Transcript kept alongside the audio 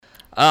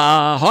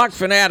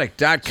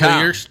Hawkfanatic.com. So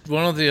you're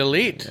one of the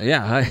elite.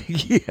 Yeah,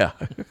 yeah.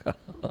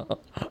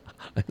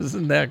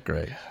 Isn't that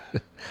great?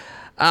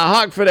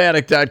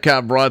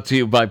 Hawkfanatic.com brought to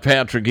you by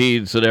Patrick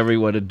Eads and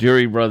everyone at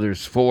Deary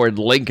Brothers Ford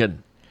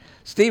Lincoln.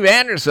 Steve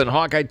Anderson,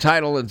 Hawkeye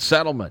Title and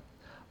Settlement.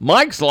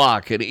 Mike's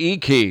Lock and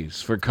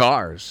E-Keys for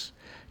cars.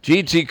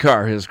 GT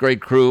Car, his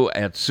great crew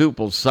at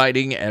Supple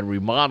Siding and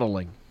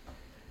Remodeling.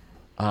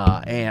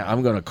 And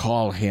I'm going to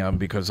call him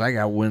because I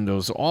got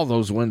windows. All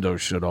those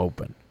windows should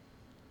open.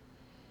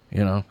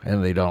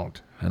 And they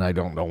don't. And I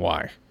don't know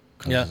why.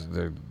 Yeah.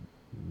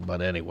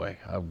 But anyway,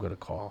 I'm going to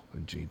call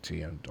the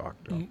GT and talk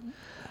to him.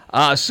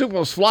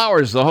 Supple's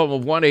Flowers, the home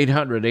of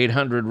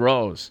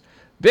 1-800-800-ROSE.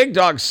 Big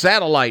Dog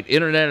Satellite,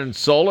 Internet and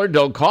Solar.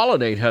 Don't call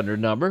an 800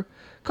 number.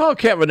 Call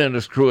Kevin and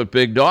his crew at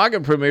Big Dog, a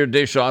Premier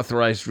Dish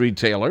authorized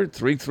retailer,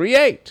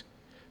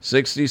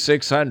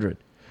 338-6600.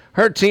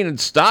 Hertine and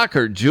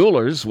Stockert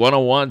Jewelers,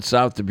 101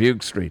 South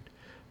Dubuque Street,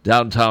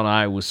 downtown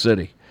Iowa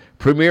City.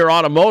 Premier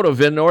Automotive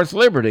in North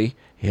Liberty.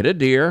 Hit a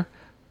deer,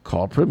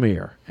 call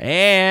Premier.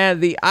 And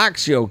the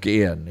Ox Yoke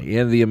Inn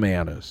in the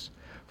Amanas.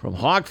 From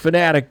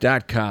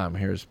HawkFanatic.com,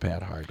 here's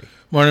Pat Hardy.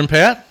 Morning,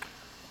 Pat.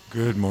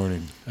 Good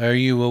morning. Are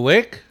you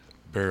awake?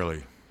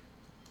 Barely.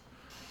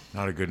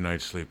 Not a good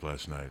night's sleep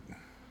last night.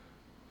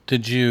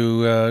 Did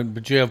you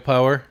have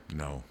power?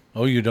 No.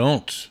 Oh, you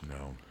don't?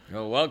 No.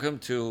 Well, welcome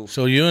to...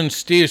 So you and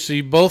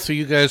Steve, both of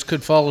you guys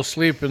could fall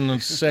asleep in the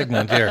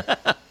segment here.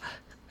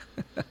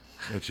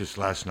 It's just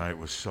last night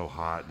was so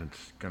hot, and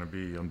it's going to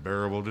be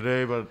unbearable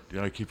today, but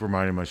I keep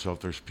reminding myself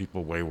there's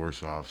people way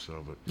worse off.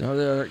 No,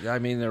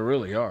 there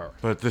really are.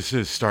 But this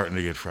is starting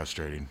to get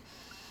frustrating.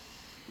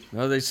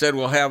 No, they said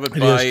we'll have it It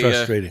by... is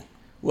frustrating.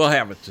 We'll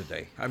have it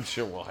today. I'm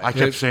sure we'll have it. I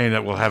kept saying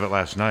that we'll have it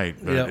last night,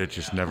 but Yep. it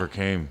just never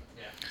came.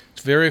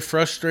 It's very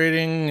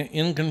frustrating,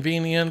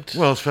 inconvenient.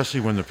 Well,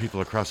 especially when the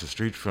people across the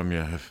street from you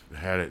have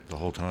had it the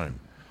whole time.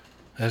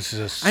 That's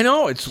just I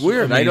know, it's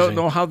weird. amazing. I don't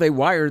know how they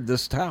wired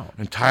this town.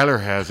 And Tyler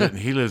has it, and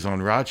he lives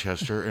on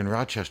Rochester, and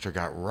Rochester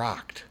got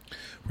rocked.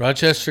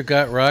 Rochester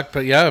got rocked,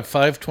 but yeah, at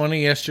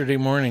 5:20 yesterday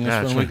morning,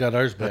 that's when we got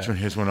ours back. That's when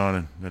his went on,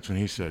 and that's when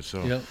he said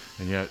so. Yep.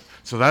 And yet,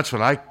 so that's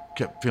what I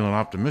kept feeling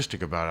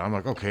optimistic about it. I'm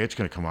like, okay, it's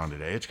going to come on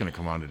today. It's going to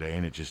come on today,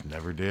 and it just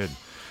never did.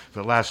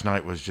 But last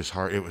night was just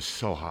hard. It was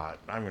so hot.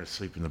 I'm going to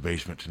sleep in the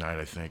basement tonight,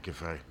 I think.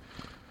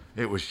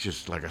 It was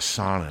just like a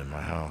sauna in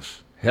my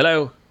house.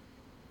 Hello?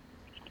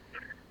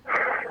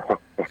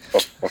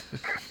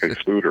 Hey,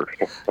 Scooter.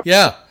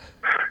 Yeah.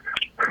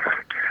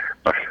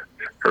 I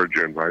heard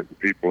you inviting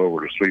people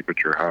over to sleep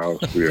at your house.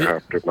 Do you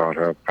have to not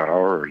have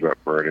power, or is that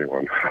for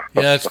anyone?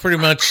 Yeah, it's pretty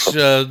much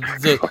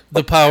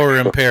the power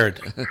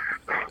impaired.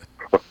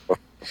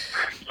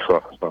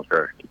 So,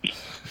 okay.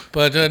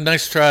 But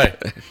nice try.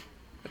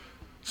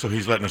 So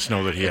he's letting us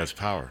know that he has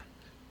power,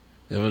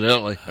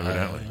 Evidently.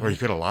 or he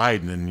could have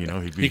lied, and then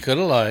he'd be He could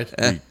have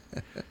lied.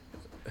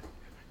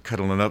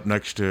 cuddling up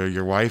next to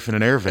your wife in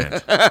an air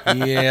vent.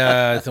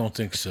 Yeah, I don't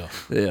think so.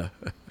 Yeah.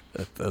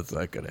 That's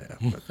not going to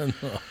happen.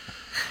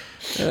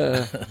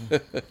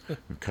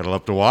 Cuddle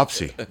up to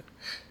Wopsy.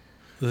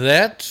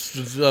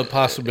 That's a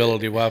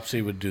possibility.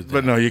 Wopsy would do that.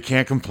 But no, you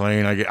can't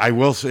complain. I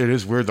will say it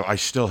is weird though. I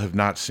still have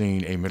not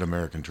seen a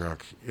Mid-American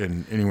truck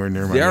anywhere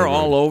near my They're neighborhood.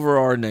 all over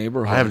our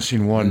neighborhood. I haven't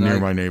seen one near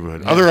my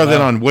neighborhood. Other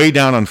than on way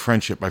down on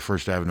Friendship by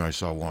First Avenue, I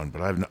saw one.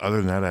 But other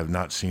than that, I have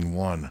not seen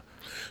one.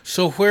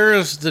 So where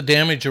is the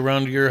damage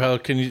around your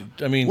house? Can you?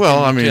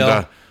 Well, can you the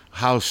tell?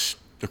 house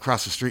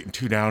across the street and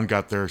two down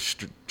got their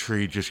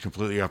tree just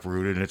completely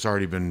uprooted, and it's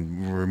already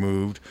been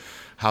removed.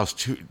 House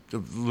two, a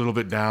little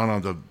bit down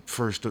on the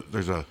first,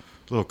 there's a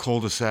little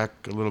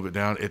cul-de-sac a little bit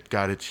down. It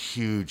got its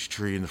huge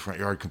tree in the front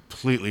yard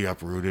completely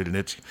uprooted, and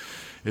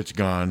it's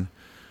gone.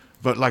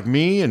 But like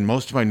me and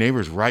most of my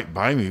neighbors right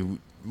by me,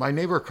 my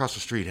neighbor across the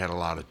street had a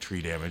lot of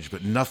tree damage,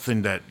 but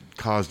nothing that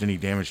caused any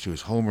damage to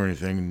his home or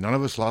anything. None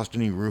of us lost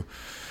any roof.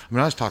 I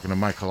mean, I was talking to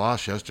Mike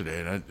Kalash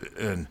yesterday,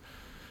 and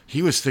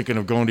he was thinking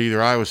of going to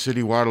either Iowa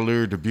City,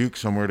 Waterloo, or Dubuque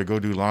somewhere to go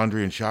do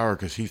laundry and shower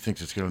because he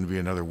thinks it's going to be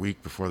another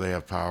week before they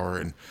have power.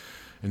 And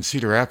in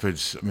Cedar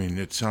Rapids, I mean,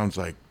 it sounds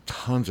like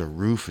tons of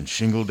roof and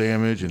shingle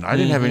damage, and I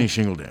didn't have any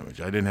shingle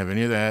damage. I didn't have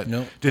any of that.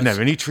 Nope. Didn't have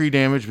any tree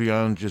damage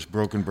beyond just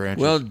broken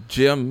branches. Well,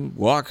 Jim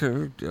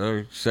Walker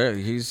said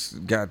he's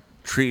got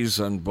trees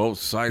on both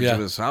sides of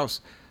his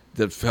house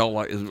that fell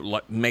like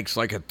makes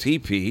like a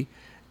teepee.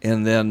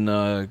 And then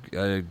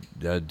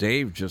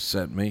Dave just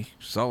sent me,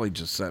 Sully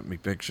just sent me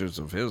pictures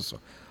of his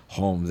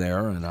home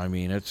there, and I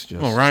mean it's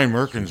just Ryan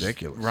Merkin's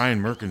ridiculous.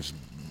 Ryan Merkin's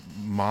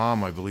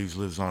mom, I believe,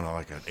 lives on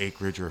like an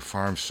acreage or a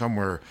farm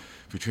somewhere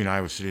between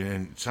Iowa City,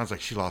 and it sounds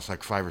like she lost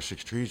like 5 or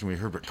 6 trees. And we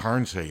heard what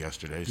Karn say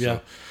yesterday.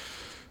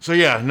 So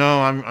yeah,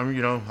 no,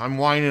 I'm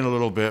whining a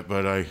little bit,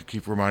 but I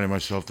keep reminding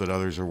myself that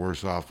others are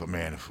worse off. But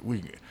man, if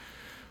we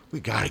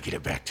got to get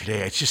it back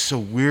today. It's just so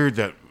weird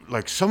that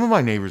like some of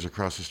my neighbors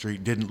across the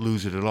street didn't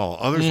lose it at all.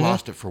 Others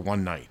lost it for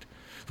one night.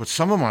 But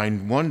some of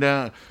mine, one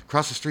down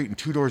across the street and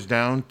 2 doors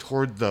down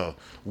toward the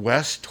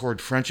west,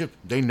 toward Friendship,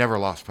 they never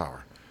lost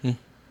power.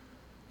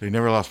 They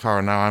never lost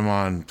power. Now I'm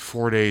on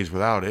 4 days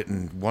without it,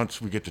 and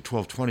once we get to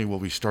 12:20, we'll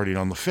be starting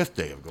on the 5th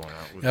day of going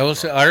out. I will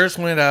say ours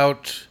went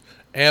out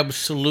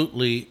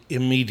absolutely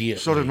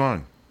immediately. So did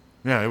mine.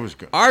 Yeah, it was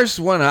good. Ours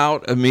went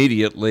out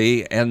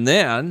immediately, and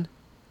then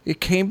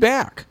it came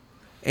back.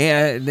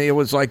 And it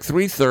was like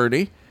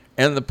 3:30,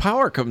 and the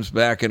power comes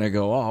back, and I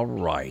go, all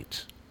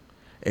right.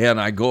 And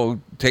I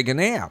go take a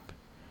nap.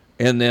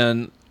 And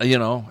then,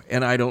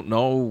 and I don't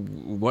know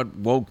what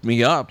woke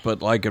me up,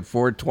 but like at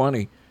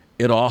 4:20,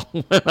 it all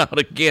went out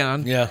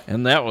again. Yeah.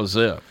 And that was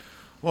it.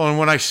 Well, and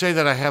when I say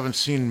that I haven't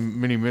seen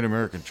many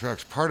Mid-American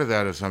trucks, part of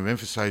that is I'm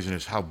emphasizing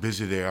is how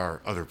busy they are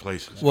other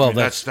places. Well,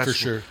 that's for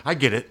sure. I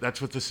get it.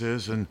 That's what this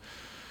is. And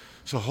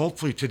so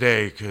hopefully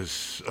today,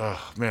 because,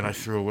 man, I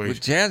threw away.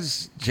 But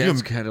Jan's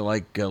kind of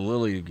like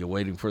Lily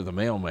waiting for the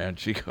mailman.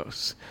 She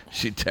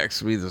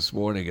texts me this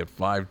morning at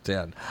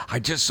 5:10. I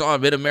just saw a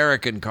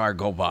Mid-American car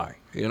go by,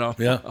 Yeah.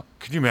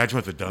 Can you imagine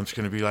what the dump's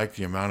going to be like,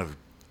 the amount of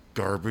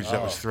garbage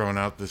that was thrown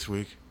out this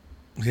week?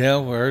 Yeah,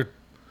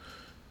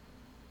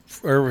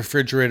 our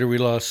refrigerator we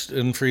lost,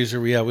 and freezer,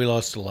 we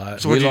lost a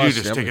lot. So what We did you do, lost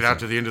just take it everything. out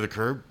to the end of the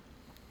curb?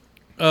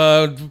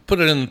 Put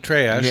it in the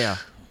trash. Yeah.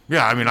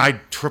 Yeah, I mean, I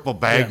triple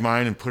bagged Yeah.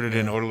 mine and put it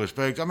in odorless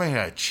bags. I mean, I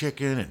had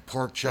chicken and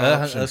pork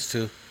chops. and Us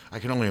too. I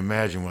can only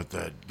imagine what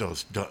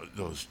those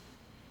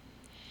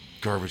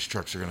garbage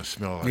trucks are going to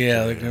smell like.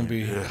 Yeah, today. they're gonna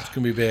be. Ugh. It's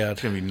gonna be bad.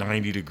 It's going to be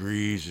 90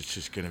 degrees. It's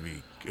just going to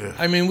be. Ugh.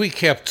 I mean, we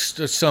kept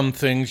some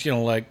things,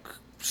 like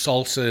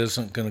salsa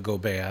isn't going to go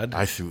bad.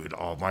 I threw it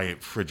all. My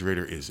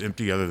refrigerator is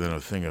empty, other than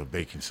a thing of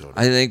baking soda.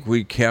 I think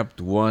we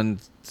kept one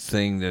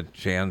thing that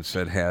Jan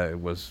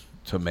said was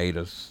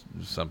tomatoes,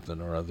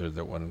 something or other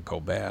that wouldn't go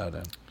bad.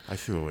 And I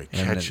threw away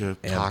and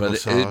ketchup, then- taco but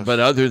sauce. but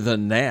other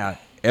than that,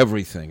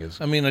 everything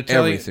is. I mean,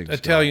 everything's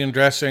Italian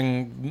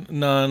dressing,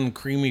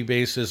 non-creamy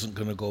base isn't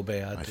going to go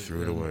bad. I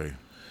threw it away.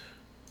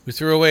 We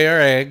threw away our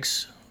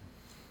eggs.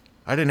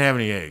 I didn't have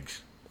any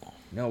eggs.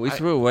 No, we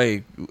threw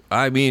away.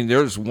 I mean,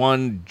 there's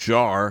one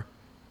jar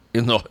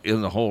in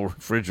the whole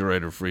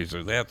refrigerator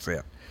freezer. That's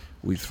it.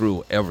 We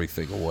threw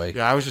everything away.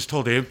 Yeah, I was just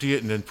told to empty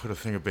it and then put a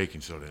thing of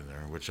baking soda in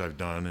there, which I've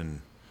done.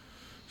 And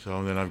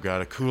so then I've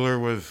got a cooler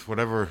with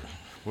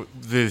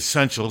the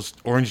essentials,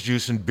 orange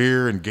juice and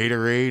beer and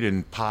Gatorade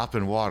and pop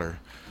and water.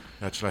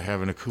 That's what I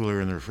have in a cooler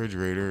in the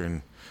refrigerator.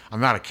 And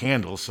I'm out of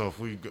candles, so if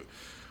we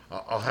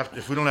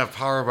don't have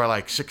power by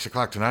like 6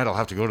 o'clock tonight, I'll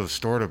have to go to the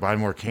store to buy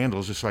more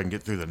candles just so I can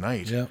get through the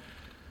night. Yeah.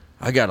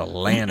 I got a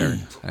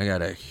lantern. I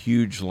got a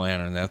huge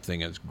lantern. That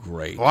thing is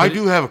great. Well, I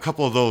do have a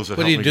couple of those. That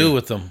What do you do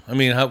with them? I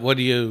mean, what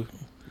do you?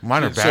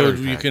 Mine are So battery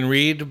you packed. can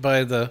read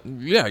by the.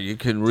 Yeah, you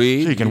can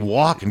read. So you can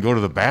walk and go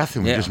to the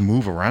bathroom Yeah. and just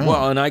move around.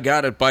 Well, and I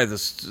got it by the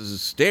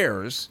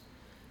stairs,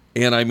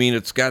 and I mean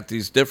it's got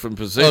these different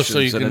positions. so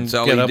you and can it's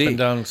get LED. up and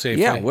down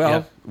safely. Yeah, well,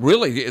 Yeah.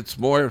 really, it's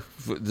more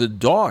the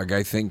dog.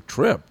 I think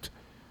tripped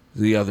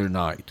the other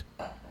night,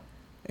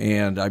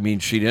 and I mean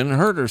she didn't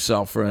hurt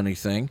herself or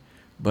anything,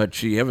 but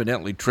she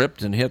evidently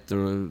tripped and hit the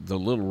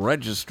little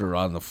register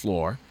on the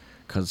floor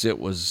because it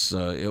was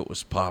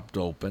popped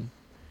open,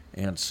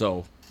 and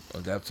so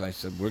I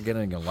said we're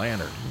getting a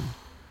lantern,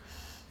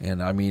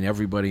 and I mean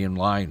everybody in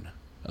line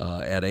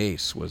at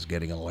Ace was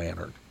getting a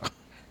lantern.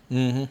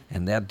 Mm-hmm.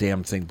 And that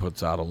damn thing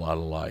puts out a lot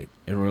of light.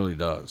 It really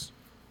does.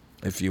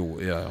 If you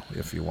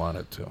want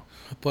it to.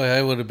 Boy,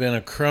 I would have been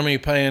a crummy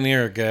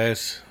pioneer,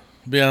 guys.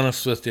 Be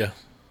honest with you.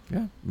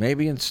 Yeah.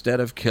 Maybe instead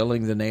of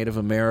killing the Native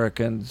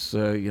Americans,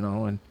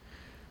 and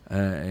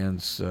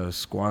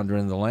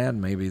squandering the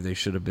land, maybe they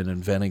should have been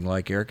inventing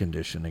like air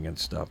conditioning and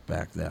stuff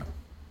back then.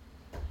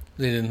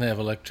 They didn't have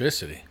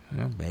electricity.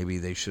 Yeah, maybe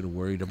they should have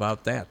worried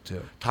about that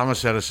too.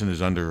 Thomas Edison is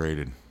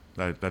underrated.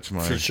 That's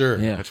my For sure.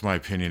 Yeah. That's my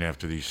opinion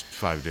after these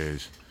 5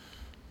 days.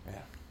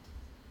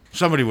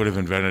 Somebody would have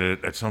invented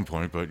it at some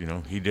point, but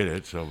he did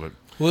it. So, but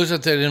Who was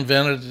it that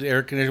invented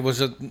air conditioning?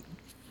 Was it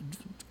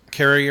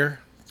Carrier?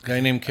 A guy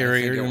named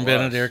Carrier it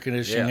invented was. air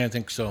conditioning? Yeah. I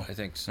think so. I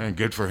think so. and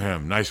good for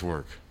him. Nice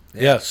work.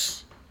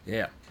 Yes.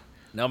 Yeah.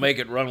 Now make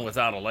it run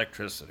without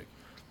electricity.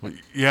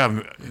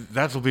 Yeah,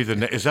 that'll be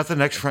is that the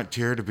next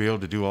frontier, to be able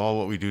to do all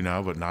what we do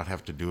now, but not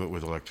have to do it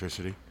with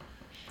electricity?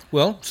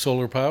 Well,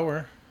 solar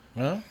power.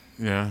 Well,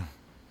 Yeah.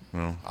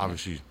 Well,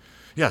 obviously,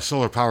 yeah.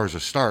 Solar power is a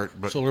start,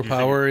 but solar you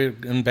power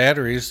and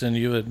batteries, then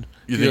you would.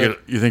 You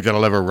think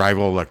that'll ever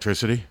rival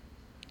electricity?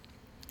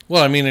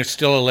 Well, I mean, it's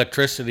still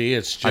electricity.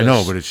 It's just. I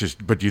know, but it's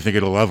just. But do you think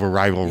it'll ever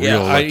rival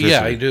real electricity?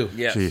 Yeah, I do.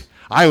 Yes. See,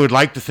 I would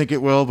like to think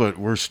it will, but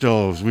we're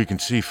still, as we can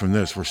see from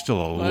this, we're still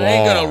a Well, I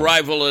ain't gonna long.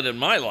 rival it in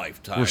my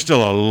lifetime. We're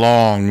still a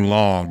long.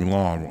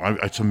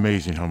 It's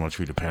amazing how much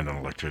we depend on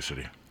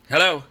electricity.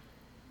 Hello.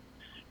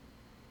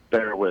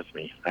 Bear with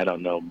me. I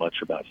don't know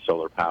much about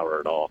solar power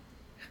at all.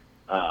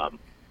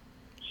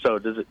 So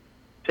does it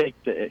take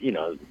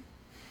the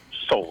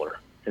solar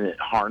and it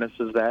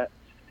harnesses that?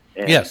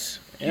 And Yes.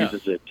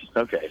 Uses it.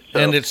 Okay. So,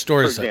 And it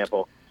stores for it.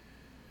 example,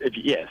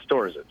 it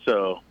stors it.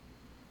 So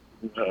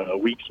a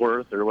week's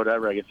worth or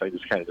whatever. I guess it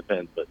just kind of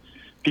depends. But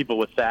people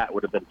with that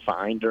would have been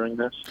fine during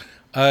this.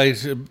 I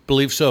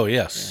believe so.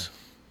 Yes.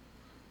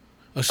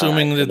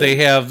 Assuming that they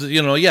have,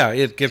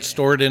 it gets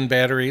stored in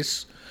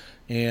batteries,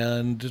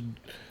 and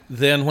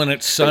then when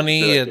it's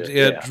sunny,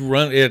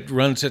 it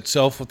runs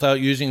itself without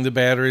using the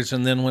batteries,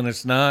 and then when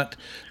it's not,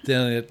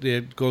 then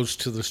it goes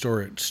to the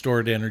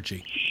stored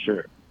energy.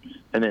 Sure.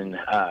 And then,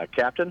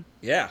 Captain,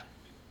 Yeah.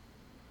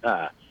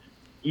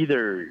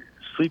 either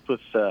sleep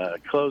with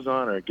clothes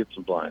on or get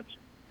some blinds.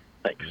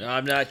 Thanks. No,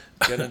 I'm not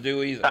going to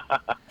do either.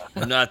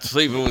 I'm not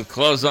sleeping with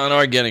clothes on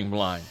or getting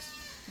blinds.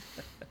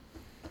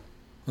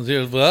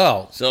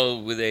 Well,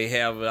 So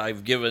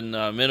I've given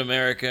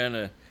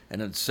Mid-America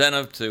an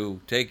incentive to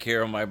take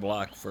care of my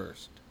block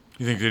first.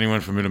 You think anyone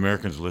from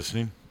Mid-American's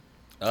listening?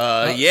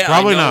 Yeah.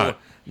 Probably I know, not.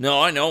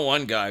 No, I know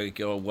one guy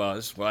who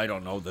was. Well, I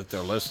don't know that they're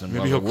listening.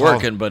 Maybe Well, he'll they're call.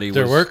 working, but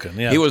They're working,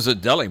 yeah. He was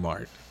at Deli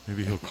Mart.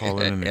 Maybe he'll call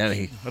in.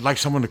 I'd like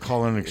someone to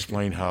call in and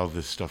explain how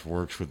this stuff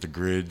works with the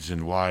grids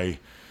and why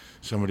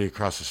somebody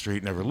across the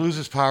street never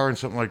loses power and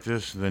something like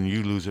this. Then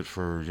you lose it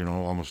for,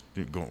 almost,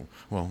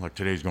 like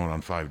today's going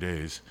on 5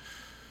 days.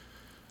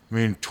 I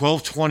mean,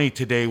 12:20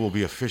 today will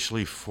be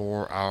officially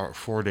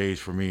 4 days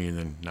for me, and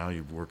then now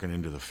you're working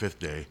into the fifth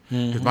day.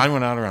 Because mine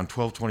went out around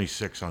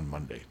 12:26 on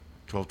Monday.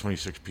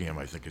 12:26 p.m.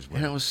 I think is when.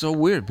 And it was so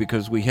weird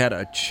because we had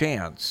a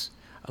chance,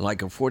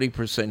 like a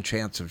 40%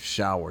 chance of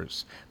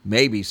showers,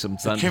 maybe some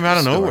It thunderstorms. came out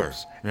of nowhere.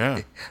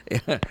 Yeah.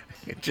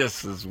 It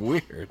just is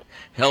weird.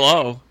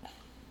 Hello.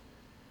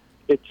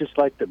 It's just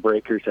like the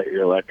breakers at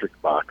your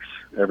electric box.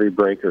 Every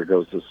breaker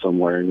goes to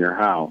somewhere in your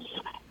house.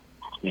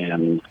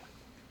 And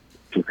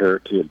compare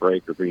it to a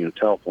breaker being a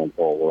telephone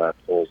pole. Well, that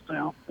pole's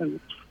down. And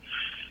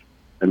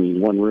I mean,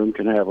 one room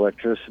can have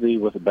electricity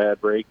with a bad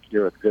break,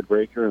 you're with a good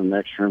breaker, and the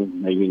next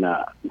room maybe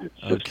not. It's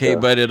just, Okay,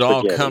 but it all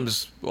spaghetti.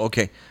 comes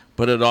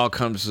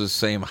to the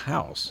same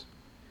house.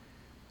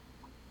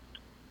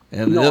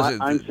 And No, this-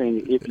 I'm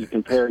saying if you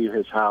compare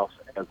his house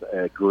as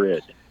a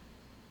grid,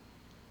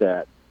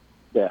 that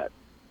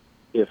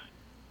if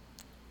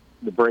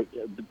the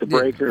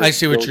breaker. I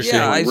see what goes you're to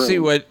saying. yeah, one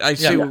I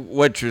see room,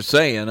 what you're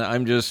saying.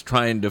 I'm just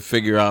trying to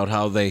figure out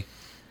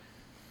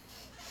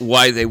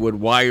why they would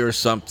wire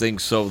something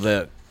so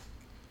that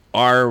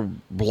our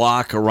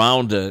block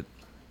around it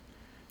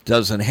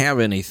doesn't have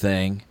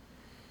anything.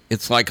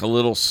 It's like a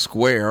little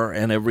square,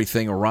 and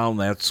everything around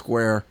that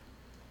square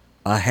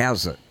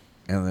has it.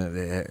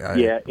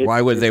 And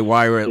why would they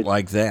wire it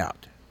like that?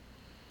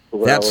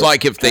 Well, That's it's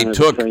like if they kind of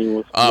took the same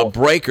with a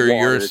breaker,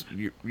 water.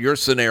 your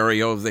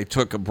scenario, if they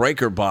took a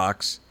breaker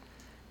box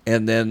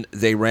and then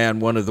they ran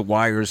one of the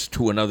wires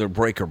to another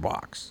breaker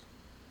box.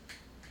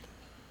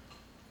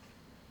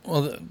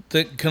 Well,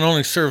 that can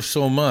only serve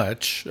so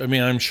much. I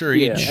mean, I'm sure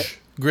Yeah. each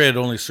grid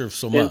only serves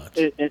so much.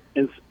 And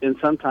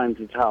sometimes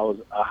it's how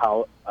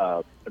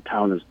a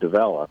town is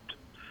developed.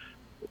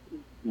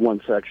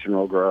 One section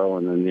will grow,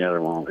 and then the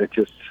other won't. It's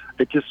just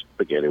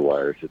spaghetti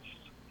wires.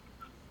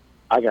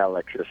 I got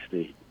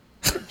electricity.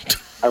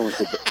 I went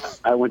to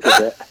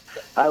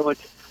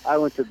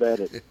bed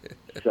at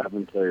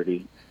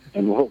 7:30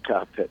 and woke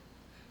up at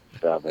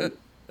 7.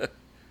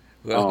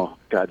 Well, Oh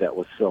God, that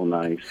was so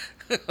nice.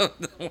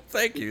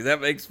 thank you. That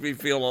makes me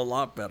feel a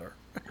lot better.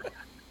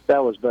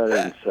 That was better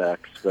than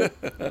sex, but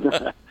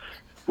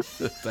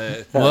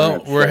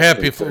Well, we're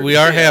happy. We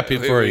are happy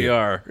for We you.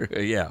 are.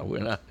 Yeah,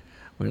 we're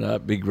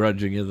not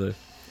begrudging you the.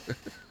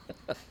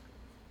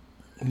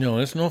 No,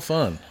 it's no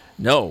fun.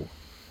 No.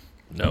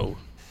 We'll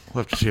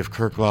have to see if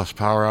Kirk lost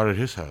power out at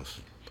his house.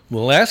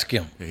 We'll ask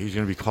him. Yeah, he's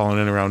going to be calling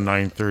in around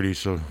 9:30,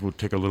 so we'll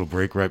take a little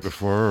break right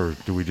before, or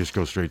do we just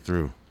go straight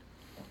through?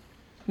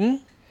 I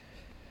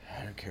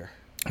don't care.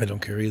 I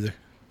don't care either.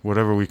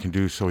 Whatever we can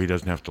do so he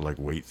doesn't have to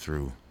wait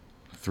through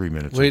 3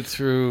 minutes. Wait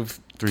through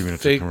 3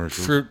 minutes of fake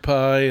commercials. fruit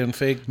pie and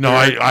fake. No,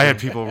 beer. I had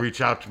people reach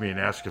out to me and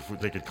ask if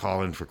they could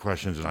call in for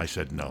questions, and I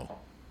said no.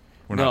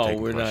 We're not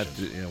taking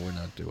questions. We're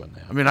not doing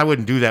that. I mean, I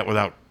wouldn't do that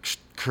without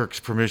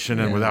Kirk's permission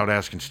and without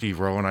asking Steve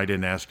Rowan. I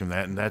didn't ask him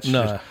that, and that's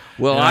No. just...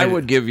 Well, and I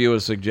would give you a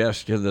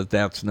suggestion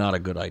that's not a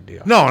good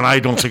idea. No, and I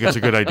don't think it's a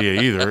good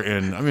idea either.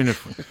 And I mean,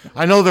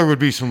 I know there would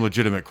be some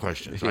legitimate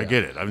questions. I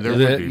get it. I mean, there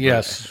would be.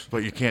 Yes.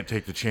 But you can't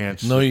take the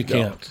chance. No, you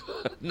can't.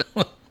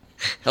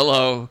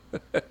 Hello.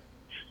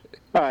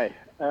 Hi.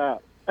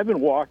 I've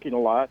been walking a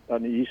lot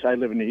on the east side. I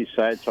live on the east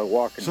side, so I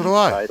walk on So the do east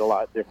I. side a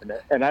lot different.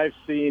 And I've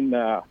seen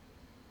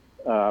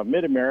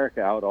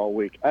Mid-America out all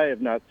week. I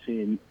have not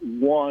seen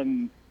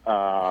one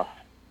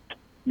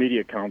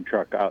MediaCom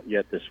truck out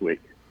yet this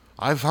week.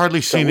 I've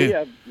hardly So seen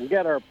it. we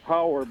got our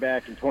power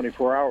back in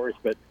 24 hours,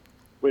 but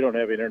we don't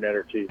have internet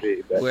or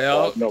TV. That's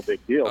Well, no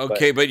big deal.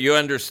 Okay, but you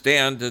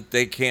understand that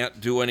they can't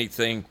do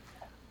anything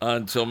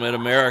until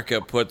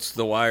Mid-America puts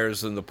the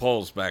wires and the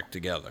poles back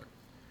together.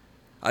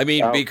 I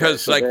mean, Okay,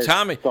 because so they're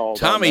Tommy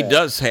stalled on that.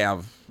 does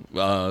have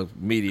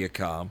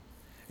MediaCom.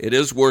 It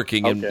is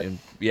working, Okay.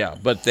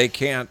 but they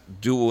can't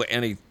do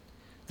any.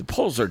 The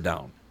poles are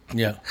down.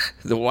 Yeah.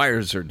 The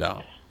wires are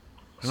down.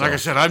 And like I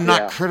said, I'm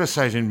not Yeah.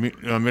 criticizing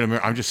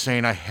Mid-America. I'm just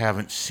saying I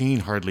haven't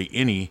seen hardly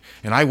any.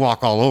 And I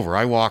walk all over.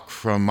 I walk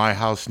from my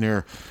house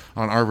near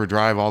on Arbor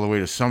Drive all the way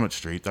to Summit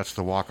Street. That's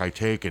the walk I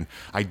take. And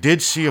I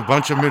did see a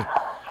bunch of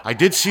I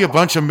did see a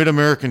bunch of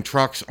Mid-American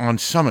trucks on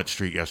Summit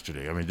Street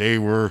yesterday. I mean, they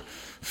were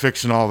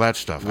fixing all that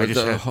stuff.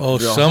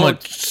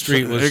 Summit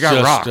Street was they got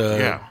just rocked.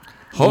 Yeah.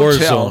 war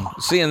Hotel. zone.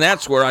 See, and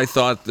that's where I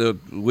thought that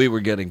we were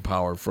getting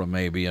power from,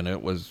 maybe, and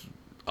it was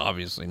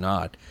obviously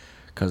not,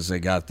 because they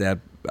got that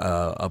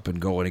up and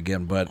going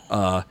again. But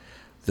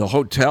the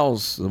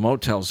hotels, the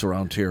motels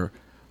around here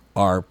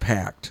are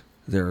packed.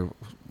 They're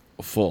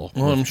full.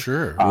 Well, I'm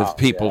sure. With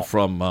people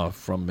from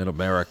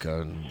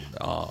Mid-America and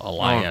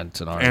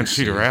Alliant and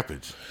Cedar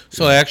Rapids.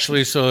 So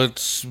actually,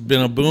 it's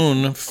been a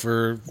boon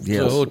for the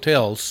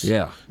hotels.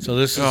 Yeah. So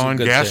this is a and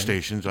good gas thing.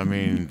 stations. I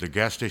mean, the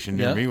gas station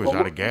near me was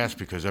out of gas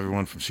because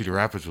everyone from Cedar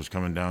Rapids was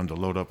coming down to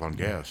load up on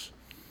gas.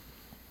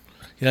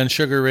 Yeah, and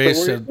Sugar Ray So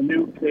we're said, the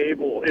new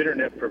cable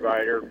internet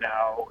provider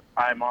now.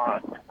 I'm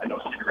on. I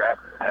know Cedar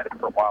Rapids had it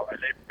for a while. Are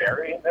they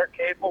burying their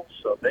cables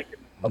so they can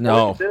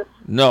avoid this?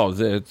 No,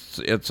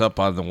 it's up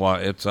on the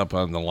it's up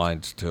on the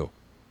lines too.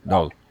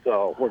 No.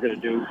 So we're going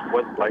to do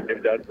what like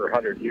they've done for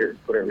 100 years,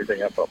 put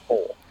everything up a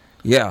pole.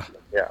 Yeah.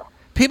 Yeah.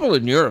 People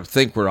in Europe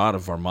think we're out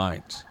of our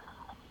minds.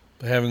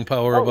 having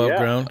power above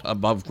ground.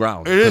 Above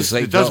ground. It is.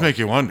 It does make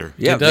you wonder.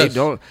 Yeah, It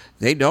does.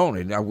 They don't.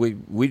 And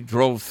we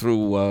drove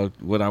through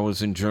when I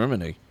was in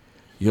Germany.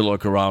 You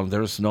look around.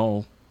 There's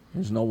no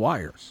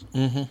wires.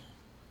 Mm-hmm.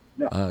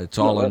 It's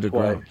all that's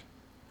underground.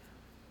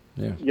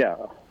 Yeah. Yeah.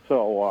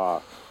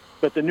 So,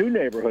 but the new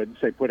neighborhoods,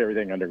 they put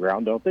everything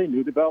underground, don't they?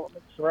 New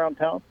developments around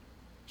town.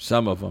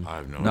 Some of them. I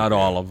have no Not idea.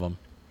 all of them.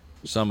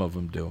 Some of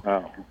them do.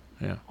 Oh.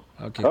 Yeah.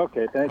 Okay.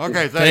 Okay. Thank you.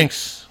 Okay.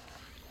 Thanks.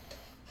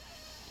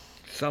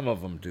 Some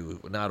of them do.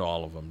 Not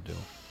all of them do.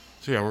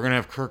 So yeah, we're gonna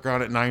have Kirk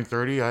on at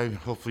 9:30.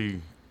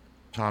 Hopefully,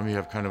 Tom, you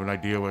have kind of an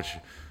idea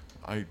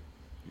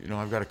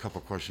I've got a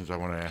couple questions I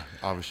want to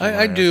obviously.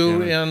 I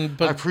do,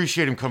 but I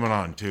appreciate him coming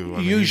on too. I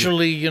mean,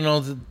 usually,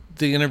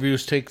 the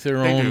interviews take their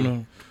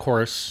own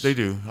course. They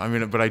do. I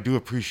mean, but I do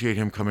appreciate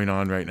him coming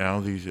on right now.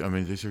 These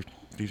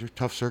are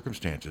tough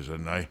circumstances,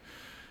 and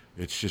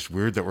it's just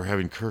weird that we're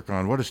having Kirk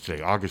on. What is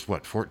today? August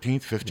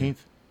 14th, 15th?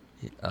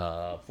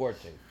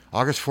 14.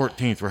 August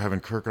 14th, we're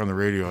having Kirk on the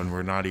radio, and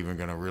we're not even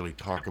going to really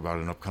talk about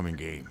an upcoming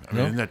game. I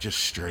mean, isn't that just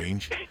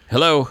strange?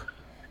 Hello.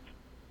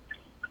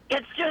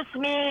 It's just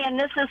me, and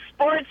this is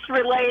sports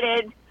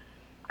related.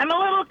 I'm a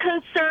little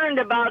concerned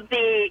about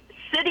the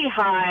City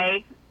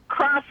High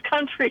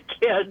cross-country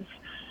kids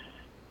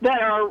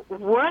that are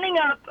running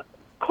up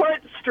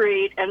Court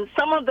Street, and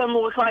some of them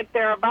look like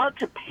they're about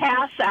to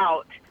pass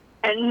out,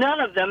 and none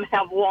of them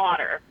have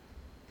water.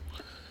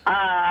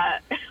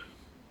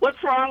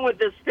 What's wrong with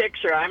this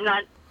picture?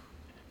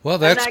 Well,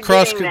 that's not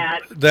cross. getting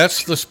that.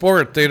 That's the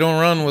sport. They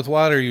don't run with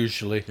water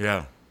usually.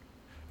 Yeah,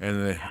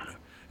 and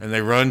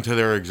they run till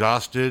they're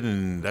exhausted,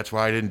 and that's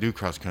why I didn't do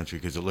cross country,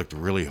 because it looked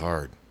really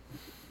hard.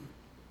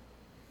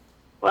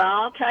 Well,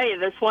 I'll tell you,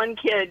 this one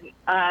kid,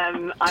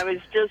 I was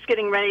just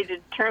getting ready to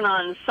turn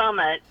on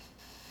Summit,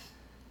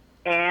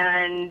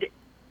 and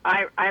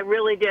I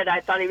really did. I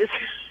thought he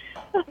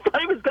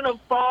was going to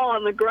fall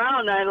on the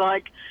ground.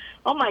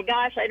 Oh my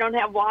gosh, I don't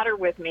have water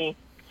with me.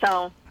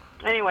 So,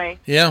 anyway.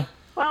 Yeah.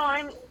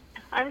 Well,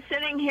 I'm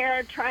sitting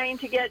here trying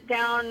to get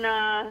down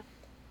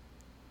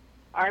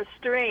our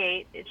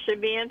street. It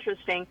should be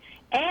interesting.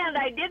 And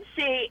I did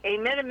see a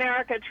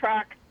Mid-America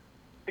truck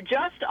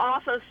just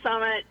off of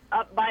Summit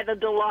up by the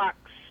Deluxe.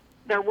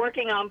 They're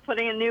working on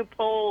putting a new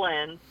pole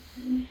in.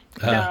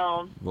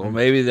 So, Well,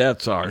 maybe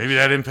that's ours. Maybe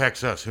that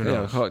impacts us. Who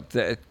knows?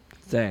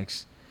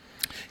 Thanks.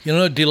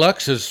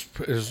 Deluxe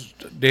is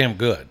damn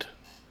good.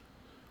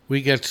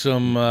 We get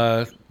some.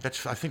 I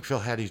think Phil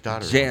Hattie's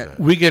daughter.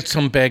 We get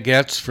some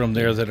baguettes from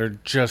there that are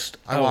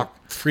just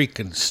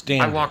freaking I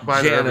standing. walk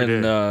by there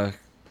every day.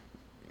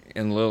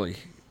 And Lily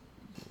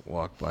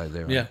walked by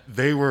there. Yeah.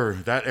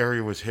 That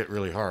area was hit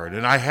really hard,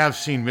 and I have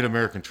seen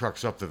Mid-American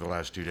trucks up there the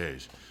last 2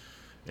 days,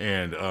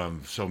 and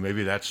so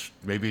maybe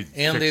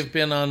And they've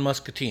been on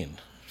Muscatine.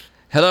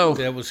 Hello.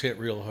 That was hit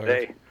real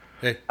hard.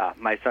 Hey.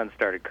 My son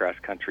started cross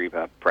country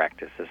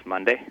practice this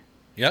Monday.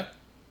 Yeah.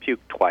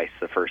 Puked twice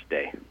the first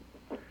day.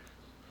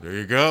 There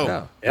you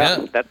go.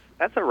 Yeah.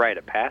 That's a rite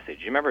of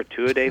passage. You remember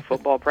 2-a-day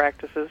football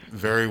practices?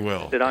 Very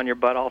well. Sit on your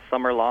butt all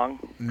summer long.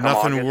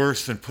 Nothing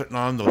worse than putting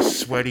on those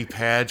sweaty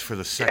pads for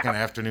the second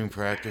afternoon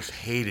practice.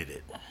 Hated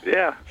it.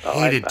 Yeah.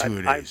 Hated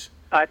 2-a-days.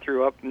 I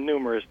threw up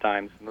numerous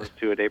times in those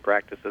 2-a-day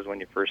practices when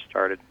you first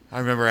started. I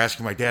remember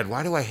asking my dad,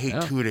 why do I hate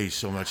 2-a-days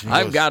so much? And he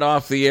I've goes, got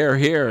off the air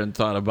here and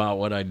thought about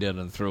what I did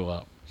and threw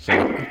up. So.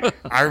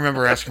 I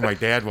remember asking my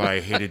dad why I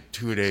hated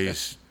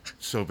 2-a-days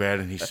so bad,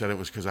 and he said it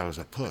was because I was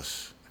a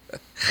puss.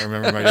 I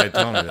remember my dad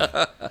telling me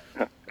that.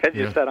 Because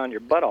you sat on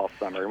your butt all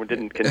summer and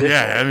didn't condition.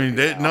 Yeah, I mean,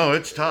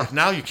 it's tough.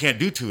 Now you can't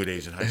do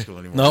 2-a-days in high school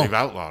anymore. No. They've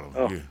outlawed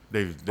them.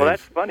 Well,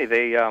 that's funny.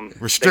 They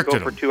restricted they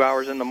go for them. 2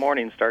 hours in the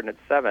morning starting at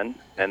 7,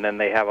 and then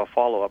they have a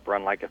follow-up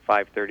run like at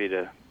 5:30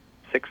 to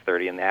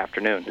 6:30 in the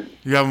afternoon.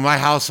 Yeah, my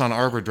house on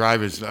Arbor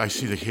Drive I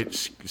see the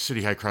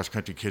City High cross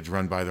country kids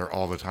run by there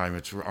all the time.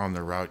 It's on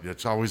their route.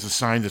 It's always the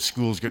sign that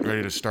school's getting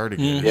ready to start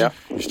again. Yeah.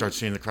 You start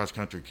seeing the cross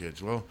country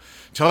kids. Well,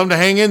 tell them to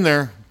hang in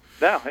there.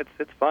 No,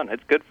 it's fun.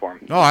 It's good for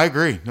them. No, I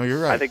agree. No,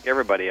 you're right. I think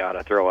everybody ought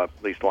to throw up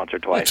at least once or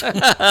twice.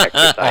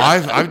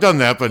 I've done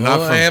that, but not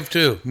from. I have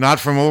too. Not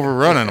from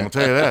overrunning. I'll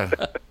tell you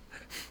that.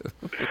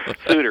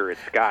 Suitor,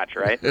 it's Scotch,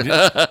 right?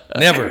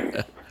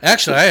 Never.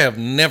 Actually, I have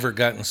never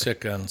gotten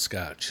sick on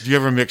Scotch. Do you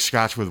ever mix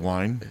Scotch with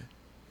wine?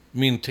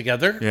 You mean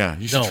together? Yeah,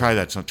 you should try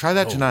that. Try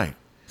that tonight,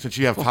 since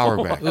you have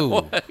power back.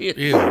 Ooh,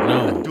 ew,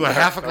 no. Do a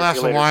half a glass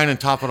of wine and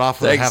top it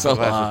off with a half a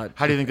glass.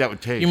 How do you think that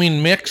would taste? You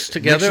mean mix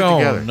together? Mix it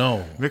together. Oh,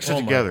 no. Mix it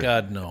together. Oh,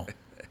 my God, no.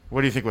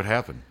 What do you think would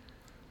happen?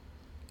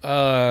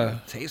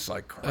 Tastes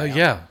like crap.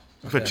 Yeah.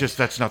 But just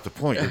that's not the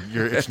point.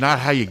 It's not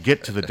how you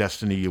get to the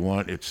destiny you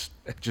want. It's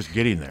just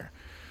getting there.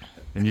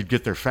 And you'd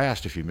get there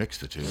fast if you mix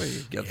the two. Well,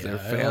 you get there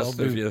fast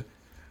if you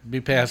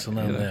be passing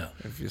on that.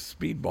 If you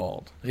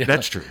speedballed. Yeah.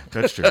 That's true.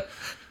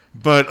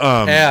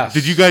 But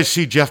did you guys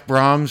see Jeff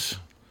Brahms?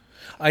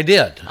 I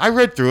did. I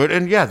read through it,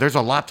 and yeah, there's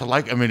a lot to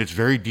like. I mean, it's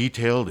very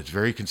detailed, it's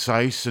very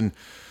concise, and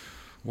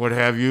what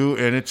have you,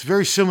 and it's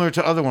very similar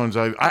to other ones.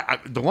 I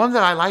the one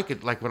that I like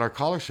it, like what our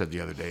caller said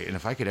the other day, and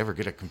if I could ever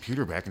get a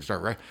computer back and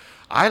start writing,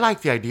 I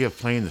like the idea of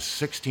playing the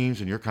 6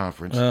 teams in your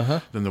conference,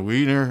 then the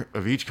winner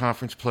of each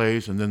conference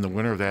plays, and then the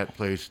winner of that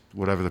plays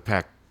whatever the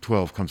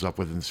Pac-12 comes up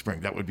with in the spring.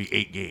 That would be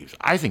 8 games.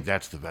 I think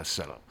that's the best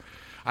setup.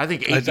 I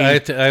think 8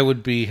 games, I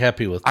would be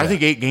happy with that. I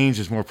think 8 games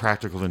is more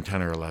practical than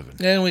 10 or 11.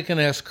 And we can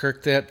ask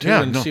Kirk that,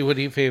 too, see what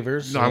he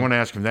favors. No, I want to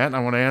ask him that, and I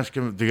want to ask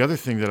him the other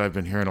thing that I've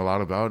been hearing a lot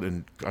about,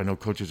 and I know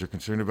coaches are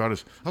concerned about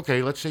is,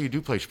 okay, let's say you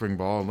do play spring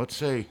ball, and let's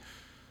say,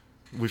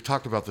 we've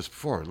talked about this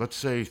before, let's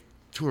say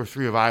 2 or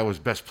 3 of Iowa's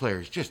best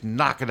players just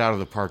knock it out of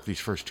the park these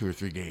first 2 or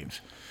 3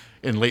 games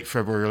in late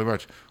February, early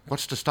March.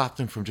 What's to stop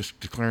them from just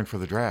declaring for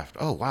the draft?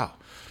 Oh, wow.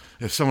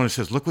 If someone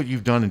says, look what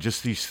you've done in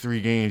just these 3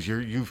 games,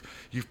 you've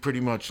pretty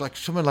much, like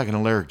someone like an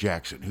Alaric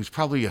Jackson, who's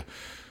probably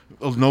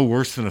no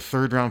worse than a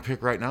 3rd-round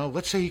pick right now.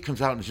 Let's say he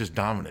comes out and is just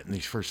dominant in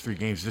these first 3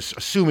 games,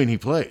 assuming he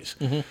plays.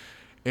 Mm-hmm.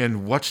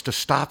 And what's to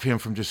stop him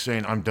from just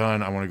saying, I'm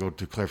done, I want to go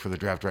declare for the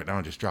draft right now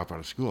and just drop out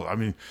of school? I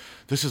mean,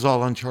 this is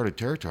all uncharted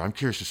territory. I'm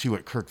curious to see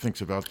what Kirk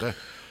thinks about that.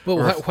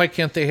 But why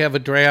can't they have a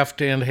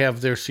draft and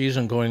have their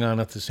season going on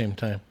at the same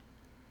time?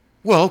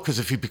 Well, because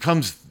if he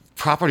becomes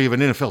property of an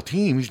NFL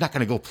team, he's not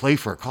going to go play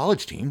for a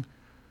college team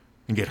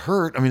and get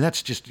hurt. I mean,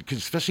 that's just,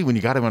 especially when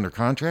you got him under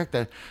contract,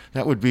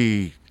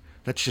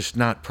 that's just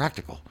not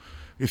practical.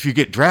 If you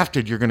get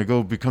drafted, you're going to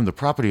go become the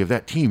property of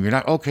that team. You're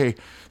not, okay,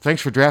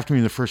 thanks for drafting me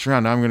in the first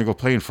round. Now I'm going to go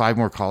play in 5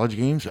 more college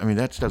games. I mean,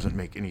 that doesn't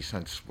make any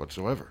sense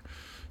whatsoever.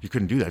 You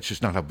couldn't do that. It's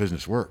just not how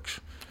business works.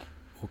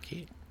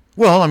 Okay.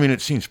 Well, I mean,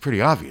 it seems pretty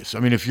obvious. I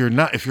mean, if you're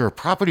a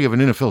property of an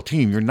NFL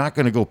team, you're not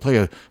going to go play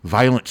a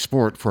violent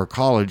sport for a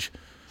college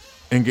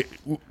and get,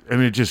 I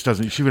mean, it just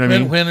doesn't, you see what I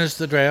mean? When is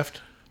the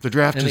draft? The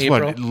draft is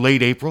April? What,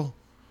 late April?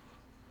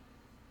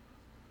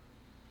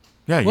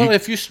 Yeah. Well,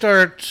 if you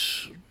start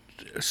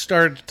the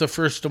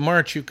 1st of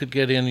March, you could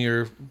get in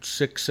your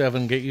 6,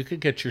 7 you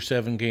could get your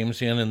 7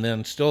 games in and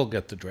then still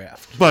get the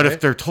draft. But right? If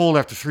they're told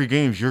after 3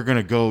 games, you're going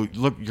to go,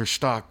 look, your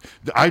stock.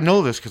 I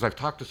know this because I've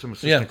talked to some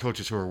assistant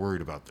coaches who are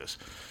worried about this.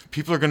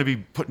 People are going to be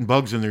putting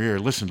bugs in their ear.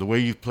 Listen, the way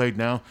you've played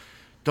now,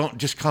 don't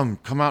just come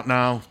out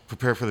now,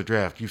 prepare for the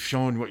draft. You've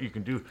shown what you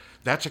can do.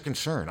 That's a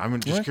concern. I'm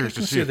just curious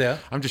to see that.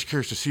 I'm just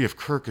curious to see if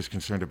Kirk is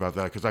concerned about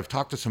that, because I've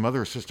talked to some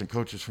other assistant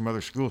coaches from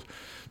other schools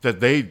that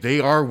they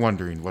are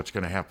wondering what's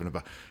going to happen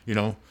about,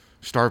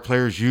 star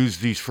players use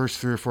these first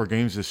 3 or 4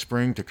 games this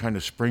spring to kind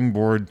of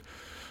springboard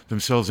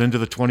themselves into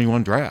the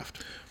 21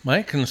 draft.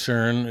 My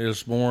concern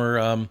is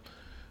more,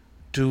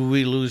 do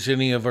we lose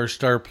any of our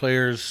star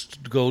players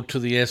to go to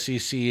the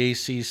SEC,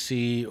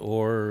 ACC,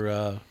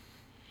 or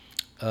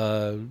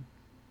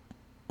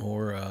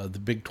the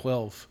Big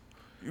 12,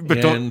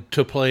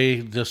 to play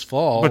this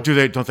fall? But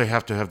don't they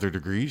have to have their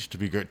degrees to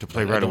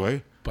play right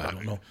away? I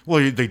don't know.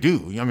 Well, they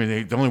do. I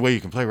mean, the only way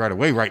you can play right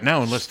away right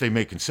now, unless they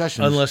make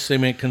concessions.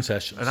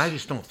 And I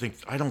just don't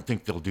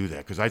think they'll do that,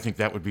 because I think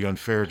that would be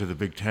unfair to the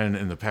Big Ten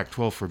and the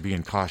Pac-12 for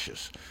being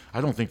cautious. I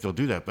don't think they'll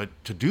do that. But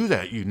to do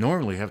that, you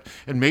normally have,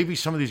 and maybe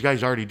some of these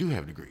guys already do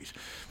have degrees.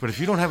 But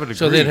if you don't have a degree,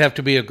 so they'd have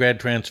to be a grad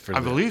transfer.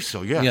 I believe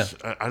so. Yes.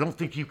 Yeah. I don't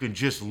think you can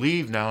just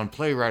leave now and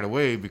play right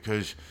away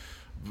because.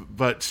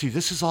 But see,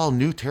 this is all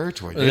new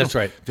territory. That's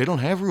right. They don't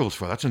have rules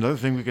for it. That's another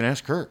thing we can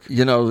ask Kirk.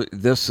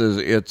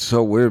 It's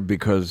so weird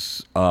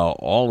because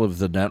all of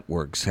the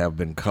networks have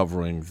been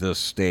covering this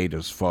state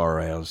as far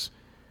as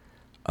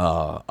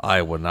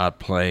Iowa not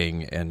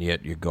playing, and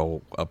yet you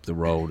go up the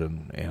road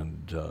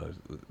and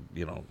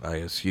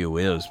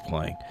ISU is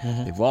playing.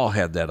 Mm-hmm. They've all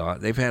had that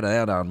on. They've had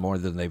that on more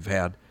than they've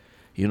had,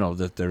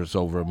 that there's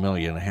over 1.5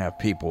 million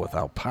people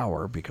without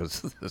power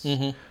because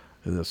of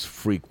this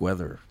freak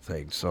weather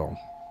thing. So.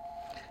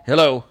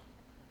 Hello.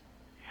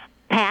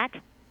 Pat?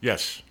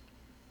 Yes.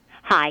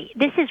 Hi,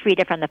 this is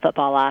Rita from the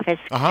football office.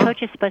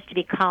 Coach is supposed to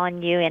be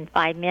calling you in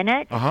 5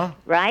 minutes,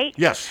 right?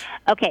 Yes.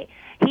 Okay.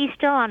 He's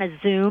still on a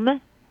Zoom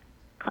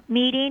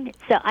meeting,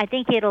 so I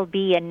think it'll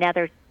be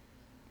another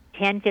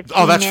 10, 15 minutes.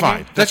 Oh, that's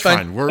fine. That's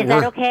fine. Is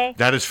that okay?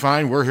 That is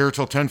fine. We're here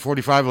till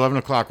 10:45, 11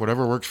 o'clock,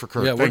 whatever works for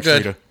Kirk. Yeah, Thanks, we're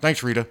good. Rita.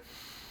 Thanks, Rita.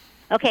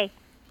 Okay.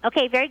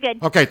 Okay, very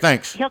good. Okay,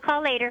 thanks. He'll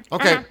call later.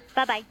 Okay.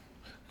 Bye-bye.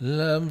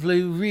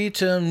 Lovely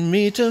Rita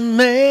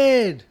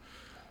maid.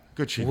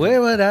 Good she.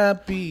 Where would I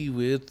be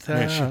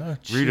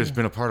without you? Rita's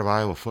been a part of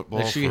Iowa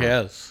football. She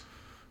has.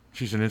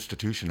 She's an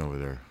institution over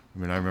there. I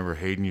mean, I remember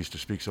Hayden used to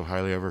speak so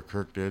highly of her.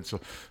 Kirk did. So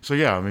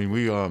yeah. I mean,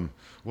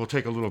 we'll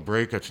take a little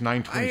break. It's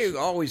 9:20. I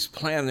always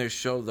plan this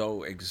show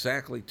though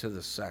exactly to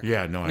the second.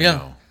 Yeah, no,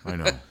 I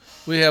know.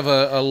 We have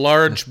a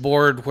large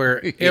board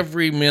where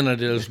every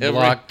minute is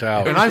blocked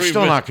out. And I'm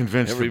still not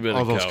convinced that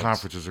all those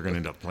conferences are going to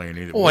end up playing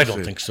either. Oh, I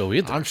don't think so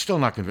either. I'm still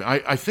not convinced.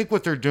 I think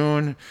what they're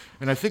doing,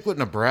 and I think what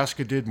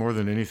Nebraska did more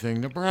than anything,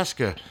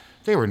 Nebraska,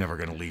 they were never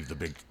going to leave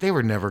they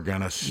were never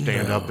going to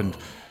stand up and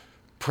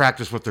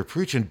practice what they're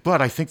preaching,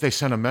 but I think they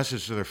sent a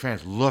message to their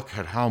fans. Look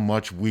at how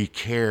much we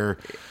care.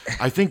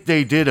 I think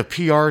they did a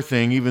PR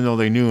thing, even though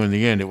they knew in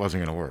the end it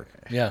wasn't going to work.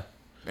 Yeah.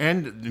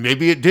 And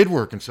maybe it did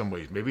work in some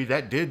ways. Maybe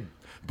that did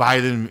buy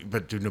them,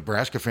 but do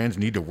Nebraska fans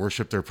need to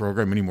worship their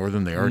program any more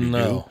than they already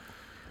do?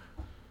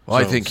 Well,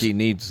 I think he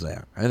needs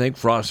that. I think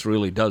Frost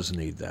really does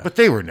need that. But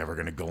they were never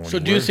going to go anywhere. So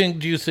do you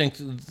think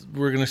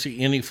we're going to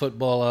see any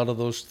football out of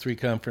those three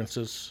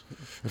conferences?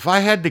 If I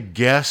had to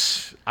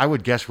guess, I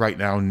would guess right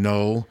now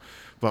no.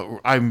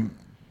 But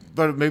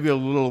maybe a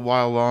little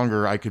while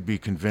longer, I could be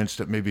convinced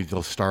that maybe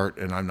they'll start,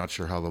 and I'm not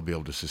sure how they'll be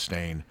able to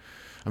sustain.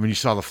 I mean, you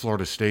saw the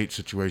Florida State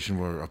situation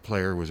where a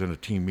player was in a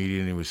team meeting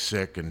and he was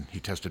sick and he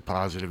tested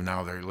positive.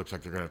 Now it looks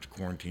like they're going to have to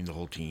quarantine the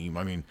whole team.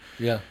 I mean,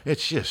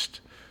 it's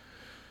just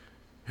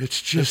a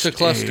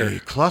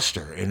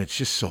cluster, and it's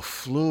just so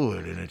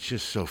fluid, and it's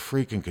just so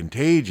freaking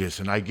contagious.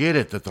 And I get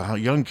it that the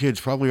young kids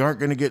probably aren't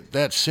going to get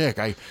that sick.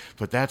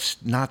 But that's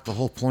not the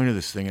whole point of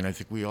this thing, and I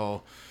think we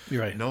all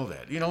know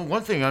that. You know,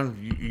 one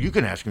thing you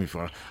can ask me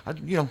for,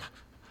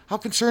 how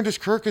concerned is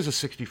Kirk as a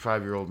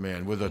 65-year-old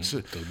man with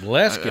a? We'll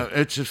ask him.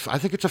 I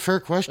think it's a fair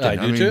question. I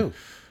do too.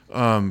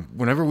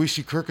 Whenever we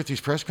see Kirk at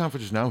these press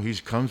conferences now, he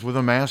comes with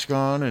a mask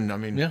on, and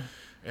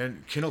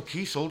and Ken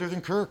O'Keefe's older than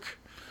Kirk.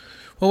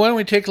 Well, why don't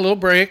we take a little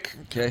break?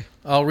 Okay.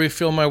 I'll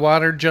refill my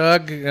water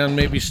jug, and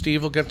maybe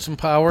Steve will get some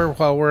power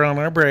while we're on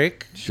our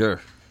break. Sure.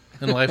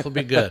 And life will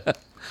be good.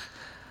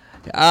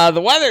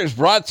 The weather is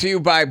brought to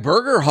you by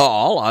Burger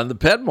Hall on the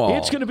Penn Mall.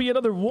 It's going to be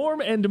another warm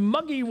and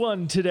muggy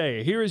one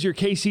today. Here is your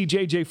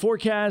KCJJ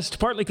forecast.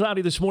 Partly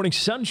cloudy this morning,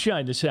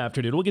 sunshine this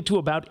afternoon. We'll get to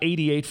about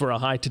 88 for a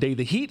high today.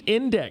 The heat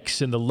index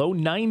in the low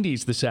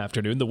 90s this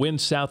afternoon. The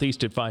wind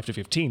southeast at 5 to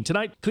 15.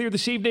 Tonight, clear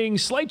this evening.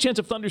 Slight chance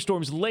of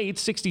thunderstorms late,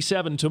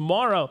 67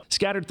 tomorrow.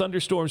 Scattered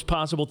thunderstorms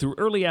possible through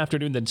early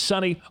afternoon, then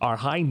sunny. Our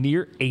high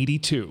near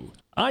 82.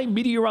 I'm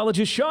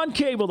meteorologist Sean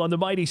Cable on the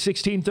mighty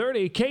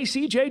 1630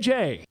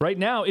 KCJJ. Right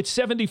now, it's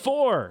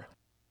 74.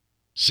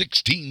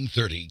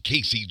 1630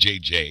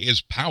 KCJJ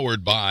is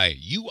powered by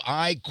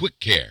UI Quick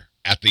Care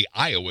at the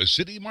Iowa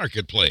City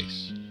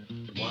Marketplace.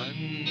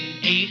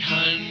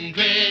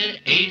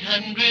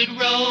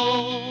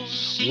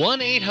 1-800-800-ROSE.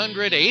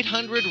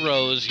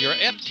 1-800-800-ROSE. Your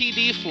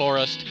FTD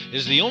florist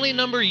is the only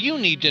number you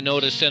need to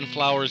know to send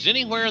flowers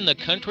anywhere in the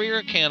country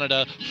or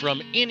Canada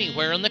from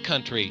anywhere in the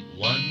country.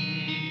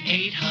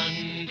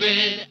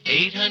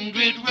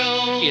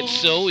 1-800-800-ROSE.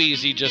 It's so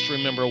easy. Just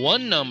remember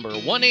one number.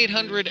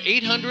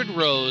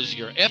 1-800-800-ROSE.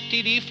 Your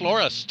FTD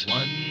florist.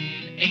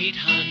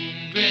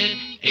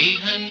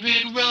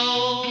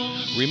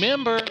 1-800-800-ROSE.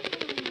 Remember.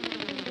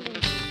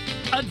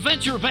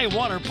 Adventure Bay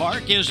Water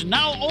Park is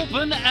now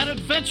open at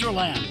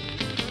Adventureland.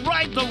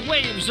 Ride the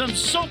waves and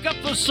soak up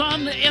the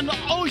sun in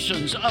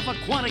oceans of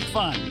aquatic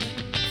fun.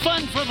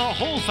 Fun for the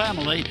whole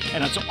family,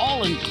 and it's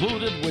all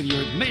included with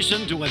your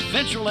admission to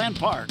Adventureland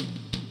Park.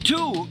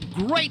 2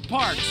 great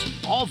parks,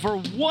 all for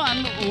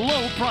one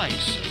low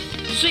price.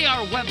 See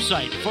our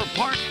website for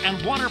park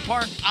and water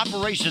park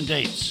operation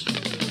dates.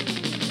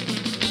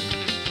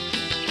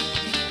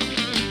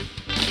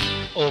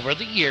 Over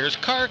the years,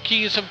 car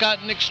keys have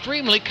gotten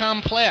extremely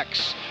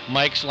complex.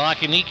 Mike's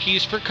Lock and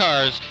E-Keys for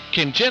Cars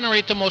can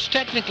generate the most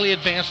technically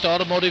advanced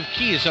automotive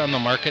keys on the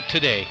market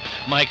today.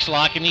 Mike's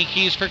Lock and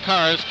E-Keys for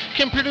Cars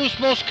can produce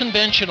most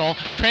conventional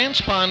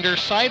transponder,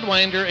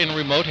 sidewinder, and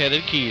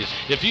remote-headed keys.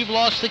 If you've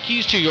lost the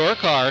keys to your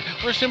car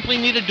or simply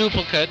need a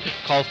duplicate,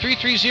 call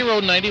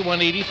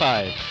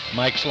 330-9185.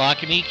 Mike's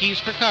Lock and E-Keys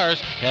for Cars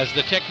has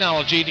the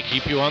technology to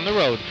keep you on the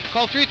road.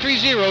 Call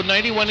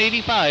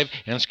 330-9185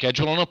 and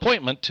schedule an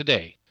appointment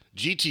today.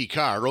 GT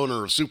Carr,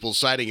 owner of Supple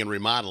Siding and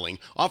Remodeling,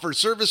 offers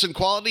service and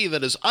quality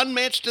that is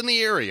unmatched in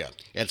the area.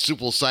 At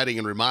Supple Siding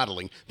and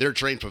Remodeling, their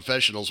trained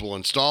professionals will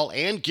install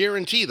and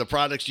guarantee the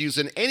products used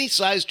in any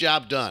size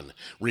job done,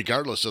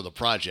 regardless of the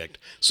project.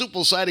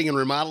 Supple Siding and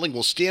Remodeling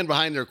will stand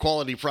behind their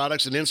quality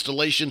products and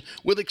installation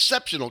with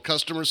exceptional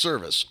customer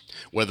service.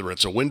 Whether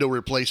it's a window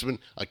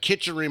replacement, a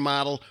kitchen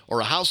remodel,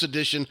 or a house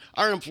addition,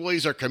 our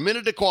employees are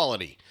committed to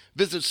quality.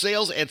 Visit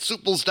sales at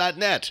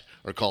supples.net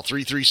or call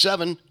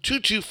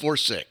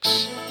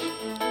 337-2246.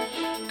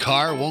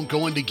 Car won't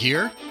go into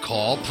gear?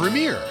 Call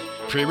Premier.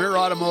 Premier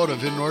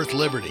Automotive in North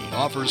Liberty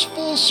offers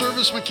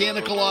full-service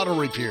mechanical auto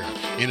repair,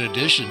 in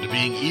addition to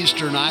being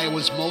Eastern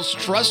Iowa's most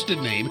trusted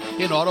name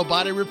in auto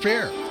body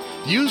repair.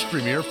 Use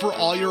Premier for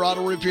all your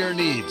auto repair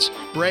needs.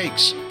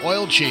 Brakes,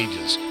 oil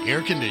changes,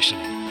 air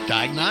conditioning,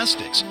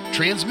 diagnostics,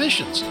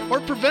 transmissions,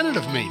 or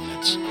preventative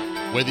maintenance.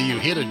 Whether you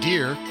hit a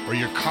deer or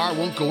your car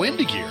won't go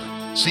into gear,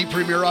 see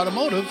Premier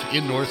Automotive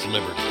in North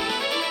Liberty.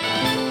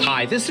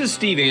 Hi, this is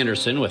Steve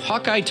Anderson with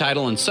Hawkeye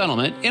Title and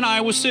Settlement in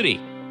Iowa City.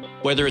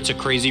 Whether it's a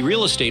crazy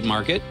real estate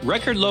market,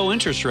 record low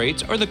interest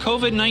rates, or the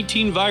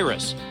COVID-19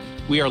 virus,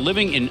 we are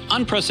living in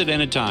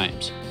unprecedented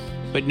times.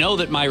 But know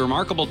that my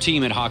remarkable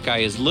team at Hawkeye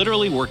is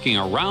literally working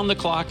around the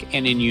clock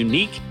and in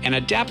unique and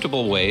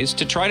adaptable ways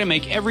to try to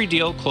make every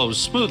deal close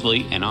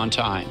smoothly and on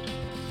time.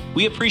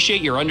 We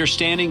appreciate your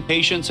understanding,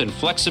 patience, and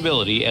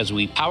flexibility as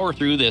we power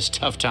through this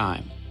tough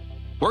time.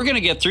 We're going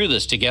to get through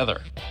this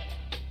together.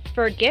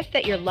 For a gift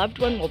that your loved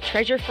one will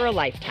treasure for a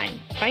lifetime,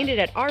 find it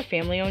at our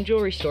family-owned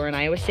jewelry store in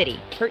Iowa City,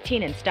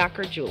 Hertine and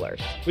Stocker Jewelers.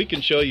 We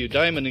can show you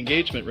diamond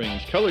engagement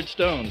rings, colored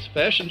stones,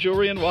 fashion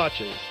jewelry, and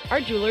watches.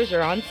 Our jewelers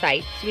are on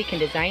site so we can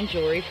design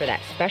jewelry for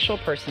that special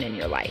person in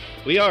your life.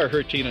 We are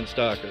Hertine and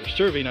Stocker,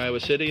 serving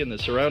Iowa City and the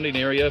surrounding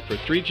area for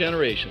 3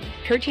 generations.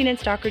 Hertine and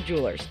Stocker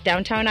Jewelers,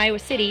 downtown Iowa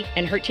City,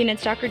 and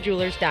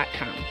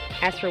HertineandStockerJewelers.com.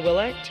 Ask for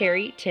Willa,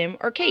 Terry, Tim,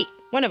 or Kate.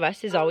 One of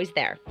us is always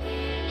there.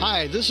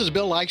 Hi, this is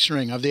Bill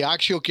Eichstring of the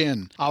Oxyoke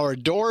Inn. Our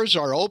doors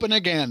are open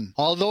again.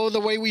 Although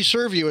the way we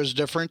serve you is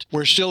different,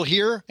 we're still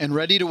here and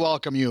ready to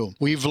welcome you.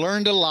 We've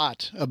learned a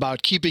lot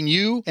about keeping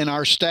you and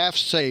our staff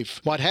safe.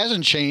 What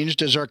hasn't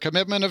changed is our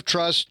commitment of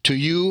trust to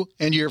you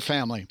and your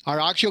family. Our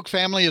Oxyoke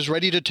family is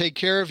ready to take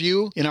care of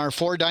you in our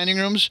 4 dining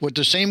rooms with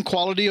the same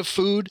quality of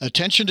food,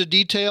 attention to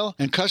detail,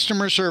 and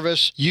customer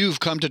service you've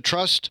come to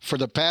trust for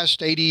the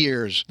past 80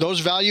 years. Those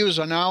values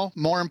are now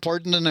more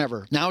important than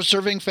ever. Now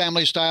serving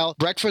family style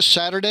breakfast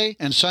Saturday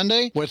and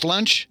Sunday with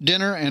lunch,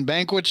 dinner, and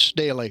banquets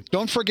daily.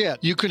 Don't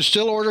forget, you can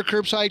still order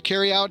curbside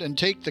carryout and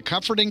take the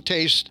comforting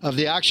taste of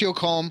the Oxyoke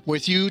home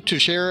with you to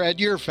share at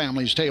your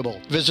family's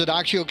table. Visit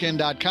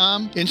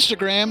oxyokeinn.com,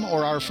 Instagram,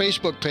 or our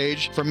Facebook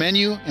page for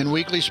menu and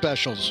weekly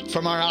specials.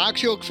 From our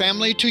Oxyoke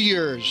family to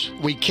yours,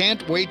 we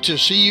can't wait to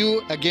see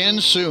you again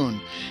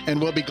soon,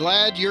 and we'll be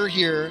glad you're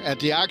here at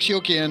the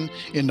Oxyoke Inn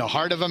in the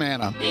heart of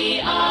Amana. The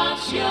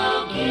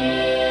Oxyoke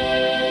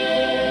Inn.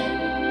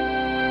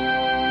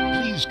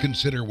 Please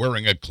consider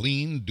wearing a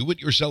clean,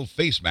 do-it-yourself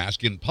face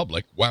mask in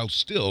public while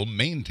still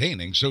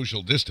maintaining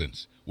social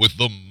distance with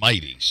the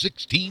mighty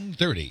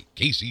 1630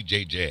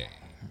 KCJJ.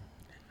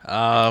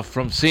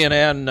 From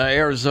CNN,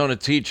 Arizona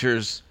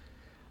teachers,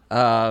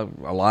 a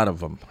lot of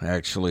them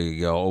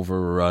actually,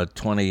 over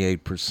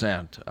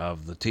 28%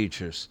 of the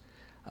teachers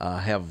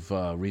have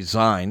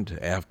resigned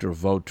after a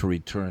vote to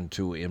return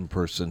to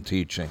in-person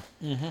teaching.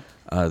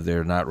 Mm-hmm.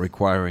 They're not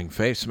requiring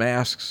face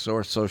masks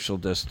or social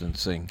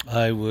distancing.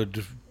 I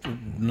would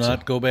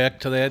not go back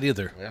to that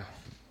either. Yeah.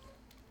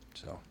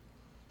 So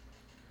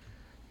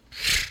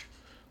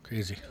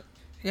crazy.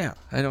 Yeah,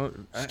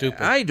 Stupid.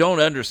 I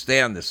don't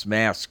understand this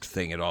mask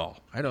thing at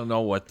all. I don't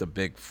know what the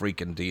big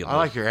freaking deal is. I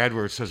like your ad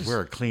where it says wear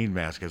a clean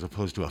mask as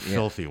opposed to a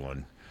filthy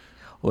one.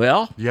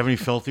 Well, do you have any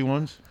filthy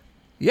ones?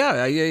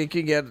 Yeah, you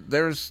can get.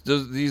 There's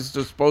these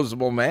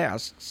disposable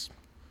masks.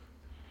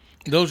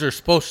 Those are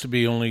supposed to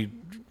be only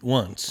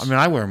once. I mean,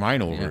 I wear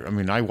mine over. Yeah. I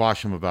mean, I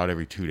wash them about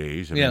every 2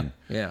 days. I mean,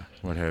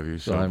 what have you.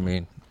 So I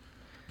mean,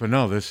 but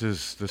no,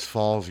 this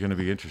fall is going to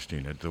be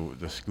interesting.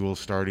 The school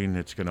starting,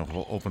 it's going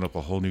to open up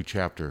a whole new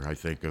chapter, I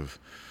think, of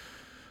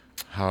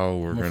how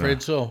we're going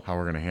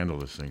to handle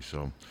this thing.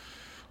 So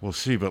we'll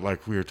see. But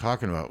like we were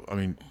talking about, I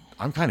mean,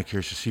 I'm kind of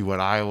curious to see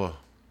what Iowa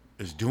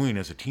is doing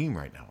as a team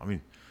right now. I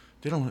mean,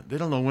 they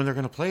don't know when they're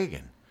going to play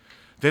again.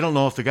 They don't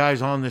know if the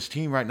guys on this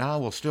team right now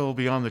will still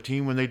be on the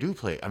team when they do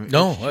play. I mean,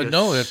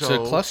 it's a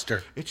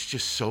cluster. It's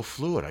just so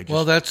fluid.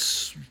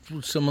 That's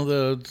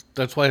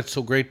that's why it's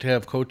so great to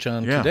have Coach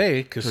on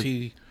today, because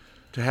to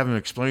have him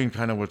explain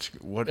kind of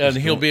what and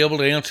he'll be able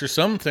to answer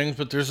some things,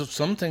 but there's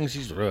some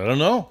things I don't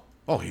know.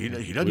 Oh, he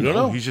doesn't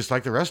know. He's just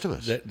like the rest of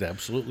us.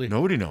 Absolutely,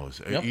 nobody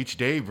knows. Yep. Each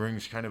day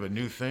brings kind of a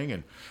new thing,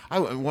 and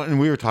when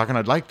we were talking,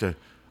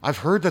 I've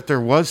heard that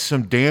there was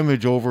some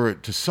damage over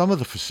to some of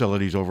the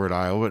facilities over at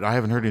Iowa, but I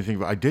haven't heard anything.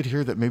 But I did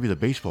hear that maybe the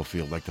baseball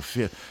field, like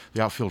the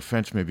outfield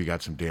fence, maybe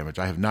got some damage.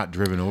 I have not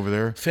driven over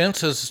there.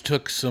 Fences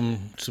took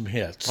some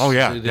hits. Oh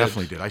yeah,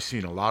 definitely did. I've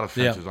seen a lot of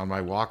fences on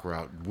my walk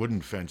route,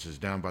 wooden fences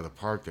down by the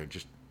park. They're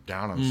just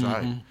down on the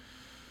side.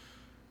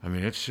 I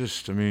mean, it's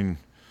just. I mean,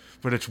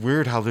 but it's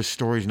weird how this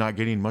story's not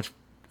getting much.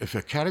 If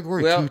a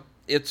category 2.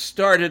 It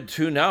started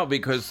to now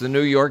because the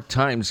New York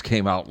Times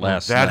came out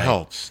last night. That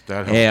helps.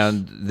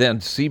 And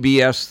then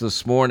CBS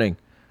this morning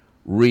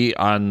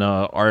on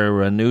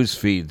our news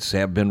feeds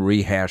have been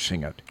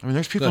rehashing it. I mean,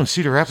 there's people in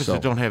Cedar Rapids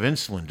that don't have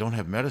insulin, don't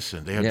have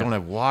medicine, don't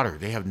have water,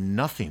 they have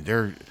nothing.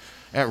 They're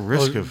at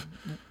risk of.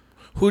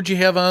 Who'd you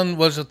have on?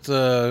 Was it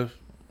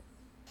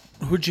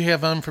who'd you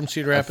have on from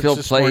Cedar Rapids Phil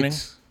this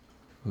Plates,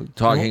 morning?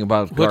 Talking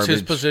about garbage. What's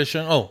his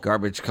position?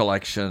 Garbage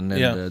collection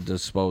and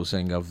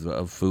disposing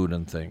of food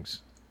and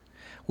things.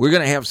 We're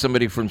going to have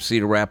somebody from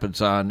Cedar Rapids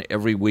on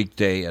every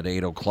weekday at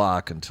 8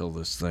 o'clock until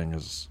this thing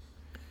is...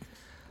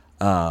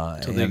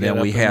 And then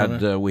we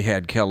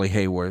had Kelly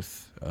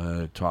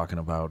Hayworth talking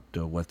about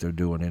what they're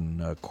doing in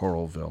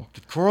Coralville.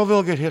 Did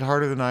Coralville get hit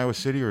harder than Iowa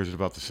City, or is it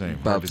about the same?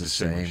 About the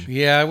same.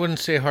 Yeah, I wouldn't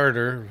say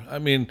harder. I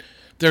mean,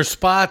 there's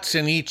spots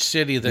in each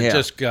city that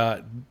just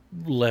got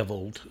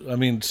leveled. I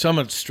mean,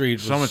 Summit Street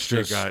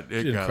got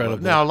incredible.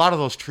 Now, a lot of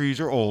those trees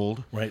are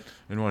old, right,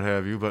 and what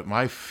have you. But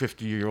my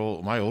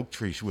 50-year-old, my oak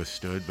tree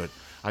withstood. But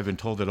I've been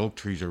told that oak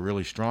trees are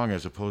really strong,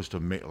 as opposed to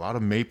a lot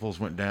of maples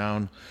went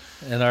down,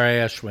 and our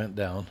ash went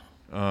down.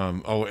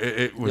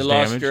 It was you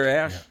damaged. lost your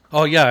ash? Yeah.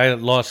 Oh yeah, I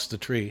lost the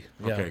tree.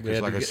 Yeah, okay,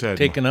 because like I said,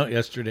 taken out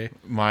yesterday.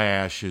 My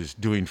ash is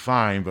doing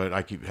fine, but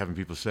I keep having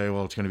people say,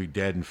 "Well, it's going to be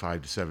dead in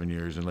 5 to 7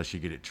 years unless you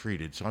get it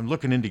treated." So I'm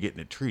looking into getting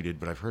it treated,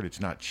 but I've heard it's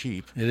not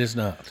cheap. It is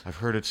not. I've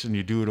heard and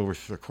you do it over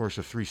the course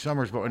of 3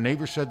 summers. But a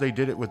neighbor said they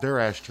did it with their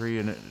ash tree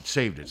and it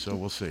saved it. So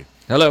we'll see.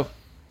 Hello.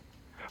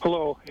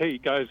 Hello. Hey,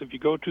 guys, if you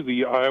go to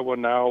the Iowa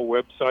Now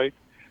website,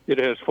 it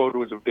has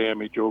photos of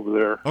damage over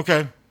there.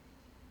 Okay.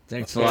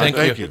 Thanks a lot.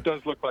 Thank you. It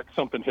does look like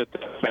something hit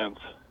that fence.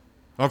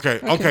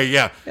 Okay,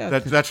 yeah.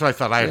 That's what I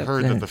thought. I had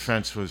heard that the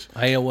fence was...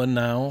 Iowa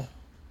Now?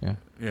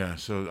 Yeah,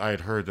 so I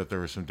had heard that there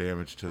was some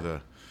damage to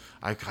the...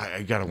 I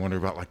got to wonder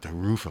about, like, the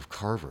roof of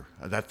Carver.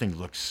 That thing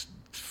looks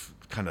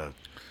kind of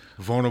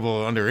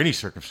vulnerable under any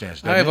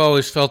circumstance, doesn't I've it?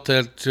 always felt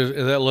that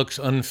looks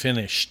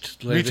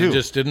unfinished. Like Me too. They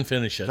just didn't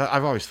finish it.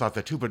 I've always thought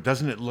that too, but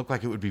doesn't it look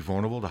like it would be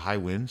vulnerable to high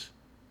winds?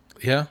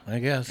 Yeah, I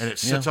guess. And it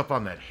sits up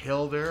on that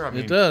hill there. I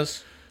mean, it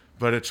does.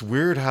 But it's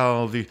weird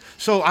how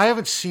So I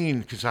haven't seen,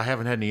 because I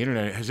haven't had any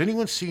internet, has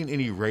anyone seen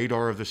any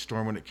radar of the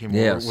storm when it came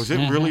over? Was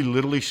it really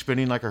literally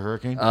spinning like a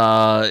hurricane?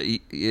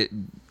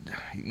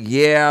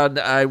 Yeah,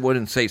 I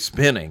wouldn't say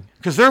spinning.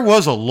 Because there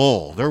was a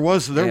lull. There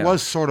was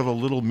sort of a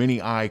little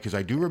mini eye, because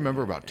I do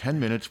remember about 10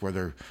 minutes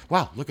where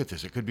wow, look at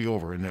this, it could be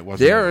over, and it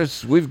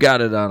wasn't. We've got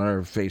it on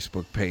our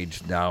Facebook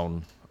page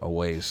down a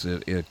ways.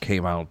 It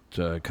came out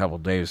a couple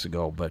days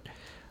ago, but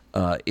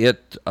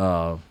it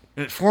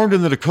formed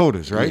in the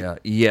Dakotas, right? Yeah,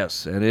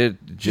 yes, and it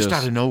just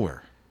out of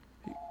nowhere.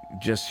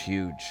 Just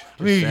huge.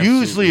 I mean,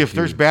 usually if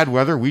there's bad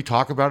weather, we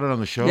talk about it on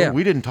the show. Yeah.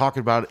 We didn't talk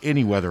about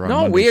any weather on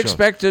No, Monday's we show.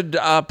 expected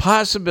a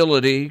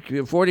possibility,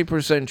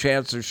 40%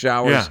 chance of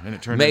showers, Yeah, and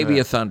it turned maybe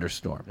into a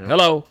thunderstorm. Yeah.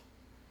 Hello.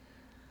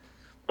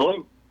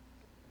 Hello.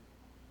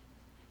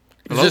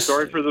 Hello.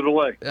 Sorry for the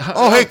delay.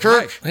 Hey,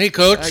 Kirk. Hey,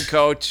 Coach. Hi,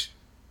 Coach.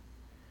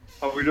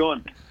 How are we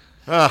doing?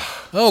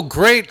 Oh,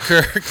 great,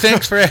 Kirk.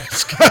 Thanks for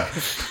asking.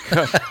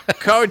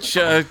 Coach,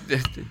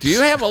 do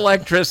you have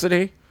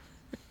electricity?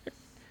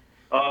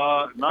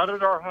 Not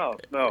at our house,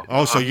 no.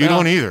 Oh, so you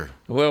don't either?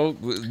 Well,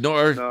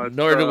 nor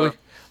do we.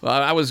 Well,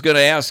 I was going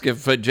to ask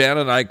if Jan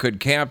and I could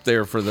camp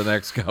there for the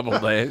next couple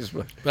of days,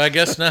 but I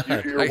guess not.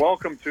 You're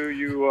welcome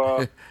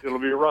to. It'll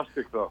be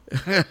rustic though.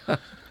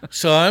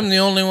 So I'm the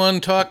only one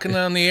talking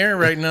on the air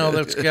right now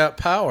that's got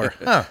power.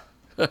 Huh.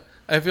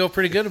 I feel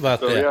pretty good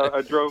about that. Yeah,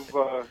 I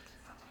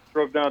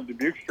drove down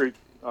Dubuque Street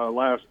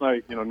last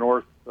night,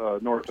 north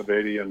of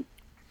 80, and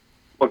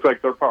looked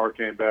like their power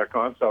came back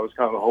on, so I was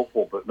kind of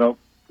hopeful, but no.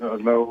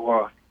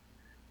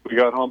 We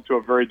got home to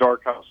a very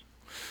dark house.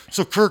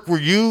 So, Kirk, were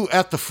you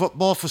at the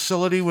football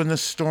facility when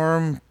this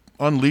storm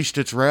unleashed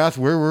its wrath?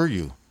 Where were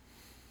you?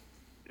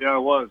 Yeah, I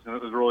was, and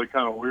it was really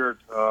kind of weird.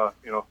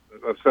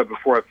 I've said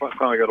before, I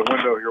finally got a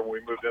window here when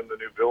we moved in the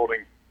new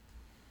building,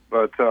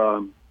 but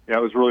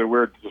it was really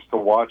weird just to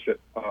watch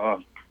it.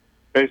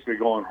 Basically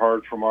going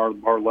hard from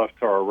our left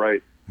to our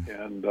right,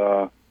 and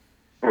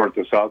north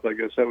to south, I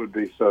guess that would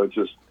be. So it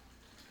just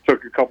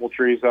took a couple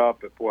trees out,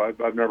 but boy,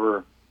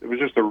 it was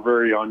just a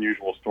very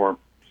unusual storm,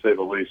 to say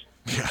the least.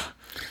 Yeah.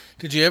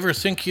 Did you ever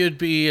think you'd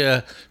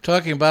be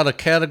talking about a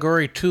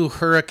Category 2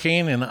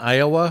 hurricane in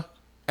Iowa?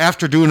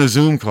 After doing a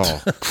Zoom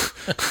call.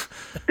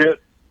 It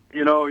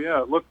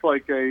looked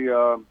like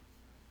when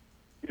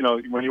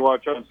you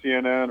watch on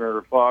CNN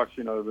or Fox,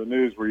 the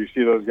news where you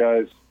see those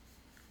guys,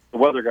 the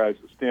weather guys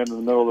that stand in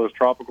the middle of those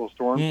tropical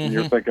storms, and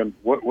you're thinking,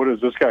 what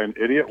is this guy, an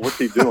idiot? What's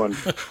he doing?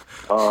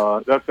 That's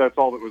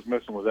all that was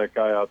missing was that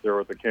guy out there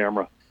with the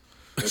camera.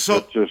 It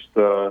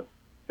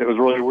was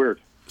really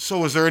weird. So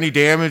was there any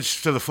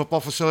damage to the football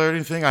facility or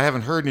anything? I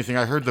haven't heard anything.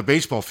 I heard the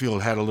baseball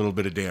field had a little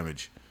bit of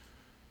damage.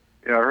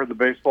 Yeah, I heard the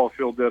baseball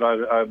field did.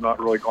 I have not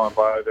really gone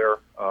by there.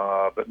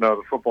 But no,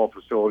 the football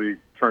facility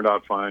turned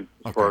out fine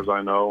as far as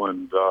I know.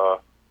 And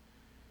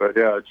but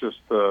yeah, it's just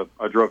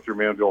I drove through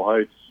Manville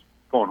Heights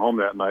going home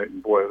that night,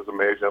 and boy, it was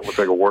amazing. It looked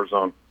like a war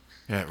zone.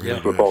 Yeah, really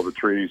with all the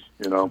trees,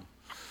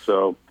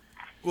 So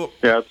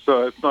yeah,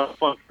 it's not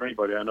fun for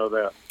anybody. I know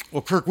that.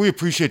 Well, Kirk, we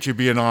appreciate you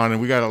being on,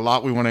 and we got a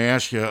lot we want to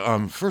ask you.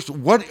 First,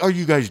 what are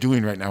you guys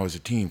doing right now as a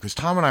team? Because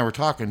Tom and I were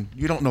talking.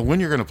 You don't know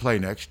when you're going to play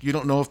next. You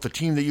don't know if the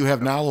team that you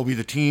have now will be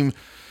the team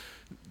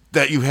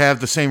that you have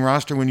the same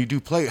roster when you do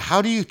play.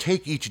 How do you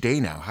take each day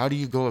now? How do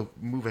you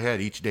move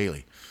ahead each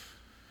daily?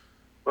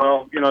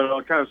 Well,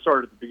 it kind of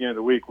started at the beginning of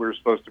the week. We were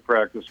supposed to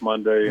practice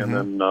Monday, and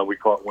then we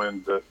caught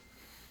wind that,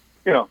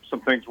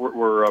 some things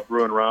were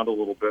brewing around a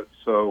little bit.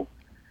 So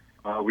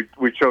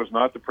we chose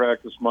not to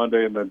practice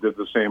Monday and then did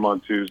the same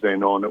on Tuesday,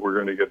 knowing that we're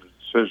going to get a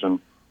decision.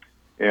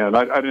 And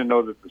I didn't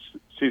know that the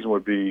season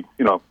would be,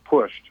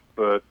 pushed,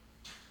 but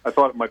I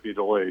thought it might be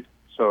delayed.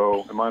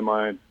 So in my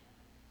mind,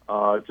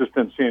 just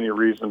didn't see any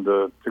reason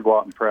to go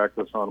out and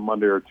practice on a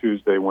Monday or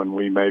Tuesday when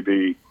we may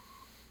be,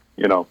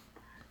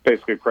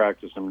 basically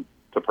practicing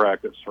to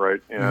practice,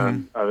 right?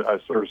 And I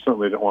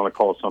certainly didn't want to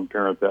call some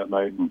parent that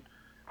night and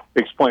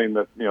explain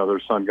that, their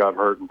son got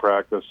hurt in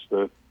practice,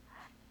 that,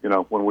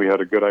 when we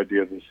had a good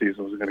idea the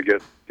season was going to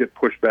get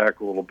pushed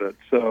back a little bit.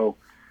 So,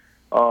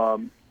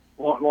 long,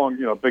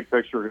 big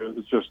picture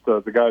is just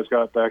the guys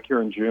got back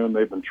here in June.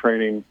 They've been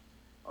training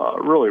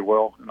really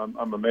well, and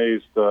I'm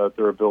amazed at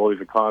their ability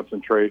to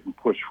concentrate and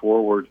push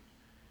forward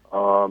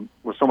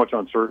with so much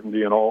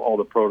uncertainty and all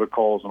the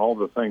protocols and all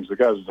the things. The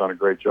guys have done a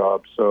great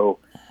job. So,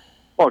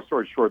 long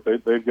story short,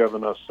 they've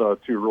given us 2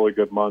 really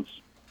good months.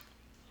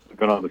 I've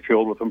been on the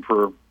field with them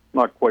for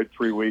not quite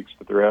 3 weeks,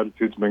 but their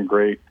attitude's been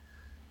great.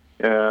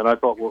 And I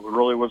thought what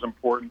really was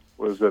important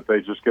was that they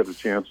just get a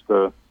chance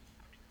to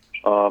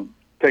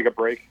take a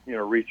break,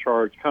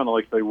 recharge, kind of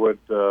like they would,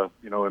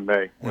 in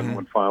May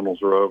when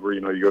finals are over.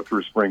 You go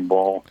through spring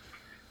ball.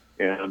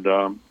 And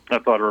I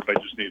thought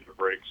everybody just needed a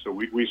break. So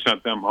we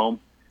sent them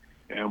home,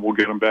 and we'll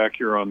get them back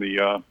here on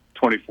the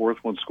 24th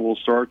when school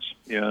starts.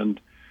 And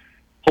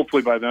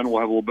hopefully by then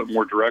we'll have a little bit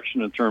more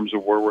direction in terms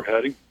of where we're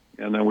heading,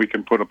 and then we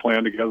can put a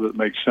plan together that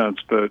makes sense.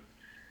 But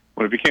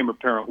when it became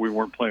apparent we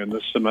weren't playing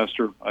this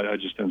semester, I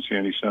just didn't see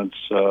any sense.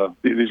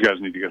 These guys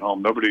need to get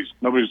home.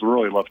 Nobody's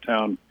really left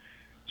town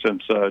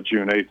since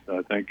June 8th,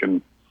 I think.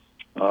 And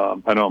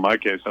I know in my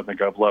case, I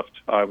think I've left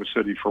Iowa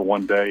City for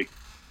one day.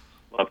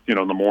 Left, in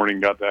the morning,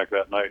 got back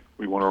that night.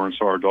 We went over and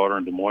saw our daughter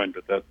in Des Moines,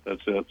 but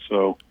that's it.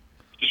 So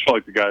just felt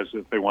like the guys,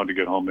 if they wanted to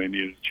get home, they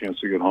needed a chance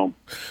to get home.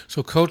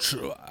 So, Coach,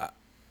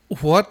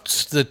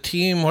 what are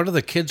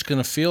the kids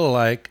going to feel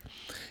like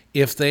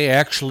if they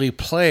actually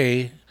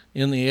play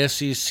in the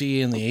SEC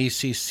and the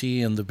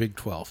ACC and the Big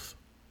 12?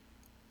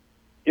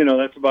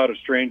 That's about as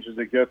strange as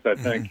it gets, I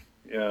think.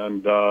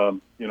 And,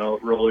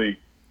 really,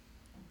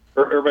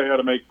 everybody had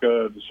to make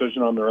a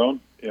decision on their own.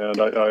 And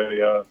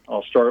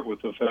I'll start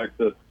with the fact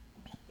that,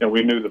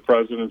 we knew the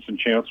presidents and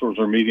chancellors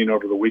were meeting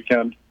over the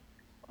weekend.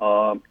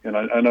 And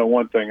I know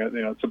one thing,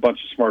 it's a bunch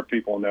of smart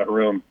people in that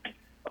room.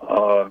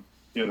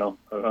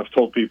 I've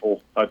told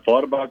people I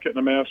thought about getting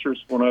a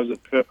master's when I was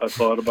at Pitt. I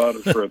thought about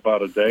it for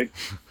about a day.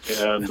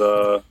 And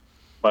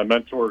my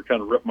mentor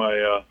kind of ripped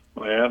my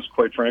ass,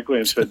 quite frankly,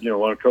 and said,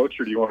 want to coach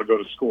or do you want to go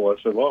to school?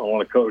 I said, well, I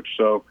want to coach.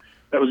 So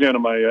that was the end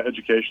of my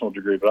educational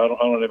degree, but I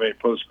don't have any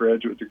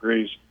postgraduate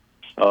degrees.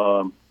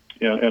 And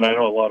I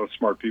know a lot of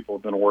smart people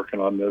have been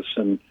working on this,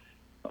 and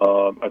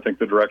I think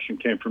the direction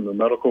came from the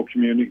medical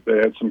community. They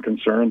had some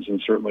concerns,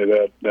 and certainly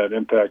that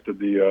impacted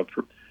the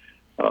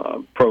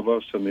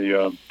provosts and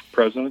the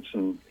presidents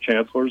and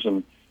chancellors,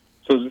 and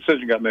so the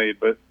decision got made.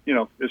 But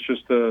it's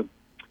just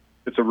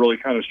it's a really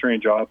kind of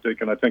strange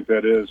optic, and I think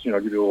that is, I'll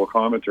give you a little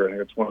commentary. I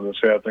think it's one of the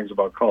sad things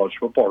about college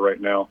football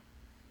right now,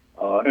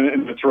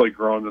 and it's really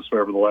grown this way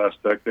over the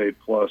last decade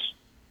plus.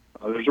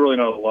 There's really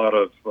not a lot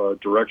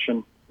of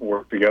direction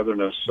or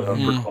togetherness for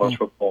college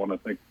football, and I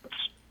think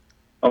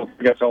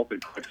that's healthy,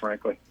 quite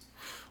frankly.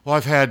 Well,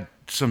 I've had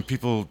some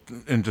people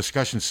in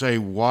discussion say,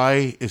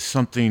 why is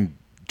something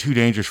too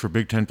dangerous for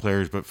Big Ten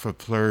players, but for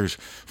players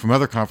from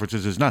other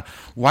conferences is not?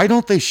 Why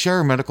don't they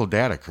share medical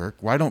data, Kirk?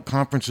 Why don't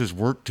conferences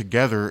work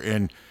together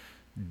and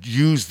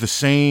use the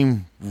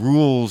same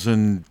rules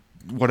and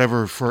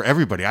whatever for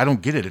everybody? I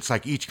don't get it. It's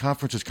like each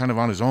conference is kind of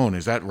on its own.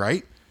 Is that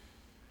right?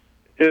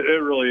 It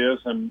really is,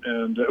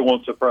 and it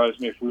won't surprise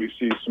me if we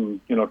see some,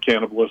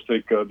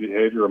 cannibalistic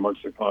behavior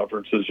amongst the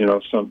conferences.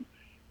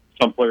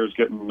 Some players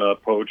getting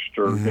poached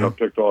or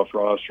picked off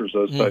rosters,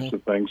 those types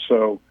of things.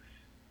 So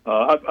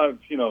I've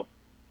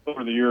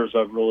over the years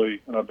I've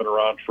been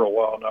around for a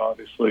while now,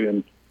 obviously,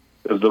 and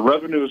as the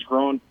revenue has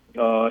grown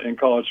in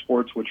college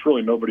sports, which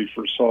really nobody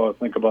foresaw.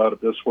 Think about it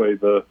this way: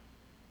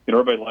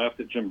 everybody laughed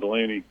at Jim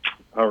Delaney,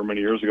 however many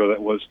years ago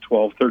that was,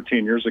 12,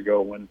 13 years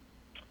ago, when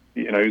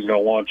he was going to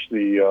launch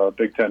the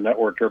Big Ten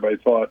Network. Everybody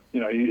thought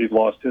he'd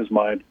lost his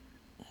mind.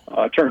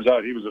 It turns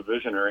out he was a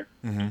visionary,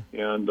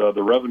 and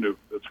the revenue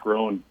that's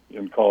grown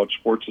in college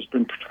sports has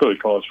been, particularly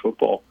college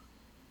football.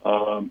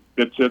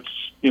 It's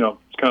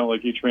kind of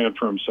like each man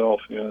for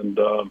himself, and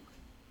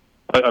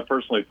I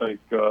personally think,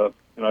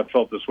 and I've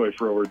felt this way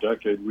for over a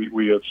decade,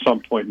 we at some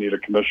point need a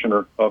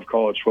commissioner of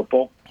college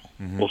football.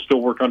 We'll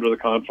still work under the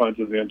confines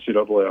of the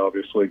NCAA,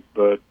 obviously,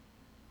 but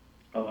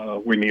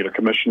we need a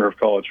commissioner of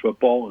college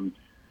football, and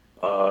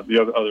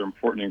the other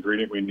important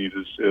ingredient we need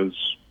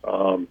is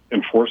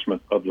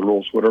enforcement of the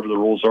rules, whatever the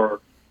rules are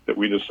that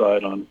we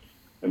decide on,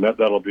 and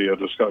that'll be a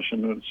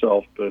discussion in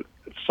itself. But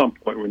at some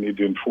point, we need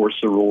to enforce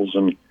the rules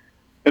and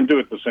do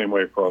it the same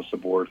way across the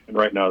board. And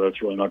right now,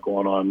 that's really not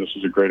going on. This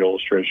is a great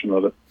illustration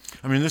of it.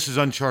 I mean, this is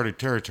uncharted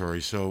territory.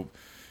 So,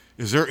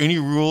 is there any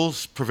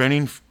rules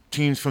preventing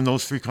teams from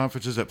those three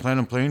conferences that plan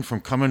on playing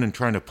from coming and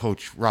trying to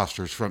poach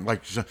rosters from,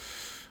 like?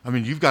 I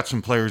mean, you've got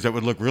some players that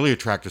would look really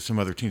attractive to some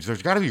other teams.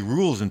 There's got to be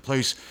rules in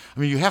place. I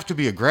mean, you have to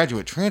be a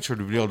graduate transfer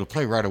to be able to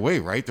play right away,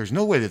 right? There's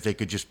no way that they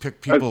could just pick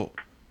people.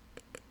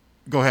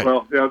 Go ahead.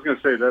 Well, yeah, I was going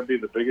to say that'd be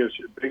the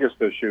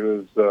biggest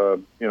issue is,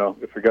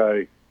 if a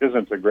guy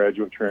isn't a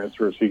graduate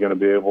transfer, is he going to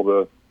be able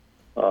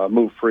to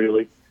move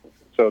freely?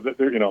 So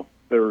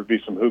there would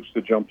be some hoops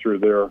to jump through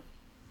there.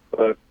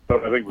 But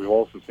I think we've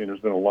also seen there's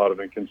been a lot of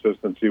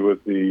inconsistency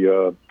with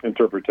the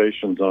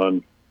interpretations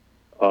on,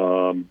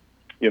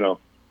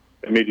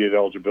 immediate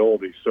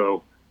eligibility.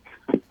 So,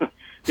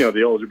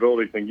 the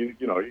eligibility thing, you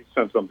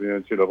send something to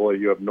NCAA,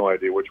 you have no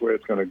idea which way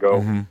it's going to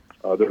go.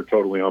 Mm-hmm. They're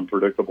totally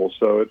unpredictable.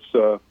 So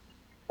it's,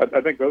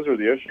 I think those are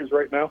the issues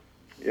right now.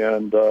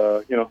 And,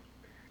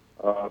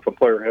 if a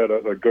player had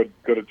a good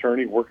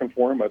attorney working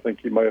for him, I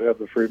think he might have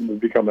the freedom to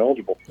become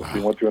eligible if he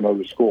went to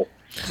another school.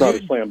 It's not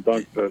a slam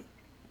dunk, but,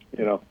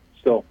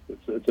 still,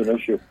 it's an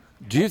issue.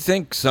 Do you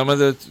think some of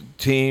the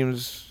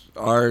teams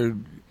are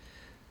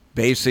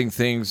basing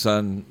things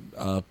on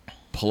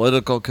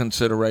political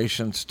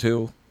considerations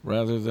too,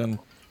 rather than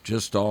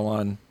just all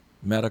on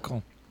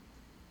medical?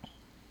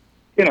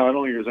 I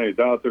don't think there's any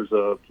doubt there's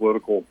a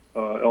political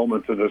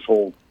element to this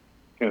whole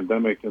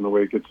pandemic and the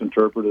way it gets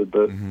interpreted.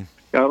 But I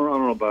don't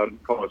know about it in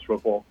college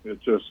football.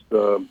 It's just,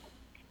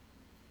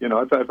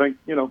 I think,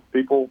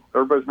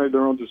 everybody's made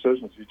their own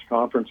decisions. Each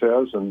conference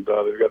has, and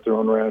they've got their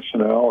own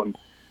rationale. And,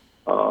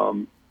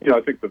 I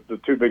think that the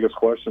two biggest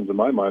questions in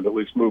my mind, at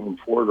least moving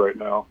forward right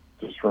now,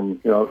 just from,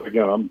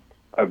 again,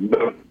 I have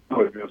no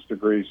advanced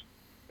degrees.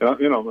 And,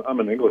 I'm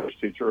an English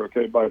teacher,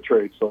 by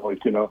trade. So,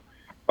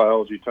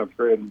 biology 10th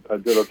grade, I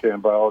did okay in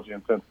biology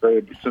in 10th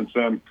grade. But since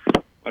then,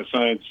 my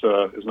science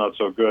is not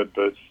so good.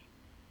 But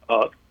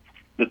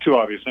the two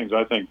obvious things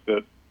I think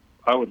that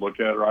I would look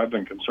at or I've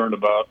been concerned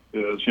about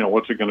is,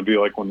 what's it going to be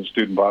like when the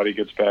student body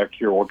gets back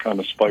here? What kind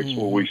of spikes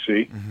will we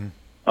see?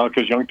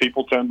 Because young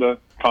people tend to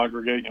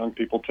congregate, young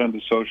people tend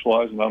to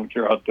socialize, and I don't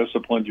care how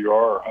disciplined you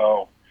are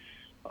or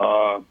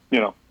how,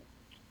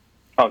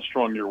 how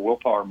strong your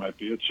willpower might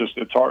be.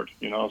 It's hard,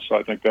 so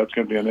I think that's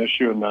going to be an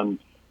issue. And then,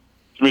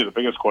 to me, the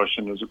biggest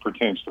question as it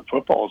pertains to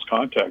football is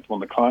contact. When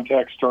the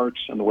contact starts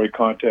and the way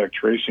contact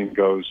tracing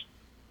goes,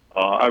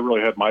 I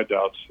really had my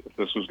doubts if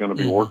this was going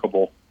to be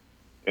workable.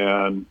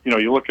 And,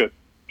 you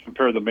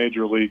compare the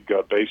Major League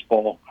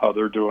Baseball, how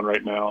they're doing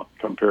right now,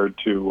 compared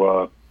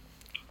to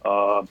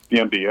the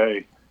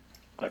NBA.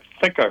 I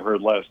think I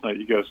heard last night,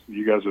 you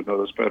guys would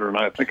know this better than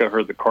I think I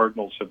heard the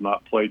Cardinals have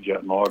not played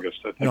yet in August.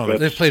 I think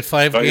they've played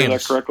 5 games. Did I hear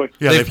that correctly?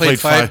 Yeah, they've played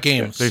 5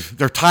 games.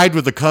 They're tied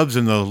with the Cubs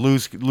in the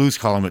lose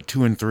column at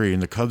 2-3,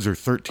 and the Cubs are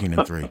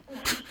 13-3.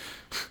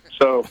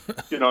 So,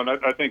 and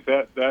I think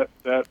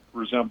that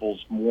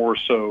resembles more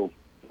so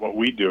what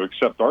we do,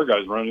 except our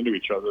guys run into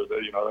each other.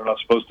 They're not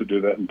supposed to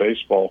do that in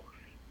baseball.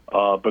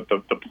 But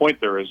the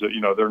point there is that,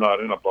 they're not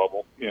in a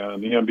bubble.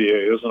 And the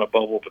NBA isn't a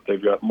bubble, but they've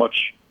got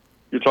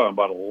you're talking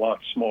about a lot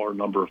smaller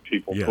number of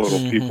people, total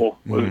people.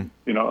 I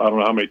don't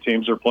know how many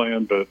teams they're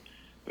playing, but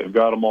they've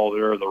got them all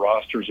there. The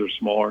rosters are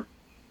smaller.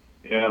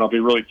 And I'll be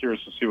really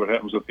curious to see what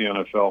happens with the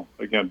NFL,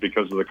 again,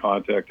 because of the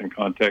contact and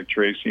contact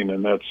tracing.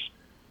 And I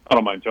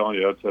don't mind telling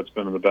you, that's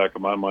been in the back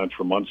of my mind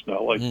for months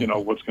now.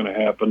 What's going to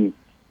happen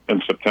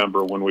in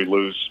September when we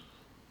lose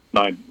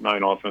nine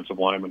offensive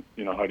linemen?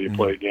 How do you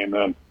play a game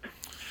then?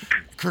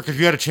 Kirk, if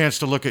you had a chance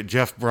to look at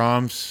Jeff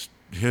Brom's,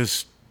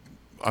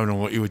 I don't know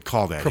what you would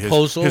call that.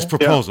 Proposal? His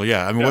proposal,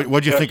 yeah. I mean,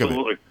 what'd you think of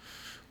it?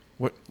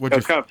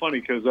 That's kind of funny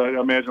because I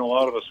imagine a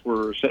lot of us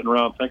were sitting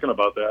around thinking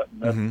about that.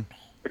 And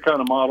the kind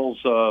of models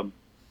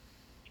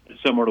is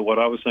similar to what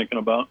I was thinking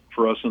about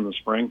for us in the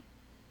spring.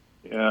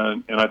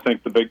 And I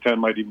think the Big Ten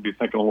might even be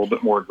thinking a little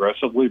bit more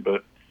aggressively,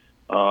 but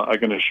I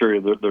can assure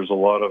you that there's a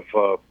lot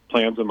of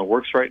plans in the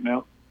works right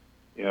now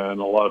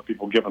and a lot of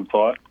people giving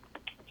thought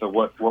to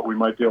what we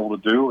might be able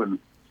to do. And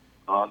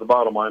the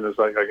bottom line is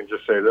I can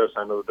just say this.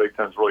 I know the Big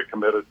Ten's really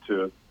committed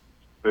to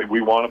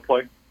we want to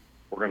play.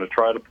 We're going to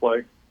try to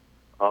play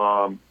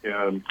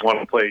and want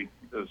to play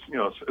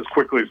as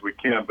quickly as we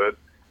can. But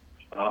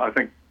I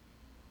think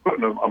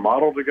putting a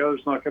model together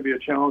is not going to be a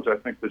challenge. I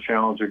think the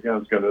challenge, again,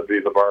 is going to be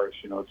the virus.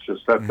 It's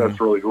just that's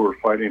really who we're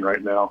fighting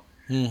right now.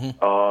 And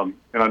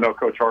I know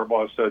Coach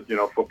Harbaugh said,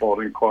 football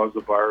didn't cause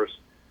the virus.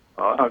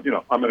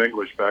 I'm an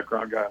English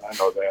background guy, and I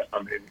know that.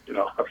 I mean,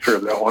 I've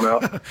figured that one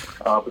out.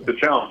 But the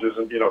challenge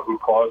isn't, who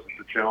caused it.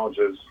 The challenge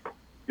is,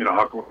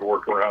 how can we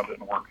work around it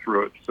and work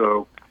through it?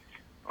 So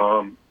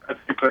I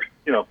think that,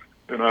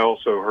 and I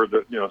also heard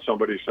that,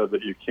 somebody said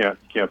that you can't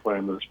play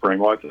in the spring.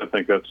 Well, I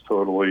think that's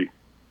totally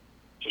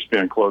just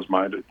being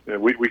closed-minded.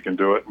 We can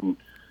do it, and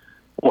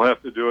we'll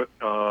have to do it,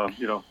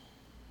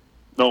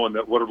 knowing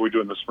that whatever we do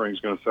in the spring is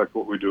going to affect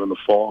what we do in the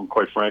fall, and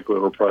quite frankly,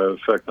 it'll probably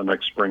affect the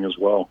next spring as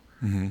well.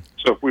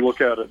 So if we look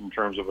at it in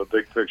terms of a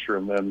big picture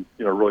and then,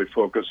 really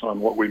focus on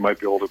what we might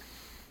be able to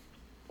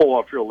pull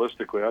off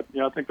realistically, I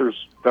think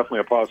there's definitely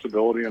a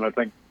possibility, and I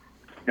think,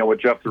 what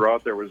Jeff threw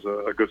out there was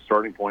a good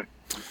starting point.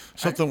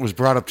 Something was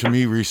brought up to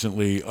me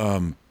recently.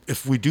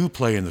 If we do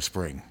play in the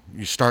spring,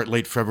 you start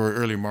late February,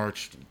 early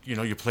March,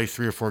 you play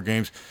 3 or 4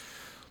 games.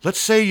 Let's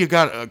say you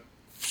got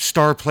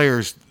star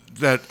players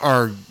that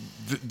are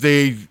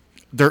they're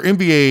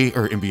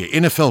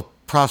NFL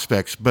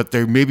prospects, but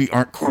they maybe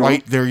aren't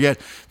quite there yet.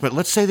 But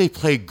let's say they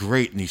play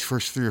great in these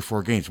first 3 or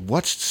 4 games.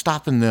 What's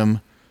stopping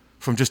them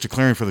from just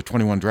declaring for the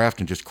 21 draft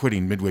and just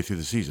quitting midway through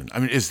the season? I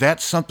mean, is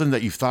that something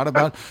that you've thought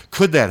about?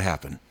 Could that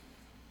happen?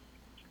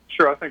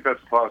 Sure, I think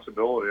that's a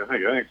possibility. I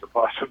think it's a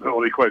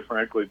possibility, quite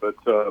frankly. But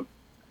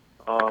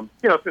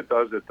if it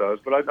does, it does.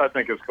 But I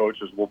think as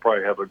coaches, we'll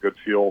probably have a good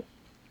feel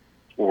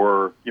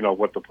for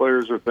what the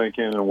players are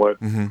thinking and what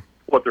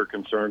their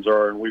concerns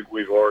are. And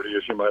we've already,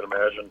 as you might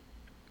imagine,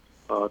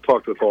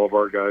 talked with all of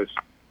our guys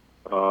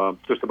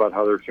just about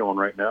how they're feeling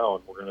right now,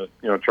 and we're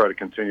going to try to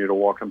continue to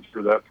walk them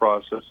through that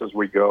process as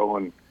we go,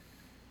 and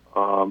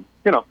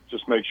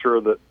just make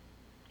sure that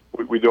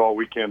we do all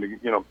we can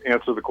to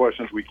answer the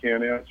questions we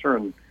can answer.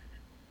 And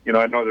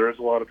I know there is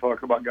a lot of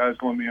talk about guys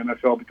going to the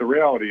NFL, but the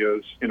reality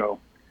is,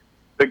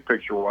 big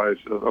picture wise,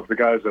 of the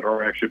guys that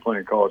are actually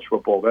playing college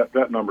football,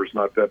 that number is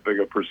not that big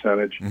a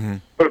percentage,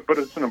 but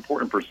it's an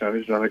important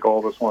percentage, and I think all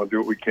of us want to do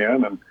what we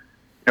can.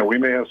 And we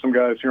may have some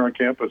guys here on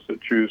campus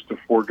that choose to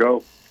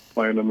forego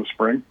playing in the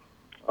spring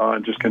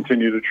and just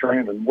continue to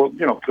train. And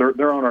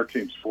they're on our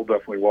teams. We'll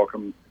definitely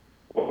welcome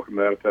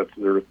that if that's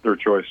their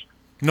choice.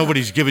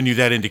 Nobody's given you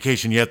that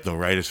indication yet, though,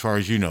 right? As far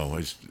as you know,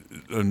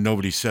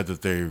 nobody said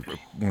that they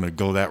want to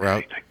go that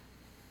route.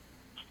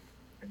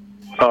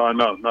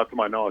 No, not to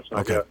my knowledge.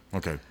 Not yet.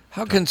 Okay.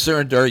 How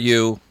concerned are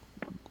you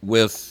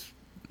with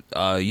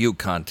you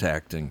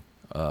contacting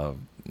the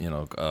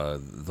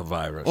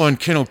virus? Oh, and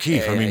Ken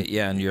O'Keefe.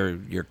 And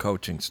your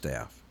coaching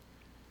staff.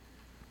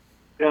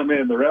 Yeah, I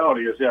mean, the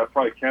reality is,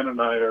 probably Ken and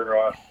I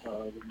are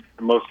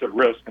most at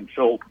risk, and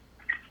Phil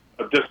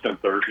a distant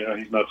third.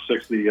 He's not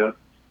 60 yet.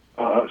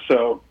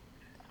 So,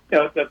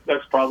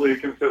 that's probably a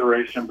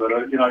consideration. But,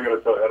 I got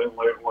to tell you, I didn't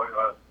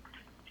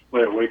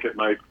lay awake at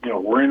night,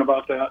 worrying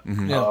about that.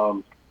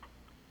 And,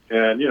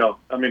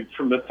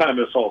 from the time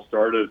this all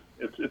started,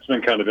 it's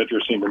been kind of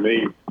interesting to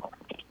me.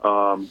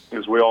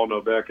 As we all know,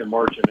 back in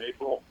March and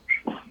April,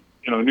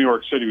 New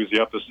York City was the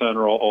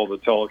epicenter, all the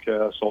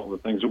telecasts, all the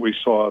things that we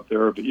saw out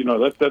there. But,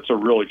 that's a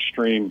real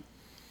extreme.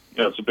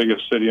 It's the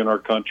biggest city in our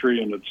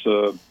country, and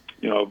it's,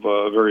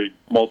 very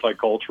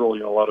multicultural.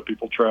 A lot of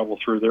people travel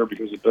through there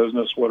because of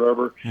business,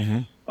 whatever.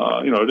 It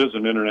is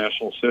an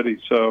international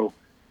city. So,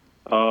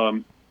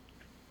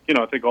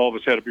 I think all of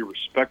us had to be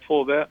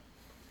respectful of that.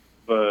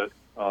 But,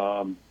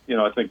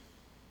 I think,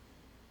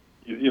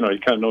 you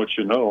kind of know what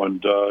you know.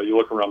 And you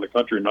look around the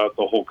country, not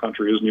the whole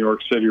country is New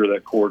York City or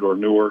that corridor,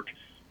 Newark,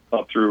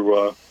 up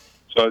through.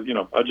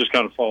 I just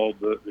kind of followed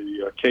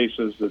the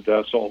cases, the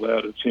deaths, all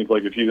that. It seems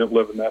like if you didn't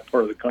live in that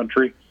part of the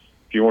country,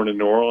 if you weren't in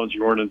New Orleans,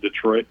 you weren't in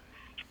Detroit,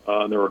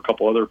 and there were a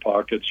couple other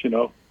pockets, it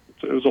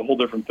was a whole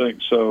different thing.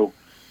 So,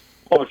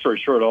 long story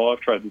short, all I've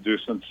tried to do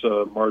since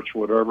March,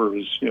 whatever,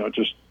 is,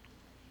 just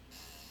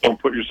don't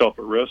put yourself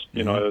at risk.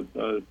 I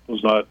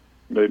was not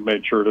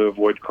made sure to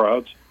avoid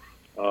crowds.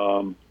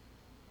 And,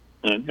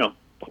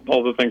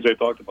 all the things they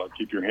talked about,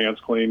 keep your hands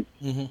clean.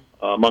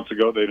 Months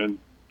ago, they didn't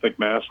think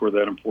masks were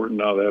that important.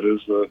 Now that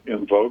is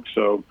in vogue.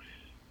 So,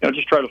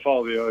 just try to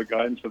follow the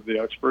guidance of the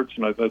experts.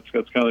 And that's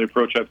kind of the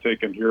approach I've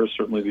taken here.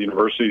 Certainly the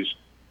university's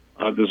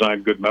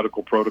designed good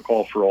medical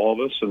protocol for all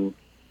of us. And,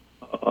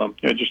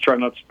 just try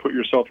not to put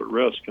yourself at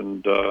risk.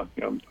 And, I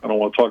don't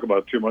want to talk about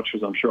it too much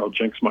because I'm sure I'll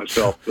jinx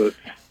myself. But,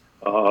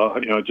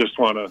 just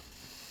want to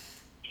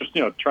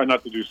try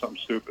not to do something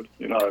stupid.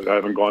 I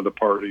haven't gone to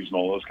parties and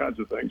all those kinds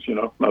of things,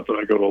 not that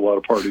I go to a lot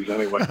of parties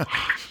anyway.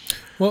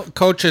 Well,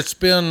 Coach, it's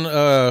been,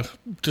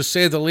 to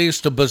say the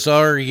least, a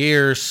bizarre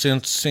year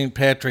since St.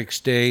 Patrick's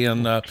Day.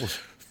 And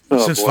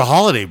since the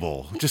Holiday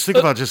Bowl. Just think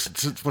about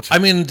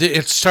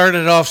it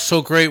started off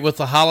so great with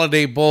the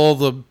Holiday Bowl.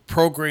 The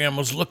program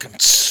was looking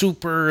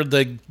super.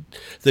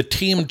 The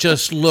team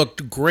just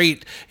looked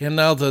great. And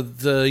now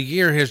the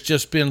year has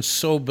just been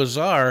so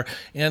bizarre,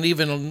 and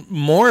even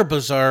more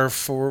bizarre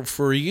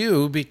for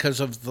you because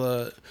of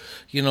the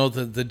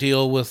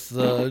deal with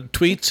the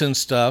tweets and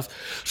stuff.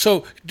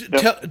 So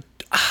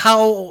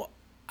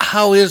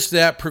how is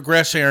that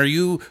progressing?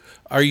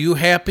 Are you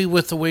happy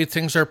with the way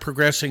things are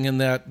progressing in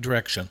that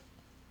direction?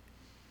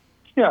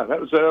 Yeah,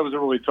 that was a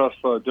really tough,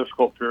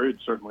 difficult period,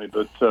 certainly.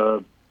 But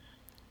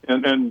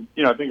and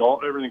I think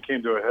everything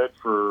came to a head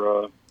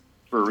for a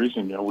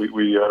reason.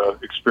 We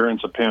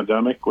experienced a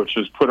pandemic, which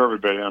has put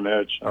everybody on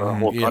edge, the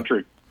whole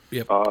country.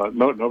 Yep.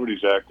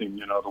 Nobody's acting,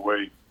 the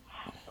way.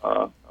 I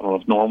don't know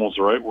if normal is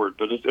the right word,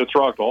 but it's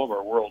rocked all of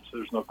our worlds.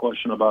 There's no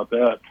question about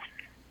that.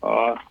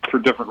 For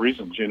different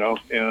reasons,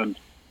 and.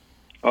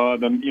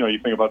 Then you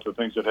think about the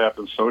things that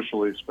happened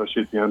socially,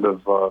 especially at the end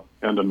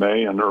of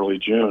May and early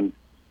June.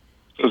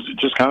 It was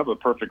just kind of a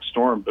perfect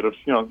storm. But if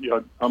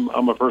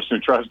I'm a person who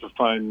tries to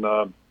find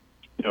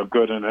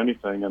good in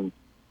anything, and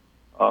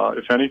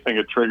if anything,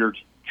 it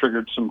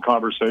triggered some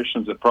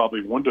conversations that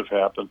probably wouldn't have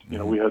happened.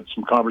 We had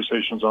some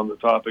conversations on the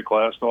topic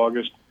last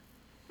August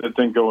that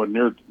didn't go in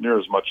near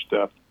as much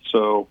depth.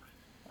 So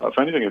if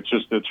anything,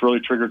 it's really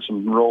triggered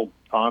some real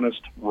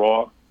honest,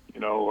 raw,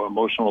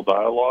 emotional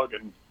dialogue.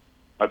 And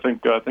I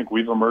think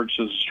we've emerged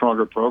as a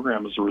stronger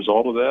program as a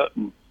result of that.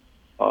 And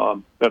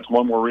that's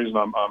one more reason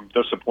I'm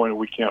disappointed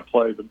we can't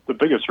play. But the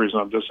biggest reason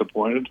I'm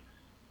disappointed,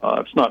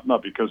 it's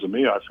not because of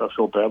me. I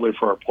feel badly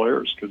for our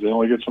players because they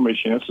only get so many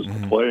chances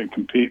to play and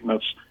compete, and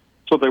that's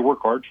what they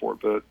work hard for.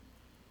 But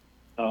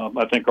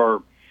I think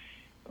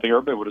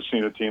everybody would have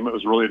seen a team that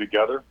was really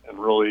together and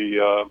really,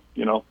 a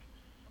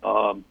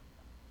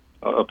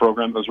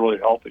program that was really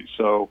healthy.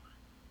 So,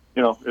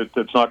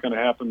 it's not going to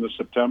happen this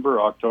September,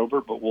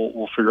 October, but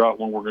we'll figure out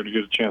when we're going to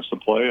get a chance to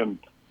play. And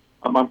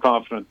I'm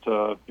confident,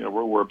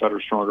 we're a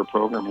better, stronger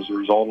program as a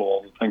result of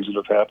all the things that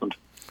have happened.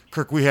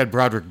 Kirk, we had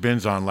Broderick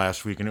Binns on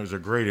last week, and it was a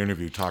great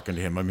interview talking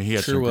to him. I mean, he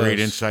had some great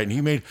insight,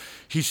 and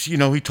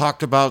he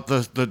talked about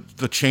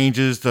the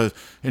changes,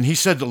 and he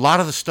said a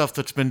lot of the stuff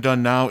that's been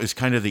done now is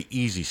kind of the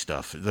easy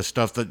stuff, the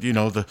stuff that,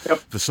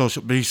 the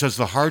social, but he says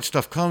the hard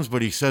stuff comes,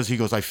 but he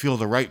goes, I feel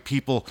the right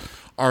people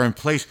are in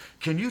place.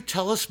 Can you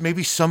tell us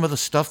maybe some of the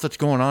stuff that's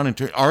going on?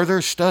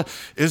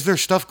 Is there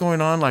stuff going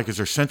on? Like, is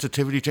there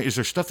sensitivity? Is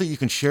there stuff that you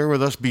can share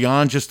with us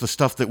beyond just the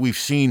stuff that we've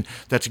seen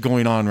that's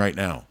going on right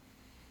now?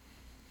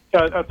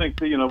 Yeah, I think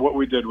that, what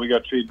we did, we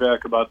got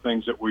feedback about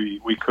things that we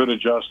could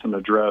adjust and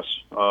address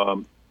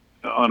on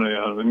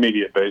an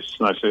immediate basis.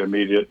 And I say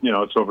immediate,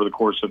 it's over the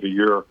course of a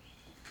year.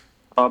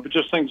 But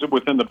just things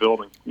within the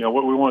building.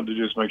 What we wanted to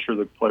do is make sure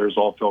that players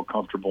all felt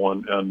comfortable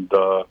and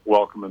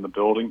welcome in the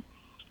building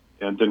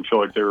and didn't feel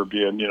like they were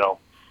being,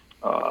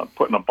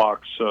 put in a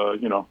box, or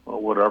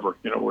whatever,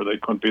 where they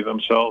couldn't be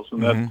themselves.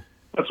 And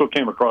that's what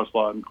came across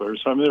loud and clear.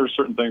 So, there are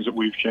certain things that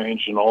we've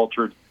changed and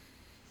altered.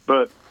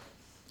 But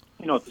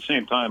at the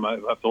same time,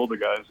 I've told the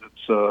guys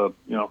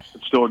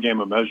it's still a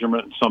game of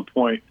measurement. At some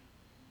point,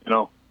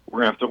 we're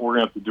gonna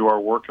have to do our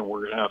work, and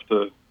we're gonna have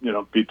to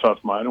be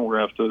tough-minded. And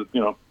we're gonna have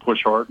to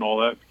push hard and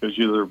all that, because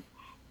either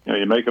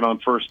you make it on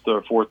first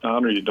or fourth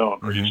down, or you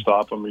don't, or you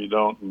stop them or you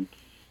don't. And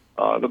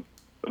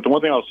the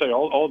one thing I'll say,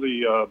 all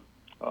the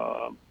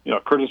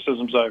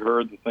criticisms I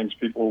heard, the things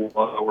people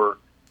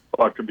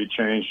thought could be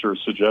changed, or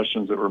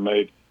suggestions that were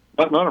made,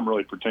 none of them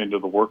really pertain to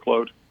the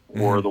workload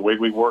or the way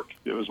we work.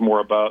 It was more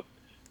about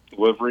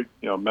delivery,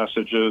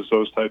 messages,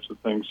 those types of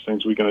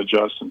things we can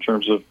adjust in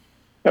terms of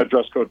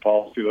dress code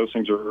policy. Those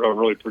things are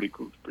really pretty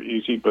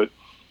easy. But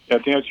to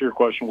answer your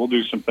question, we'll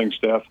do some things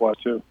staff-wise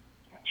too.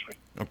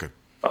 Okay.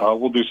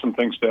 We'll do some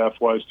things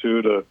staff-wise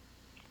too to,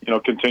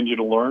 continue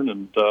to learn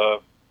and,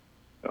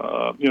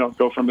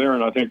 go from there.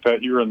 And I think,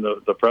 Pat, you were in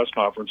the press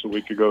conference a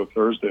week ago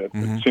Thursday.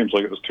 It seems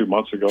like it was 2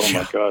 months ago. Oh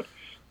my God.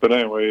 But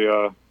anyway,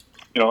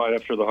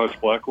 after the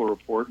Hutch-Blackwell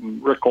report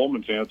and Rick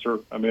Coleman's answer,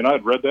 I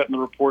had read that in the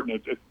report,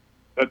 and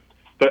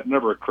that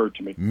never occurred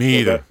to me. Me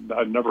either.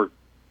 I never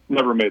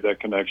made that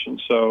connection.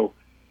 So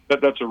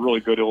that's a really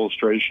good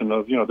illustration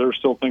of, there are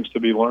still things to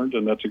be learned,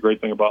 and that's a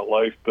great thing about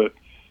life. But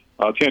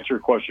to answer your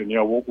question,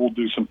 we'll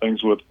do some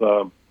things with,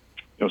 some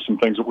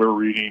things that we're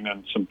reading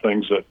and some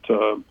things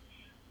that,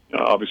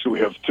 obviously we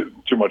have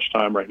too much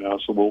time right now.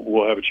 So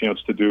we'll have a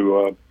chance to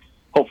do,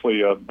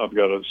 hopefully I've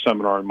got a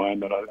seminar in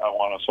mind that I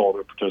want us all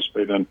to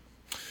participate in.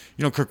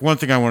 Kirk, one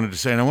thing I wanted to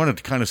say, and I wanted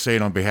to kind of say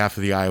it on behalf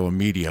of the Iowa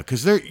media,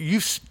 because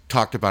you've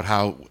talked about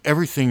how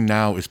everything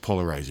now is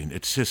polarizing.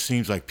 It just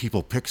seems like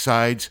people pick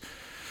sides,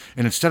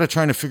 and instead of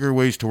trying to figure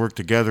ways to work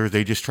together,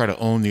 they just try to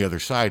own the other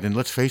side. And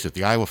let's face it,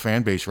 the Iowa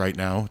fan base right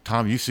now,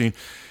 Tom, you've seen,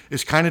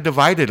 is kind of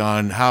divided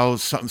on how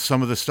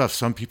some of the stuff.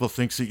 Some people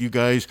think that you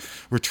guys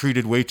were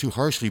treated way too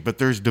harshly, but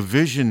there's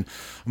division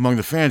among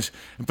the fans.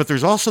 But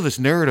there's also this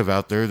narrative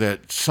out there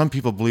that some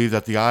people believe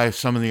that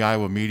some in the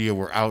Iowa media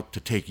were out to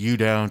take you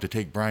down, to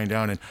take Brian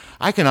down. And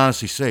I can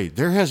honestly say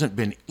there hasn't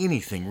been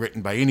anything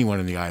written by anyone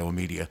in the Iowa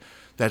media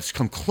that's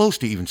come close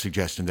to even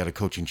suggesting that a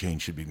coaching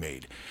change should be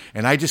made.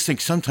 And I just think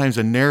sometimes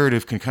a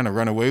narrative can kind of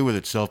run away with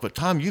itself. But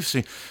Tom, you've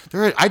seen,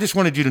 I just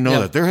wanted you to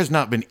know that there has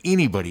not been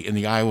anybody in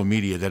the Iowa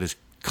media that has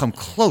come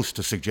close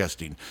to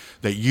suggesting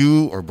that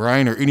you or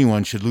Brian or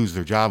anyone should lose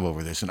their job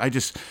over this. And I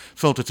just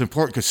felt it's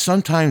important because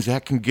sometimes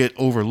that can get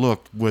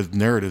overlooked with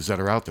narratives that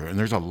are out there. And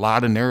there's a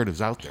lot of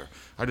narratives out there.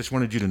 I just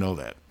wanted you to know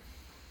that.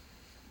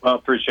 I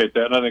appreciate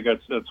that. And I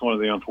think that's one of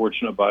the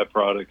unfortunate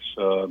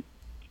byproducts,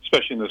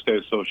 especially in this day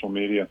of social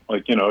media.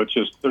 Like, it's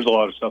just, there's a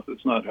lot of stuff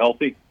that's not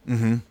healthy.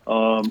 And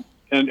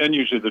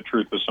usually the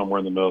truth is somewhere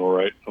in the middle,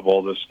 right, of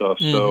all this stuff.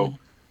 So,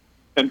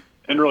 and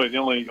really the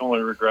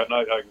only regret, and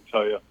I can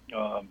tell you,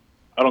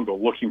 I don't go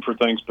looking for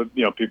things, but,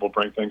 people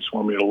bring things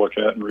for me to look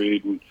at and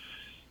read. And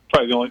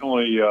probably the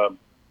only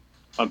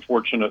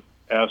unfortunate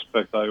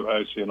aspect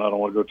I see, and I don't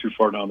want to go too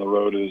far down the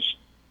road, is,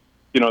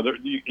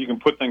 you can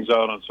put things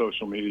out on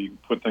social media, you can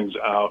put things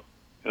out,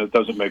 and it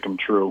doesn't make them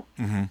true.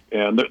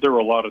 And there were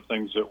a lot of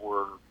things that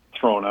were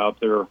thrown out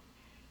there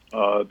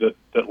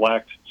that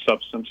lacked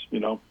substance,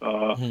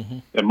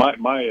 And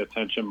my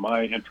attention,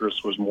 my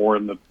interest was more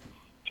in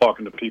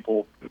talking to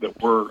people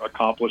that were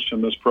accomplished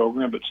in this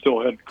program, but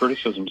still had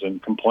criticisms and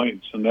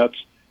complaints. And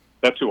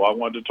that's who I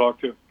wanted to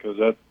talk to,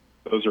 because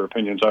those are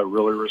opinions I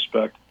really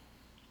respect.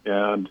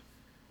 And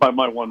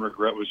my one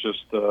regret was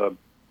just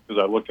because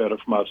I looked at it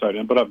from outside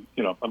in. But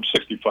I'm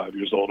 65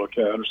 years old.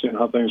 Okay, I understand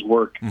how things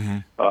work,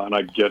 and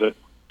I get it.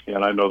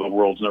 And I know the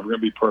world's never going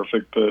to be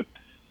perfect, but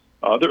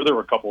there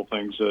were a couple of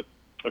things that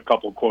a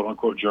couple of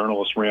quote-unquote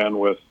journalists ran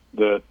with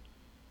that,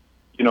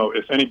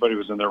 if anybody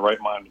was in their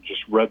right mind and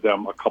just read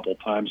them a couple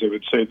times, they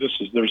would say,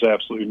 there's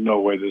absolutely no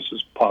way this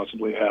has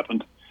possibly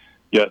happened.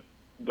 Yet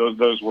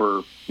those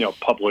were,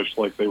 published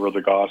like they were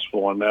the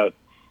gospel, and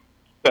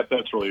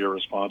that's really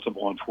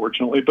irresponsible,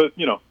 unfortunately. But,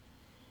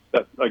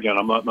 that, again,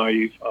 I'm not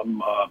naive.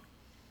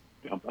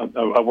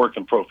 I worked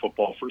in pro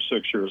football for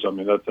 6 years. I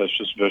mean, that's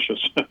just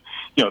vicious.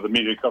 The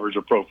media coverage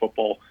of pro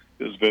football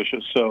is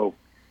vicious. So,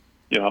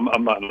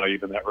 I'm not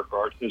naive in that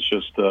regard. It's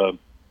just, but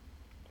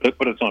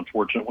it's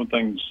unfortunate when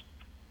things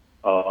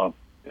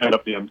end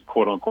up being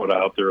quote unquote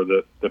out there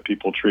that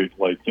people treat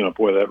like,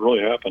 boy, that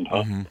really happened,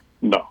 huh? Mm-hmm.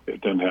 No,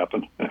 it didn't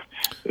happen.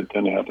 It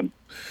didn't happen.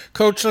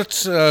 Coach,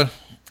 let's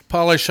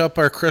polish up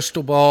our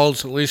crystal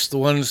balls, at least the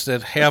ones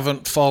that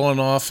haven't fallen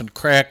off and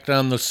cracked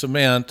on the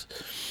cement,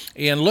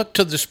 and look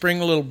to the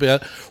spring a little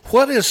bit.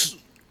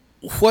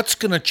 What's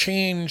going to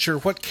change, or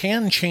what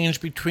can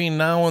change between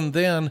now and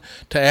then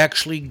to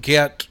actually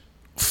get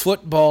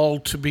football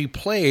to be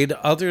played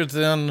other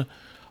than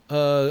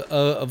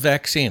a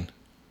vaccine?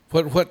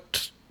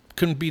 What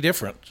can be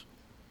different?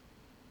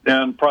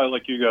 And probably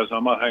like you guys,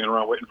 I'm not hanging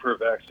around waiting for a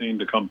vaccine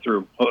to come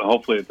through.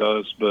 Hopefully it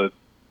does, but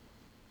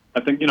I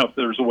think, if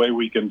there's a way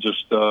we can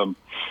just,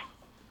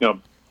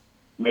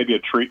 maybe a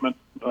treatment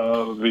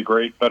would be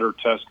great, better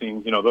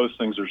testing. Those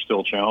things are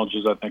still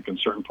challenges, I think, in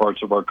certain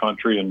parts of our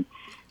country, and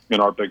in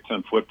our Big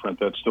Ten footprint,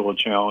 that's still a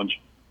challenge.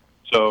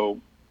 So,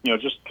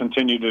 just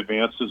continued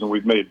advances, and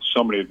we've made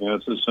so many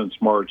advances since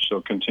March,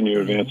 so continued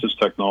advances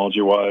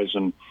technology-wise.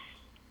 And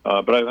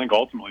but I think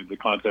ultimately the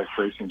contact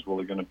tracing is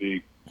really going to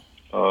be,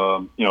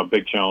 a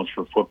big challenge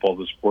for football,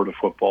 the sport of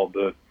football.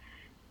 That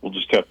we'll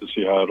just have to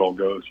see how it all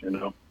goes,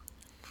 And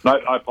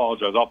I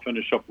apologize. I'll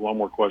finish up with one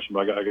more question,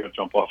 but I got to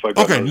jump off. No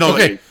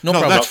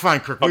problem. That's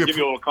fine, Kirk. I'll give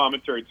you a little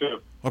commentary too.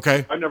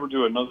 Okay. I never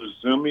do another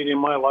Zoom meeting in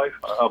my life.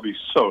 I'll be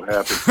so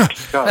happy.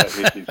 God, I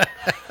hate these.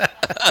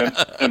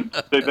 And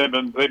they've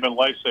been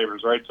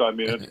lifesavers, right? So I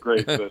mean, it's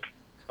great, but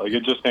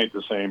it just ain't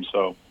the same.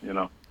 So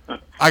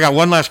I got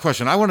one last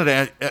question. I wanted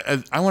to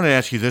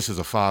ask you this as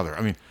a father.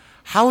 I mean,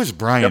 how is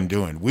Brian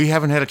doing? We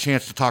haven't had a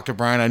chance to talk to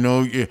Brian. I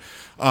know you.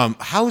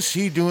 How is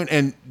he doing?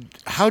 And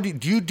how do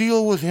you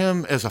deal with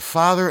him as a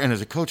father and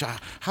as a coach?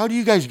 How do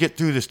you guys get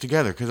through this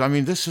together? Because I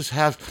mean,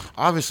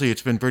 obviously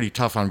it's been pretty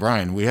tough on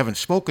Brian. We haven't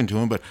spoken to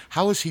him, but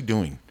how is he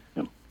doing?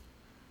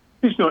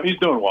 He's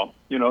doing well.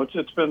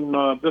 It's been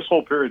this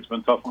whole period's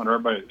been tough on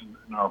everybody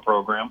in our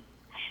program.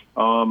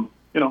 But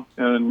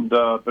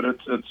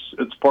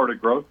it's part of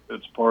growth.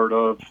 It's part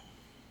of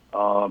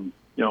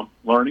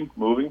learning,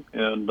 moving,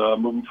 and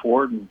moving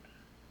forward, and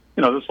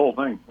this whole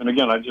thing. And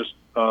again, I just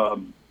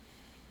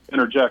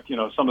interject.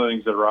 Some of the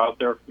things that are out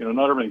there.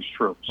 Not everything's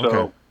true. So,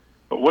 okay.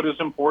 But what is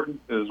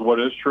important is what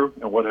is true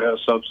and what has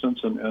substance,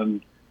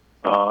 and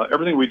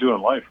everything we do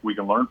in life we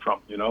can learn from.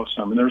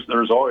 So I mean,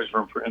 there's always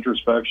room for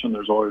introspection.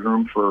 There's always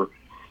room for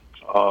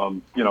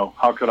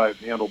how could I have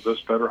handled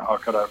this better? How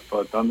could I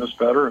have done this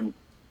better? And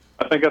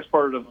I think that's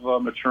part of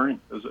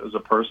maturing as a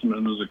person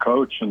and as a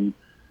coach. And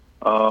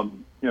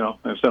like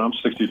I said, I'm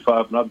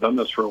 65 and I've done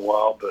this for a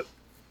while, but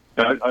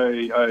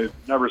I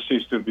never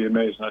cease to be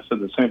amazed. And I said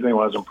the same thing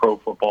when I was in pro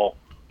football.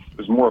 It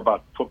was more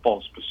about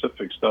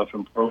football-specific stuff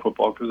in pro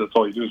football because that's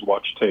all you do is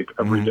watch tape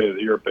every day of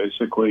the year,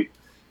 basically.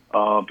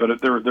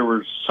 But there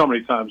were so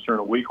many times during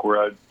a week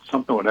where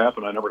something would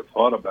happen I never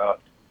thought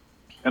about.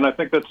 And I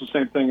think that's the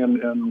same thing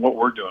in what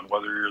we're doing,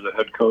 whether you're the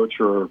head coach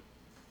or a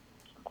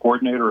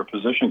coordinator or a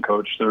position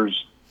coach.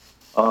 There's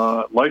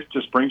life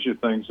just brings you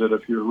things that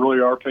if you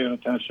really are paying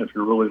attention, if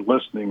you're really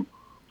listening,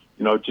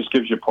 it just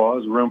gives you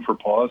room for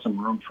pause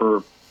and room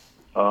for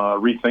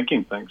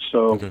rethinking things.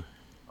 So,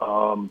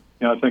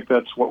 I think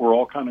that's what we're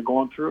all kind of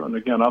going through. And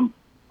again, I'm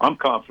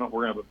confident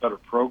we're going to have a better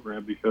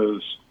program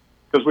because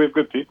we have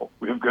good people.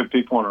 We have good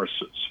people on our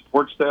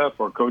support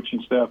staff, our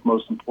coaching staff.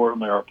 Most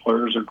importantly, our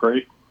players are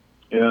great.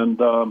 And,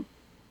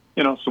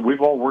 so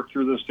we've all worked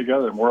through this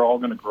together, and we're all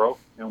going to grow,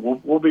 and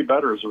we'll be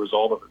better as a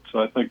result of it. So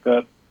I think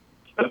that's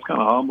kind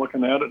of how I'm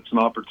looking at it. It's an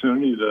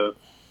opportunity to,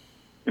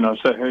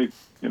 say, hey,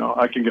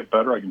 I can get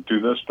better. I can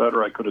do this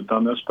better. I could have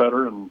done this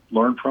better and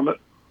learn from it.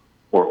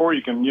 Or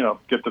you can,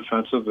 get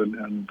defensive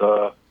and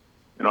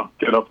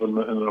get up in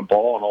the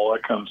ball and all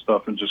that kind of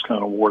stuff and just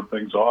kind of ward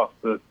things off.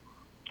 But,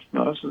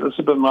 this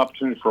has been an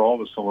opportunity for all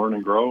of us to learn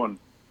and grow, and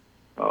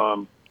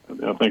I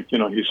think,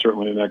 he's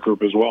certainly in that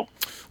group as well.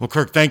 Well,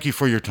 Kirk, thank you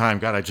for your time.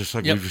 God, we just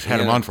had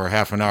him on for a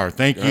half an hour.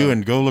 Thank you,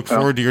 and go look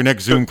forward to your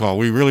next Zoom call.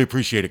 We really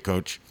appreciate it,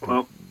 Coach.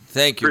 Well,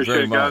 thank you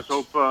very much.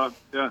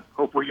 Guys.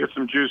 Hope we get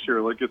some juice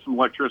here. Let's get some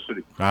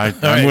electricity.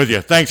 I'm with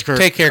you. Thanks, Kirk.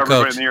 Take care,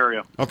 Everybody Coach. in the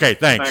area. Okay,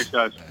 thanks.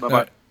 Thanks, guys.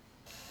 Bye-bye.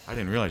 I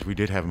didn't realize we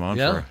did have him on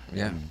Yeah.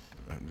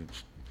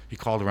 He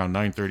called around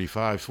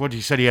 9:35. So what did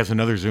he say? He has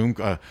another Zoom.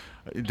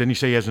 Didn't he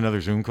say he has another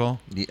Zoom call?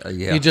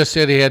 Yeah. He just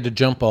said he had to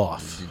jump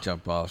off.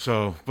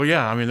 So, but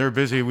yeah, I mean, they're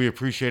busy. We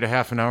appreciate a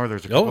half an hour.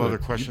 There's a couple other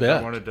questions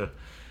I wanted to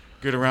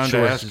get around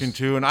to asking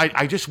too. And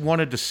I just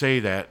wanted to say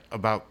that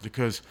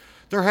because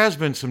there has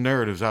been some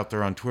narratives out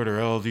there on Twitter.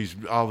 Oh,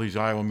 all these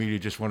Iowa media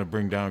just want to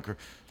bring down Kirk.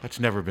 That's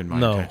never been my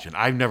intention.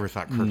 I've never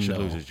thought Kirk should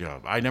lose his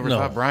job. I never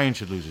thought Brian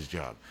should lose his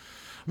job.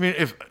 I mean,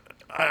 if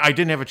I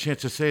didn't have a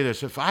chance to say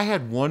this, if I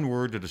had one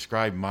word to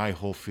describe my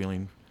whole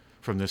feeling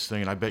from this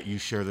thing, and I bet you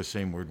share the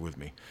same word with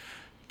me,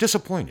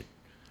 disappointed.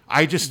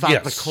 I just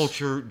thought the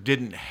culture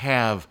didn't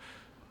have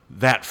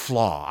that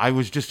flaw. I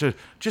was just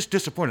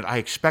disappointed. I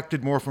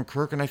expected more from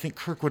Kirk, and I think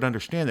Kirk would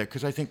understand that,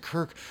 because I think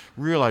Kirk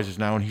realizes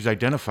now, and he's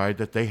identified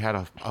that they had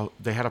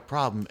a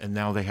problem, and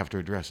now they have to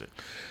address it.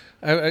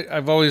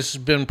 I've always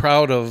been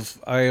proud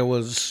of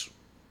Iowa's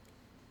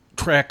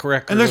track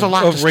record, and there's a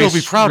lot to still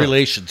be proud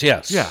relations. Of.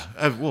 Yes, yeah.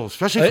 Well,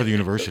 especially for the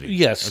university.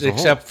 Yes,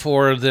 except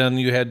for then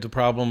you had the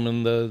problem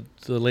in the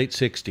late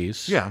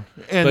 '60s. Yeah,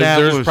 and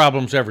there's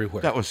problems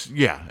everywhere. That was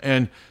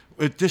and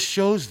this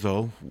shows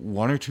though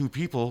one or two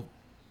people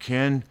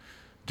can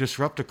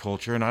disrupt a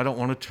culture, and I don't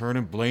want to turn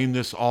and blame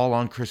this all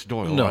on Chris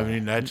Doyle. No, I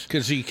mean that's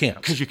because you can't.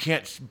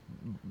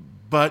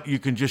 But you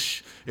can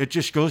it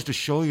just goes to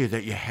show you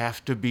that you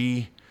have to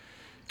be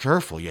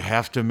careful. You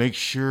have to make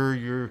sure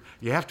you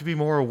have to be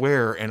more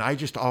aware. And I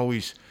just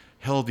always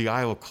held the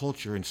Iowa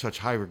culture in such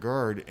high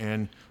regard.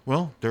 And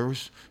well, there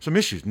was some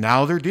issues.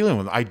 Now they're dealing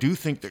with them. I do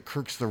think that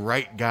Kirk's the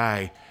right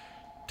guy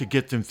to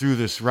get them through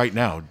this right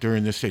now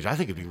during this stage. I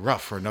think it'd be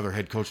rough for another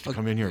head coach to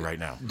come in here right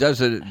now.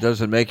 Does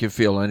it make you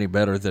feel any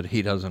better that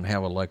he doesn't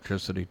have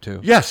electricity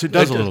too? Yes, it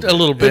does a little bit. A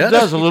little bit. It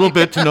does a little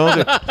bit to know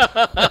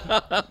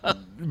that.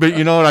 But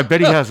you know what? I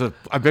bet he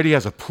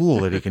has a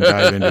pool that he can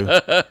dive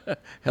into.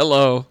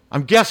 Hello.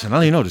 I'm guessing. I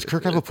don't even know. Does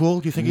Kirk have a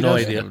pool? Do you think he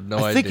does?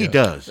 I think he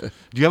does. Do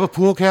you have a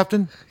pool,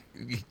 Captain?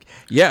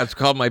 Yeah, it's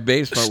called my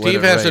basement.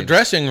 Steve has a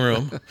dressing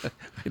room.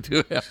 I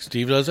do have.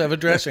 Steve does have a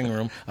dressing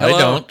room. Hello? I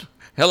don't.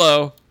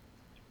 Hello.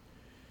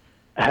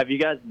 Have you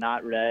guys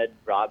not read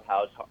Rob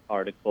Howe's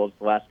articles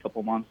the last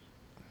couple months?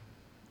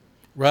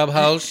 Rob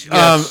Howe's?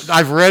 Yes.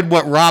 I've read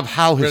what Rob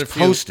Howe has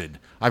posted.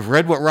 I've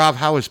read what Rob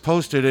Howe has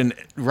posted, and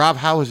Rob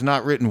Howe has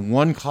not written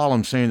one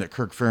column saying that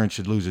Kirk Ferentz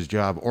should lose his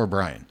job or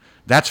Brian.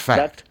 That's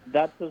fact.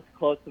 That's as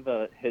close of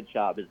a hit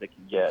job as it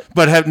can get.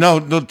 But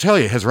they'll tell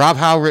you, has Rob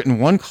Howe written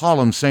one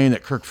column saying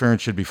that Kirk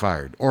Ferentz should be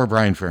fired, or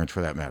Brian Ferentz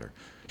for that matter?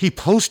 He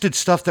posted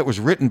stuff that was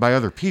written by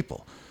other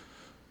people.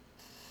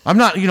 I'm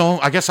not,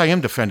 I guess I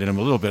am defending him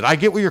a little bit. I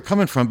get where you're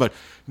coming from, but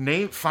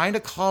find a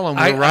column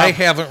where I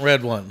haven't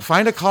read one.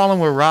 Find a column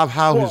where Rob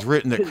Howe has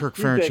written that Kirk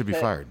Ferentz should be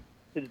fired.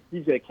 His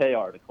DJK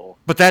article.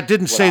 But that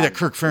didn't say that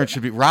Kirk Ferentz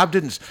should be. Rob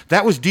didn't.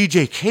 That was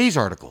DJK's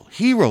article.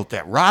 He wrote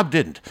that. Rob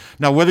didn't.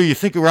 Now, whether you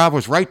think Rob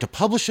was right to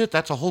publish it,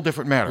 that's a whole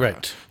different matter.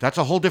 Right. That's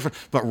a whole different.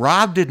 But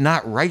Rob did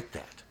not write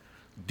that.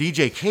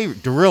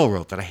 Darrell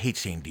wrote that. I hate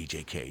saying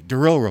DJK.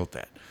 Darrell wrote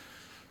that.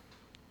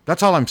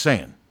 That's all I'm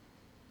saying.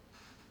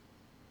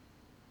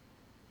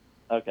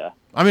 Okay.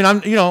 I mean,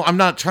 I'm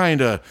not trying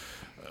to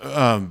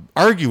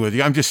argue with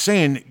you. I'm just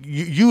saying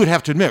you would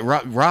have to admit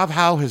Rob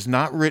Howe has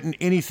not written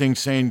anything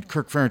saying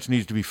Kirk Ferentz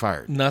needs to be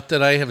fired. Not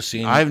that I have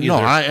seen. I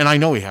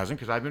know he hasn't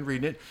because I've been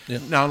reading it. Yeah.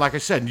 Now, like I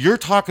said, you're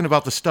talking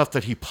about the stuff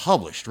that he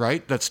published,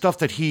 right? That stuff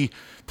that he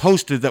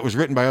posted that was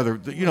written by other,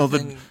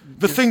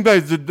 the thing by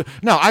the.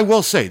 Now, I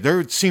will say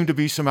there seem to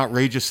be some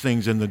outrageous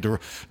things in the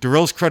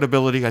Darrell's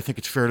credibility. I think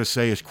it's fair to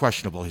say is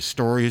questionable. His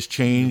story has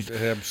changed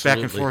back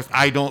and forth.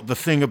 The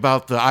thing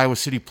about the Iowa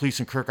City Police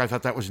and Kirk, I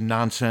thought that was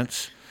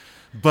nonsense.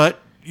 But,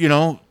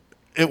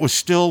 it was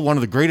still one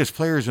of the greatest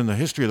players in the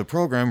history of the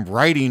program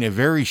writing a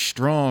very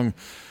strong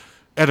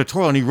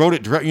editorial. And he wrote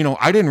it direct.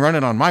 I didn't run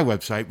it on my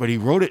website, but he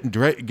wrote it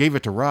and gave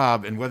it to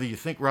Rob. And whether you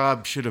think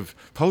Rob should have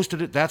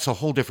posted it, that's a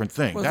whole different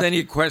thing. Well, then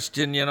you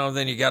question,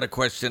 then you got to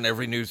question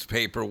every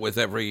newspaper with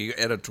every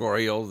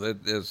editorial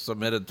that is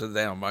submitted to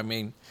them. I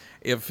mean,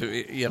 if,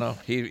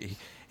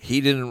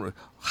 he didn't,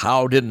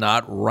 Howe did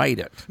not write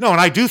it. No, and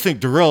I do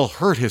think Darrell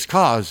hurt his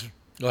cause.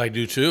 I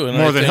do too, and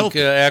more than think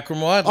Akram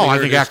Wadley. I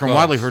think Akram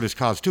Wadley hurt his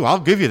cause too. I'll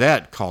give you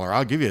that, caller.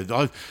 I'll give you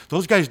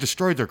those guys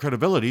destroyed their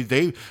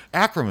credibility.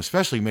 Akram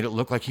especially made it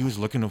look like he was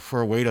looking for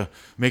a way to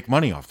make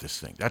money off this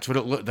thing. That's what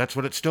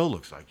it still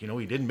looks like.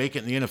 He didn't make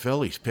it in the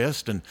NFL. He's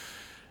pissed, and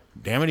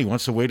damn it, he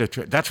wants a way to.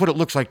 That's what it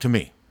looks like to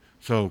me.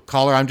 So,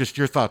 caller, I'm just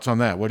your thoughts on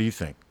that. What do you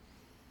think?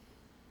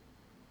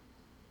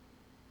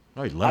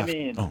 Oh, he left.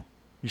 You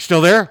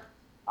still there?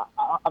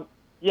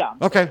 Yeah. I'm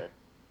okay. Still there.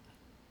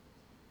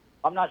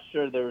 I'm not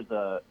sure there's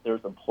a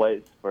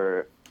place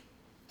to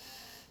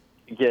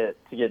get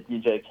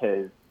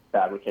DJK's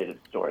fabricated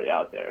story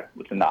out there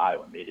within the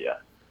Iowa media.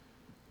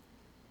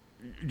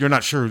 You're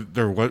not sure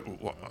there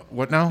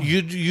what now?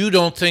 You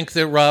don't think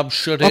that Rob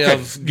should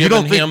have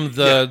given him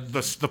the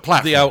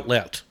platform, the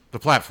outlet, the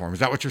platform? Is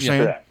that what you're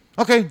saying? Correct.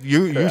 Okay,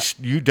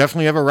 you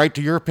definitely have a right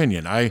to your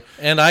opinion. I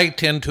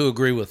tend to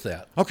agree with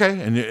that.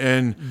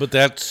 Okay, but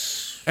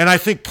that's. And I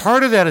think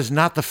part of that is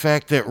not the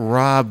fact that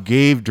Rob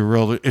gave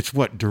Darrell. It's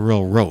what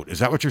Darrell wrote. Is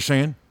that what you're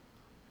saying?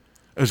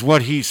 Is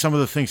what some of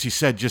the things he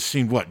said just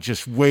seemed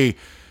way.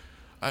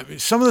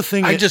 Some of the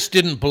things I just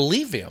didn't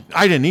believe him.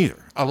 I didn't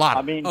either. A lot.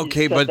 I mean,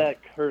 he said that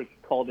Kirk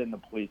called in the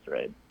police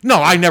raid.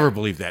 No, I never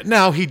believed that.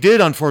 Now, he did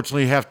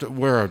unfortunately have to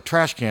wear a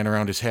trash can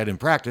around his head in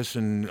practice,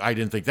 and I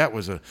didn't think that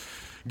was a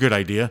good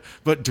idea.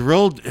 But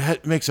Darrell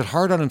makes it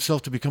hard on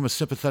himself to become a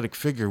sympathetic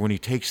figure when he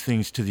takes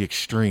things to the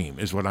extreme,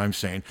 is what I'm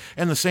saying.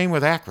 And the same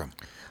with Akram.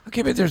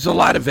 Okay, but there's a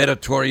lot of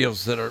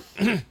editorials that are...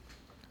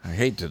 I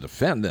hate to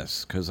defend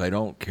this because I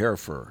don't care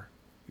for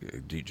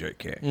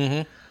DJK.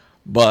 Mm-hmm.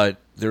 But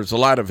there's a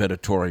lot of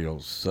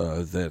editorials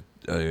that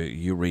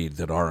you read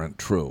that aren't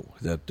true.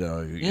 That,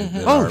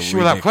 that are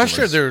without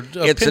question.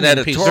 It's an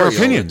editorial. They're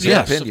opinions,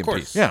 yes, opinion of course.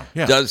 piece. Yeah.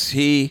 Does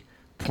he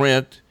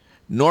print...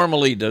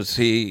 Normally, does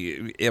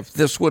he... If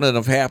this wouldn't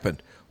have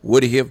happened,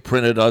 would he have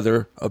printed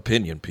other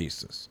opinion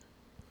pieces?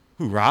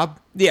 Who, Rob?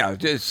 Yeah,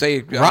 just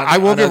say... I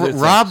will give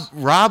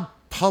Rob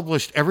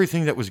published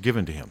everything that was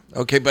given to him.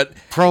 Okay, but...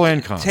 Pro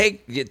and con.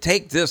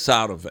 Take this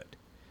out of it.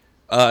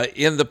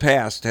 In the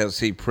past, has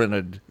he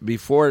printed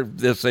before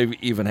this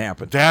even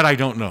happened? That I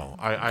don't know.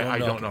 I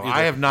don't know. either.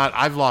 I have not.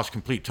 I've lost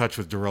complete touch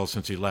with Darrell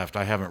since he left.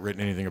 I haven't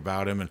written anything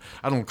about him, and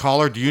I don't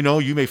call her. Do you know?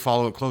 You may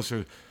follow it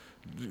closer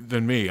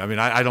than me. I mean,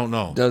 I don't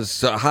know.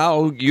 Does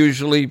Howe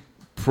usually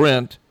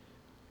print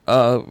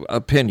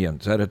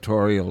opinions,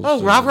 editorials?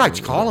 Oh, Rob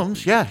writes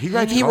columns. Yeah, he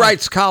writes. He columns.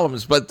 writes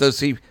columns, but does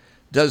he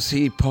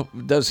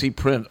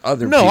print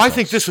other? No, people's? I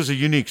think this was a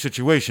unique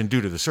situation due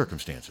to the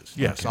circumstances.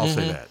 Yes, Okay. I'll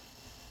say that.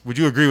 Would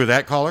you agree with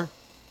that, caller?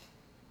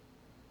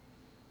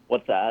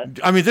 What's that?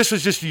 I mean, this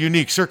was just a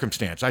unique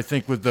circumstance, I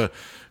think, with the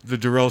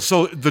Darrell.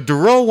 So the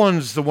Darrell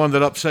one's the one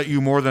that upset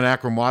you more than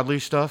Akram Wadley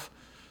stuff?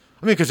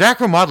 I mean, because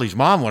Akram Wadley's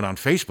mom went on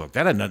Facebook.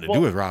 That had nothing to do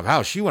with Rob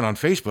Howe. She went on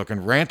Facebook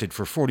and ranted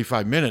for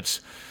 45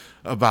 minutes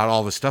about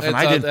all this stuff. And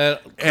I didn't.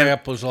 That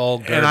crap was all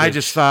garbage. And I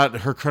just thought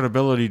her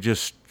credibility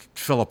just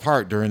fell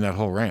apart during that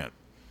whole rant.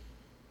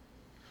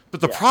 But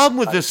the problem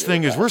with this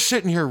thing is we're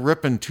sitting here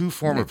ripping two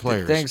former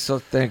players.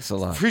 Thanks a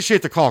lot.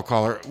 Appreciate the call,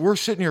 caller. We're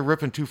sitting here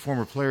ripping two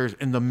former players,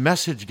 and the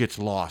message gets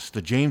lost.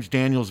 The James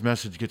Daniels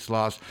message gets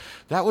lost.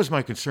 That was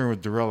my concern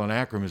with Darrell and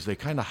Akram, is they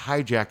kind of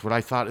hijacked what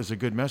I thought is a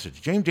good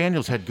message. James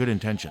Daniels had good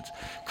intentions.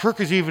 Kirk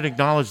has even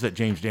acknowledged that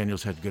James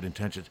Daniels had good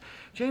intentions.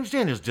 James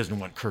Daniels doesn't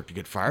want Kirk to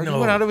get fired. No. He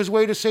went out of his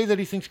way to say that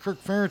he thinks Kirk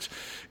Ferentz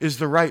is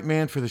the right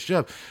man for this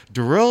job.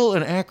 Darrell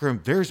and Akram,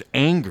 there's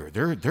anger.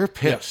 They're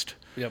pissed.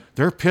 Yep.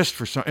 They're pissed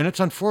for some, and it's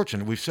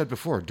unfortunate. We've said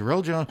before,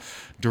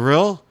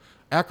 Darrell,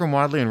 Akram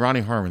Wadley, and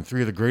Ronnie Harmon,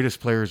 three of the greatest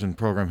players in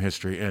program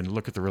history, and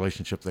look at the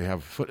relationship they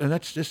have. And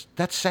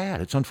that's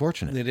sad. It's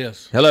unfortunate. It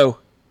is. Hello.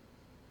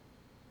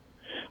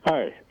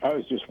 Hi. I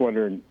was just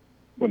wondering,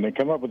 when they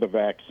come up with a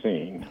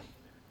vaccine,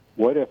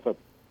 what if a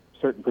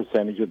certain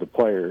percentage of the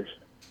players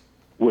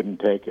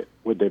wouldn't take it?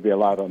 Would they be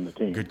allowed on the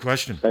team? Good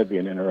question. That'd be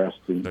an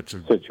interesting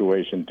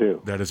situation,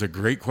 too. That is a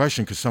great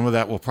question, because some of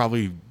that will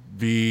probably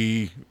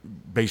be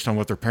based on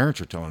what their parents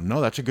are telling them. No,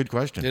 that's a good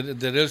question.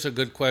 That is a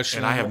good question.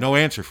 And I have no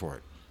answer for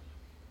it.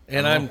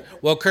 And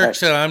Kirk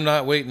said I'm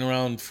not waiting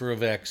around for a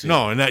vaccine.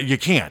 No, and that you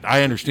can't.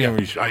 I understand.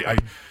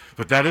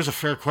 But that is a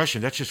fair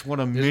question. That's just one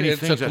of many things that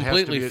has to be. It's a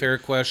completely fair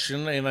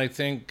question, and I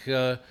think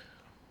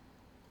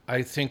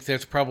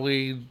that's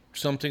probably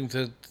something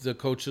that the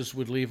coaches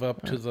would leave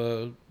up to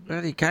the.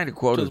 Well, he kind of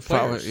quoted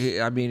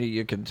Fauci. I mean,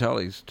 you can tell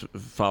he's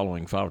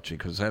following Fauci,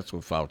 because that's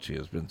what Fauci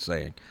has been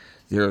saying.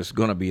 There's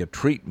going to be a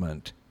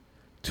treatment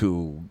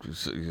so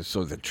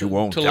that you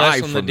won't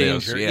die from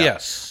this. Danger.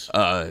 Yes.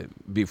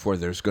 Before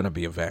there's going to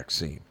be a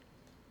vaccine.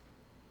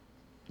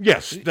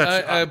 Yes,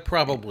 that's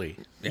probably.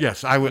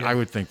 Yes, I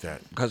would think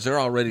that, because they've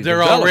already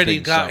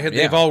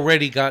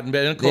gotten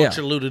better. And Coach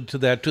alluded to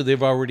that too.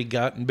 They've already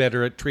gotten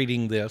better at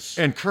treating this.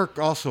 And Kirk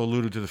also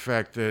alluded to the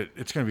fact that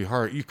it's going to be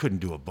hard. You couldn't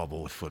do a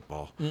bubble with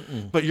football,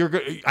 but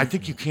I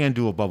think you can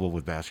do a bubble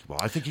with basketball.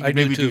 I think you can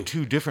maybe do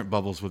two different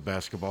bubbles with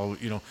basketball.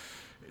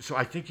 So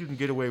I think you can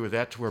get away with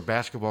that to where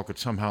basketball could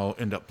somehow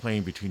end up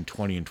playing between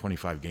 20 and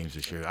 25 games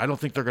this year. I don't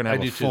think they're going to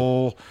have a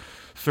full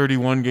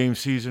 31-game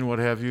season, what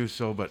have you.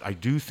 But I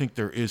do think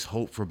there is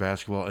hope for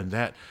basketball, and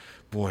that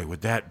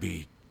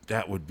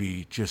would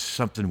be just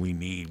something we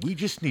need. We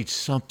just need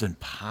something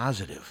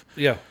positive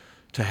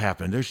to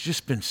happen. There's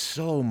just been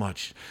so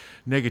much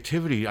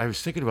negativity. I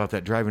was thinking about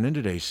that driving in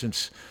today,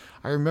 since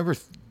I remember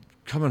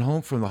coming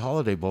home from the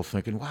Holiday Bowl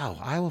thinking, wow,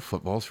 Iowa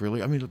football's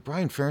really... I mean,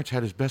 Brian Ferentz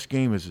had his best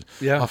game as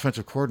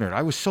offensive coordinator.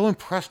 I was so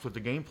impressed with the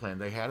game plan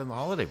they had in the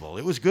Holiday Bowl.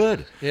 It was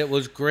good. It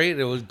was great.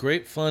 It was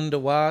great fun to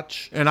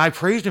watch. And I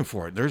praised him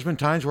for it. There's been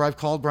times where I've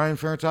called Brian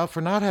Ferentz out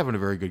for not having a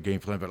very good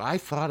game plan, but I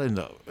thought in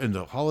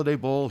the Holiday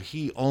Bowl,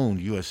 he owned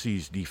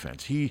USC's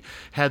defense. He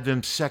had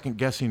them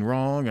second-guessing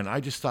wrong, and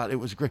I just thought it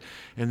was great.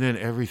 And then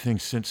everything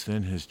since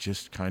then has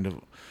just kind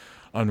of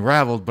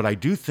unraveled. But I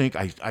do think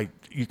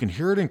you can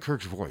hear it in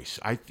Kirk's voice.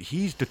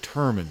 He's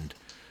determined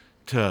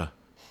to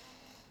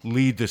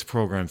lead this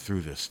program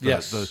through this.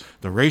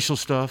 The racial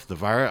stuff, the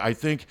virus. I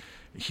think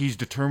he's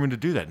determined to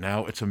do that.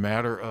 Now it's a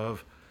matter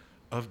of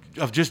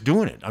just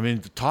doing it. I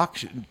mean, the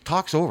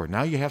talk's over.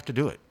 Now you have to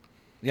do it.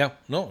 Yeah.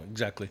 No.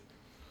 Exactly.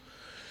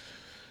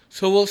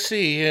 So we'll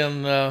see.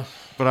 And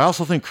but I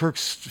also think Kirk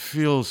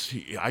feels.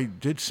 I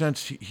did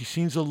sense he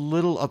seems a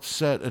little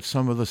upset at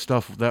some of the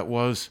stuff that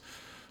was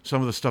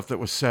some of the stuff that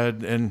was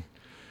said. And,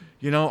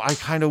 I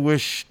kind of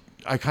wish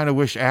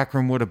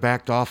Akram would have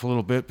backed off a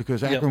little bit,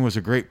 because Akram was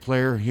a great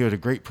player. He had a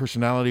great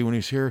personality when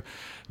he's here.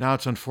 Now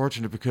it's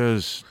unfortunate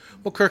because...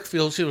 Well, Kirk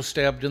feels he was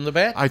stabbed in the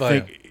back.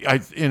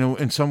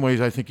 In some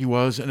ways, I think he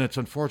was, and it's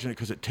unfortunate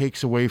because it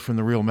takes away from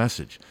the real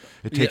message.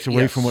 It takes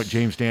away from what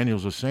James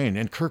Daniels was saying,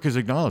 and Kirk has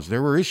acknowledged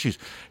there were issues.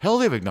 Hell,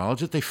 they've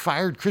acknowledged that they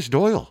fired Chris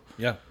Doyle.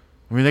 Yeah,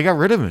 I mean, they got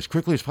rid of him as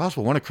quickly as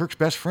possible. One of Kirk's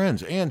best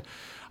friends, and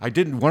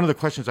one of the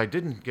questions I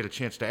didn't get a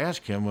chance to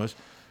ask him was,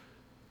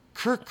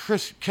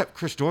 kept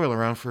Chris Doyle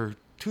around for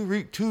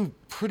two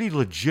pretty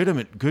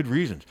legitimate good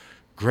reasons.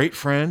 Great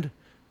friend,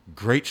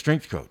 great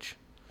strength coach.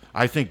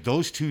 I think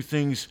those two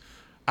things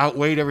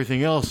outweighed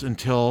everything else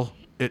until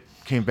it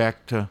came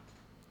back to...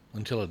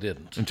 Until it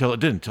didn't. Until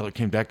it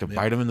came back to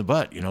bite him in the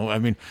butt. I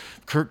mean,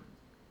 Kirk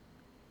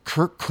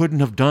couldn't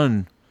have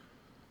done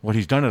what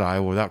he's done at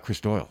Iowa without Chris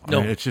Doyle.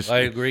 I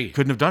agree.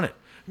 Couldn't have done it.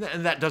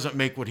 And that doesn't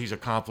make what he's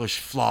accomplished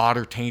flawed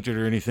or tainted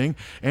or anything.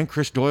 And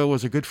Chris Doyle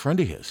was a good friend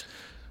of his.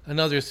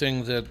 Another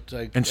thing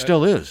that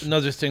still is.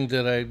 Another thing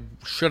that I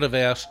should have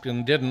asked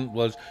and didn't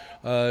was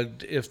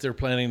if they're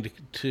planning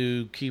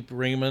to keep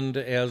Raymond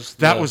as...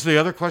 That was the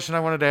other question I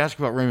wanted to ask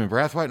about Raymond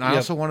Brathwaite. And I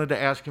also wanted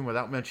to ask him,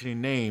 without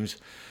mentioning names,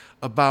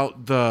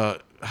 about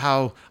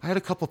how I had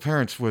a couple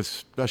parents with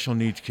special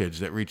needs kids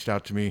that reached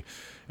out to me,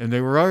 and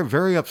they were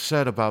very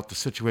upset about the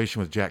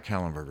situation with Jack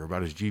Kallenberger,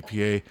 about his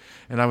GPA.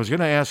 And I was going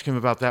to ask him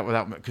about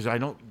that because I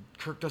don't...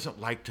 Kirk doesn't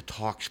like to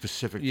talk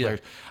specific players.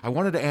 I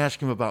wanted to ask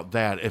him about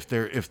that. If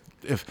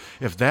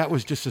that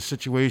was just a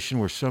situation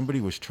where somebody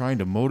was trying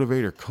to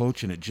motivate or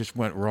coach and it just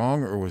went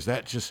wrong, or was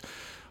that just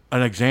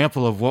an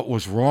example of what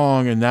was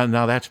wrong and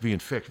now that's being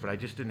fixed? But I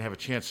just didn't have a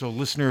chance. So,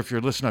 listener, if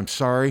you're listening, I'm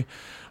sorry.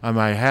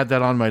 I had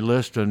that on my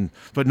list,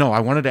 but no,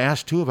 I wanted to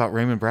ask too about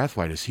Raymond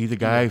Brathwaite. Is he the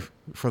guy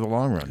for the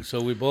long run?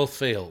 So we both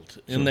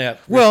failed in that.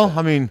 Well, respect.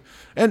 I mean,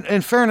 and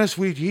in fairness,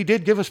 he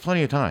did give us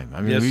plenty of time.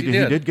 I mean, he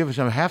did give us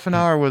half an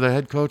hour with a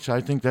head coach.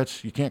 I think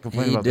you can't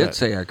complain about that. He did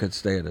say I could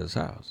stay at his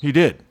house. He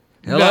did.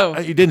 Hello.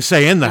 No, he didn't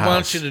say in the house. He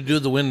wants you to do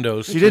the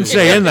windows. He didn't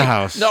say in the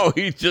house. No,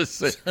 he just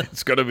said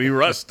it's going to be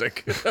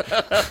rustic.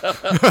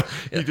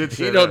 He did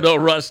say He don't know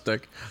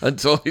rustic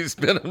until he's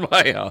been in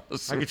my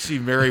house. I could see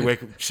Mary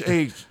wake up.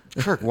 Hey,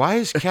 Kirk, why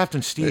is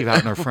Captain Steve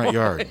out in our front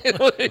yard?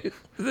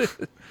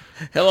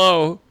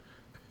 Hello.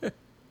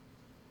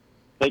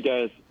 Hey,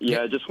 guys.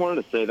 Yeah, I just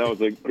wanted to say that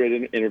was a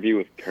great interview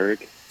with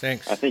Kirk.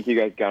 Thanks. I think you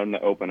guys got him to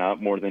open up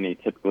more than he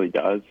typically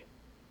does,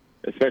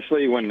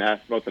 especially when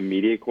asked about the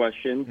media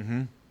question.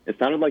 Mm-hmm. It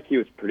sounded like he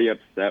was pretty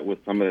upset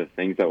with some of the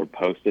things that were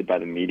posted by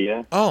the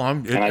media. Oh, I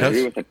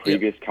agree with the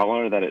previous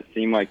caller that it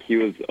seemed like he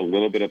was a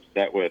little bit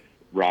upset with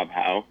Rob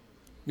Howe.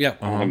 Yeah.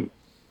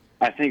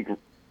 I think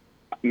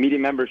media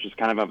members just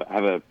kind of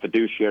have a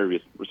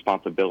fiduciary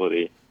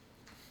responsibility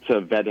to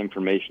vet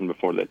information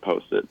before they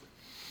post it.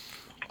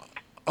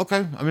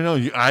 Okay. I mean, no,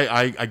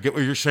 I get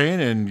what you're saying,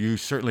 and you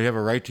certainly have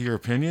a right to your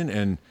opinion.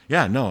 And,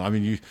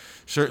 you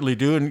certainly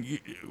do. And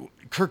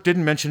Kirk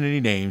didn't mention any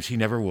names. He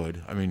never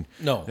would. I mean,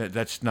 no,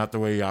 that's not the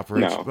way he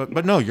operates. No.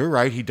 But no, you're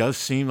right. He does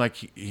seem like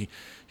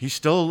he's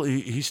still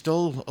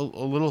a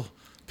little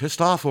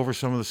pissed off over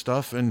some of the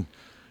stuff, and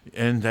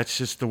that's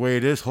just the way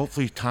it is.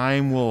 Hopefully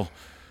time will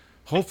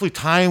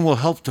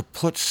help to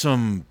put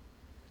some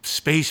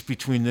space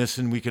between this,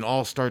 and we can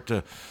all start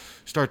to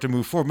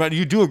move forward. But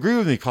you do agree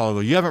with me, caller,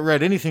 though. You haven't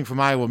read anything from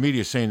Iowa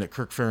media saying that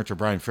Kirk Ferentz or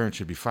Brian Ferentz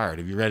should be fired.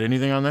 Have you read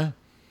anything on that?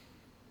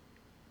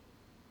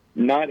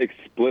 Not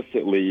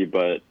explicitly,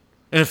 but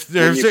and if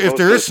there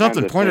is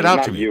something, point it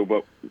out to me.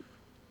 But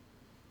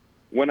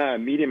when a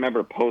media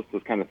member posts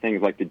those kind of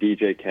things like the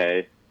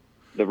DJK,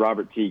 the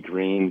Robert T.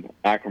 Green,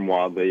 Akram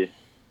Wadley,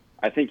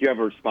 I think you have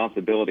a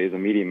responsibility as a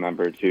media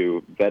member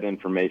to vet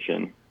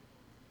information,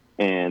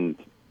 and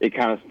it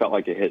kind of felt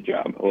like a hit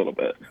job a little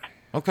bit.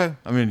 Okay.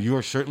 I mean, you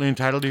are certainly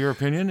entitled to your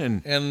opinion,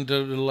 and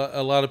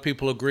a lot of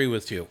people agree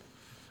with you.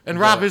 And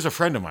Rob is a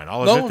friend of mine.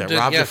 I'll admit that.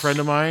 Rob's a friend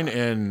of mine,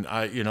 and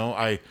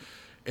I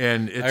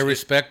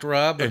respect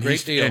Rob a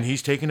great deal. And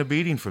he's taken a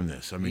beating from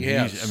this. I mean,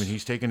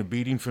 he's taken a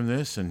beating from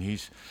this, and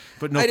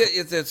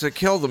it's a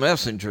kill the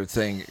messenger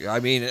thing. I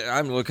mean,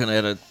 I'm looking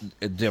at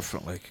it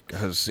differently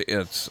because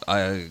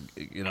I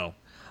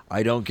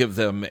don't give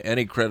them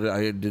any credit.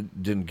 I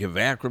didn't give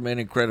Akram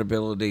any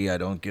credibility. I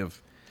don't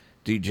give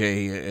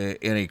DJ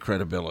any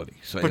credibility.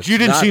 So but you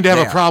didn't seem to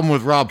have a problem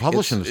with Rob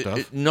publishing the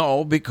stuff.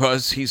 No,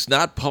 because he's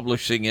not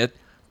publishing it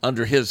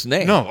under his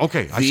name. No,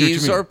 okay. I see what you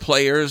These mean. are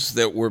players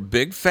that were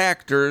big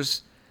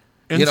factors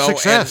in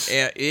success.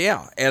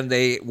 And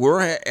they were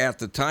at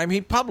the time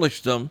he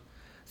published them.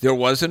 There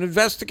was an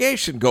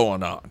investigation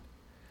going on,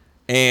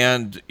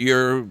 and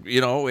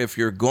if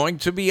you're going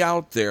to be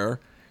out there,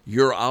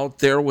 you're out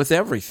there with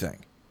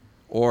everything,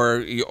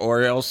 or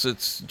else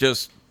it's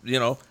just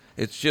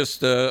It's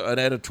just an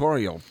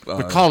editorial.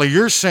 But, Caller,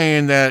 you're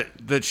saying that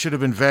should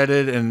have been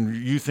vetted, and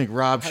you think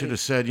Rob should have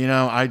said,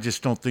 I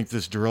just don't think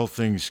this drill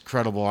thing's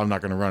credible. I'm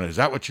not going to run it. Is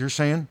that what you're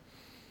saying?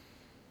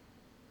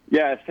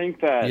 Yeah, I think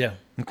that. Yeah.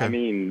 Okay. I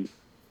mean,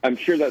 I'm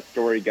sure that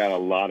story got a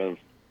lot of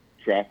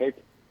traffic.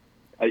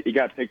 it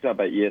got picked up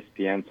by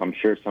ESPN, so I'm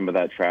sure some of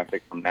that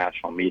traffic from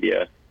national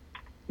media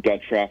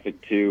got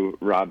traffic to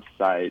Rob's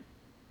site.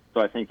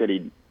 So I think that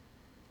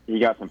he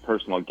got some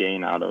personal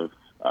gain out of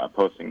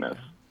posting this.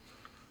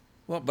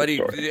 Well, but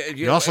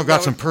he also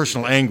got some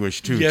personal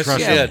anguish too. Yes,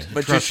 trust he me. did.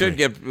 But you should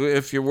get,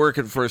 if you're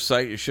working for a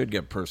site, you should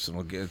get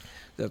personal gain.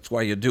 That's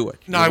why you do it.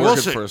 No, you're I will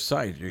working say, for a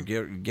site. You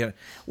get.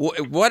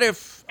 What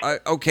if?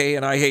 Okay,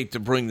 and I hate to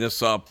bring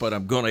this up, but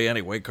I'm going to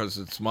anyway because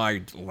it's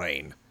my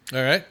lane.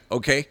 All right.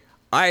 Okay,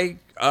 I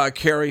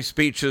carry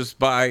speeches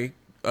by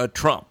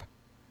Trump.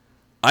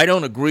 I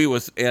don't agree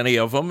with any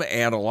of them,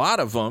 and a lot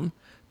of them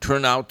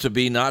turn out to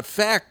be not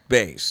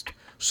fact-based.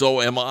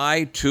 So am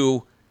I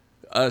to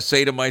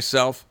say to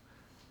myself,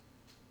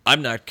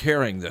 I'm not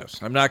carrying this.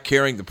 I'm not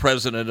carrying the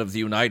President of the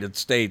United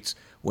States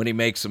when he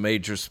makes a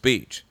major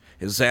speech.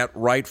 Is that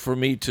right for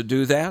me to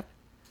do that?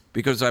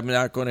 Because I'm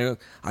not going to,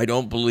 I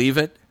don't believe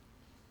it?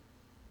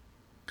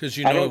 Because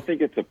I don't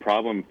think it's a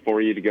problem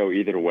for you to go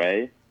either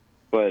way,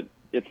 but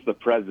it's the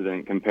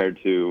president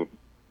compared to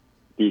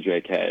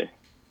DJK. So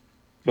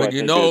But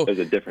there's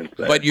a difference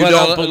there. But you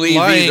don't believe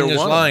lying either is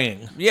one.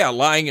 lying. Yeah,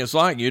 lying is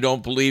lying. You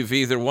don't believe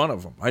either one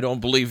of them. I don't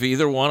believe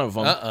either one of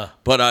them.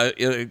 But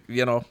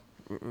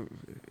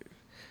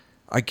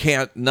I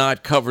can't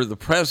not cover the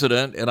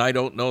president, and I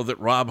don't know that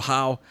Rob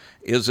Howe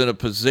is in a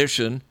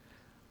position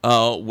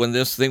when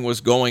this thing was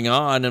going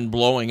on and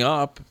blowing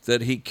up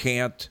that he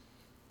can't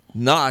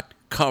not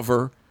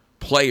cover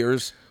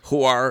players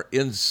who are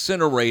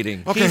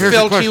incinerating. Okay, he here's a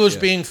felt he question. was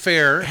being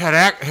fair.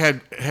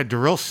 Had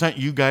Darrell sent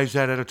you guys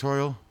that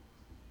editorial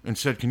and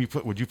said,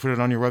 would you put it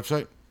on your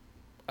website?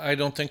 I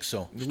don't think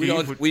so. We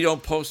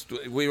don't post.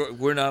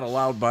 We're not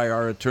allowed by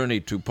our attorney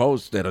to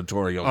post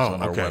editorials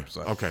on our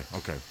website.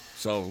 Okay.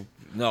 So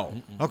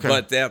no. Okay.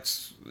 But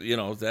that's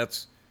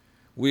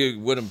we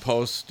wouldn't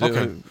post.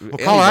 Okay. Well,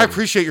 Colin, I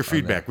appreciate your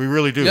feedback. We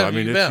really do. Yeah, I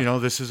mean, you it's,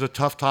 bet. this is a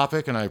tough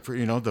topic, and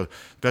the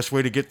best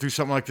way to get through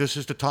something like this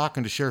is to talk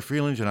and to share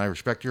feelings, and I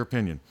respect your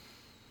opinion.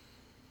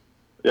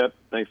 Yep.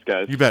 Thanks,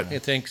 guys. You bet. Hey,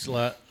 thanks a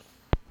lot.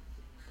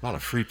 A lot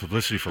of free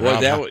publicity for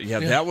Well, Rob.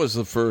 that was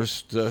the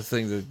first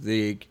thing that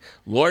the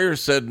lawyer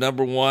said.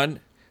 Number one,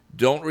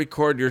 don't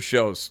record your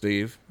show,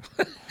 Steve.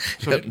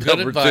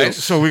 Number two.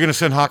 So we're going to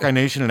send Hawkeye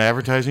Nation an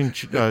advertising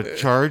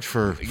charge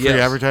for free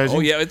advertising? Oh,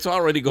 yeah, it's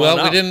already going out.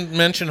 Well, we didn't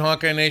mention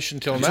Hawkeye Nation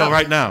until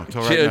right now.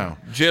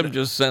 Jim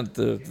just sent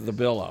the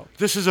bill out.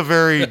 This is a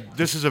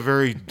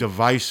very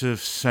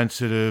divisive,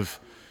 sensitive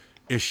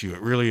issue.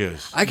 It really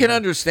is. I can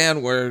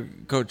understand where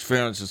Coach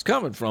Ferentz is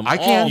coming from. I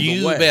can. All the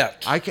You way.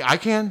 bet. I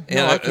can. And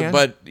I can.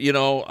 But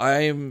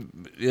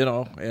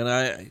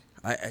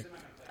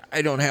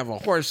I don't have a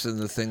horse in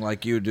the thing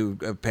like you do,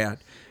 Pat.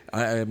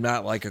 I am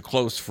not like a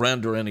close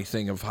friend or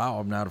anything of Howe.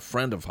 I'm not a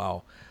friend of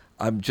Howe.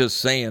 I'm just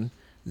saying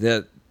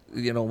that,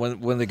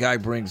 when the guy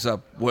brings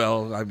up,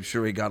 well, I'm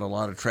sure he got a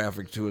lot of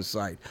traffic to his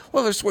site.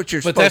 Well, that's what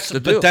you're supposed to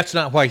do. But that's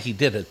not why he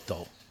did it,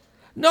 though.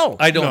 No,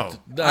 I don't.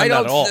 No. I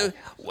don't. Not at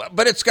all.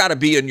 But it's got to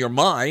be in your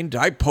mind.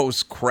 I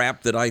post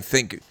crap that I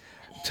think.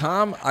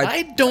 Tom,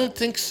 I don't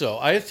think so.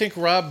 I think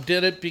Rob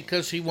did it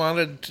because he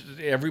wanted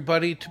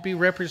everybody to be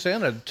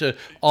represented, to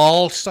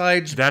all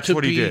sides. That's to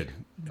what be, he did.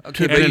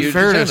 To and be in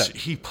fairness,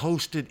 represented. he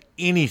posted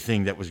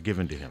anything that was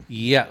given to him.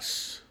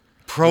 Yes.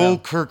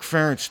 Kirk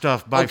Ferentz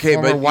stuff by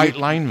former white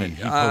linemen.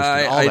 He posted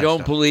all I that don't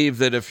stuff. believe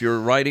that if you're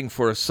writing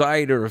for a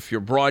site or if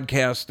you're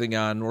broadcasting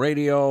on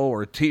radio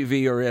or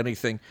TV or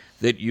anything,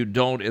 that you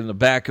don't, in the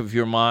back of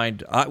your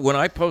mind, when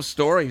I post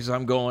stories,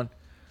 I'm going,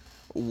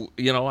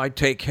 I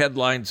take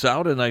headlines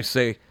out and I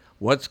say,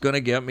 what's going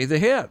to get me the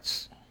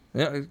hits?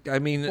 I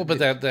mean, well, but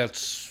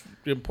that's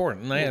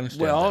important. I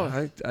understand. Well,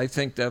 that. I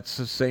think that's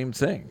the same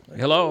thing.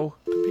 Hello.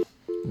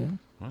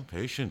 Well,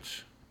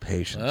 patience.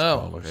 Patience.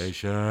 Oh,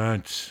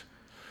 patience.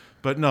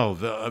 But no,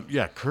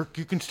 Kirk,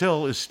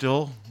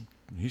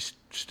 he's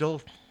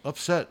still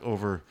upset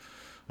over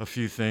a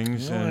few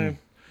things, and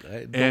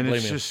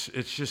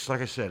it's just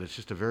like I said, it's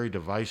just a very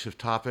divisive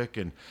topic.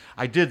 And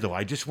I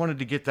just wanted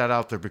to get that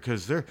out there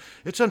because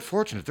it's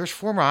unfortunate. There's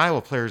former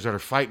Iowa players that are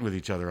fighting with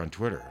each other on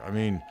Twitter. I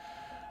mean,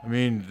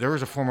 there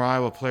was a former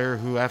Iowa player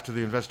who, after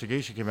the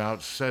investigation came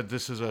out, said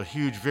this is a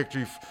huge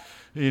victory.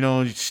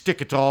 You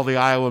stick it to all the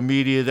Iowa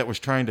media that was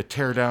trying to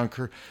tear down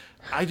Kirk.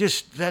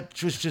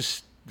 That was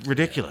just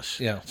ridiculous.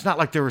 Yeah. It's not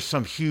like there was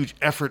some huge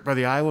effort by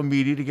the Iowa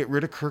media to get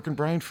rid of Kirk and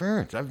Brian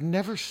Ferentz. I've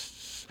never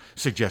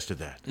suggested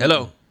that.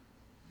 Hello.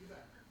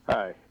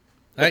 Hi.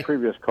 The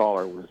previous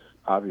caller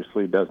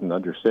obviously doesn't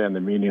understand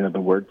the meaning of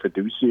the word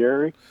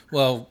fiduciary.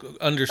 Well,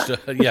 understood.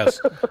 Yes.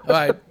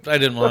 I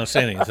didn't want to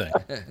say anything.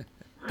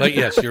 But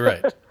yes, you're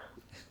right.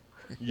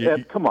 Yeah,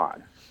 come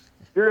on.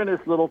 You're in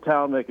this little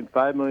town making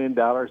 $5 million.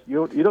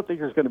 You don't think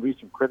there's going to be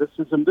some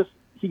criticism?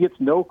 He gets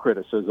no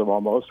criticism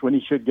almost, when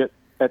he should get,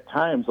 at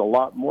times, a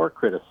lot more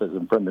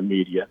criticism from the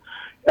media.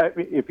 I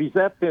mean, if he's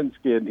that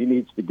thin-skinned, he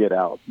needs to get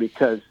out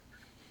because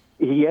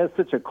he has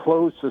such a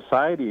closed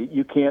society.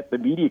 The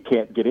media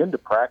can't get into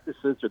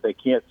practices, or they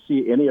can't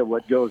see any of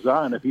what goes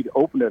on. If he'd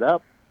open it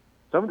up,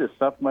 some of this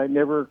stuff might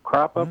never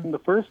crop up in the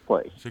first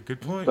place. That's a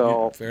good point.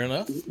 So fair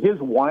enough. His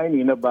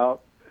whining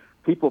about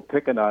people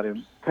picking on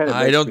him kind of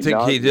I don't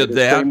think he did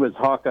that. Same as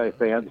Hawkeye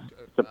fans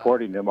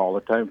supporting him all the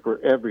time for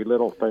every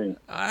little thing.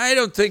 I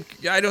don't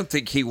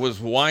think he was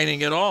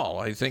whining at all.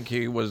 I think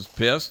he was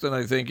pissed, and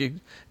I think he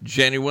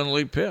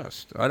genuinely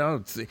pissed. I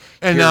don't think.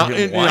 And now,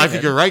 I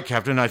think you're right,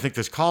 Captain. I think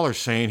this caller's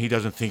saying he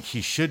doesn't think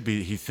he should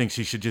be. He thinks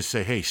he should just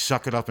say, "Hey,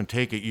 suck it up and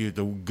take it.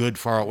 The good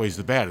far outweighs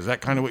the bad." Is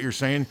that kind of what you're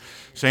saying?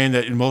 Saying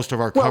that in most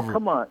of our coverage.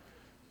 Come on,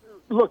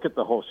 look at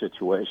the whole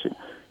situation.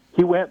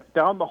 He went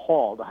down the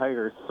hall to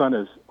hire his son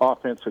as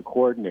offensive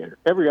coordinator.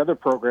 Every other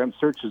program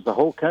searches the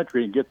whole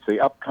country and gets the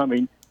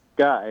upcoming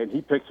guy, and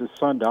he picks his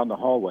son down the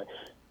hallway.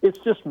 It's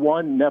just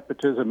one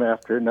nepotism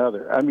after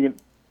another. I mean,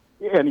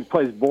 and he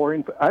plays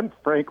boring. I'm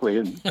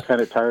frankly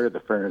kind of tired of the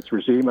Ferentz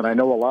regime, and I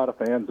know a lot of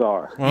fans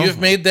are. Well, you've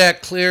made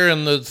that clear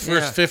in the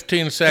first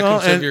 15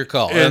 seconds of your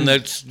call, and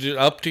that's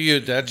up to you.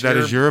 That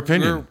is your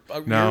opinion.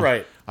 You're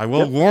right. I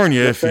will warn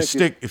you, if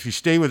you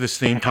stay with this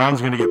theme,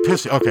 Tom's going to get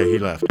pissy. Okay, he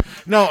left.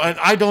 No, and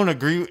I don't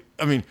agree.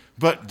 I mean,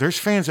 but there's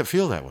fans that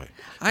feel that way.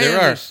 I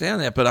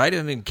understand that, but I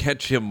didn't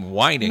catch him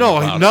whining.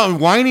 No,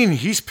 whining.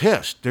 He's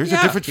pissed. There's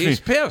a difference. He's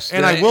pissed.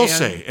 And I will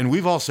say, and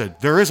we've all said,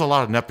 there is a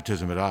lot of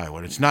nepotism at Iowa.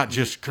 And it's not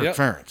just Kirk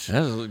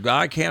Ferentz.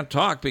 I can't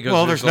talk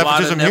because there's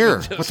nepotism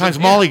here. What time's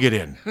Molly get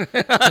in?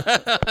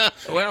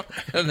 Well,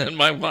 and then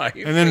my wife.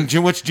 And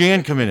then what's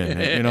Jan coming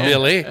in?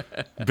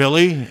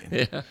 Billy.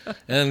 Yeah.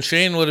 And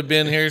Shane would have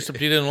been here except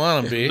he didn't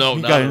want to be. No,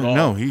 not at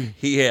all.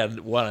 He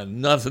wanted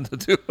nothing to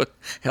do with.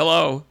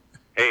 Hello.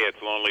 Hey,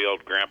 it's lonely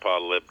old Grandpa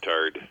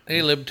Libtard. Hey,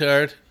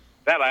 Libtard.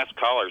 That last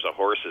caller's a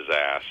horse's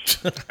ass.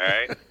 All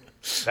right,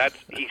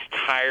 he's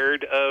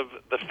tired of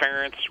the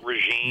Ferentz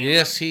regime.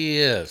 Yes, he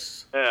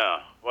is.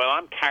 Yeah. Well,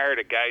 I'm tired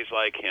of guys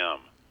like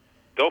him.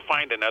 Go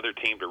find another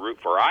team to root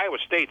for. Iowa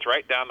State's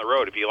right down the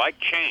road. If you like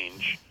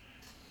change,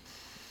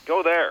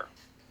 go there.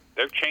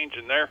 They're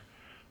changing their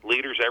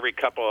leaders every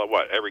couple,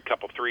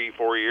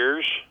 3-4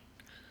 years.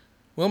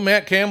 Well,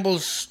 Matt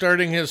Campbell's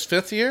starting his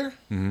 5th year.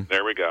 Mm-hmm.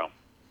 There we go.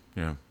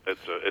 Yeah.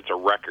 It's a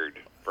record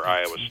for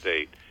Iowa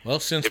State. Well,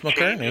 since if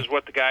change is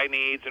what the guy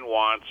needs and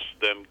wants,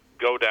 then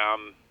go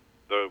down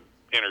the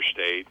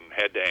interstate and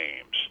head to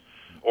Ames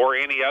or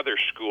any other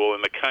school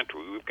in the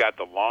country. We've got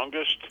the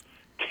longest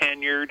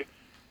tenured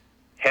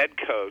head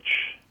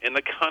coach in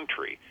the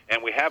country,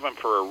 and we have him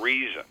for a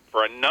reason,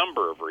 for a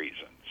number of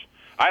reasons.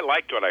 I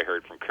liked what I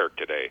heard from Kirk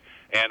today,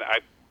 and I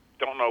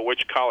don't know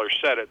which caller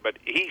said it, but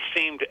he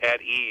seemed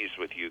at ease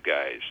with you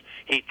guys.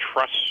 He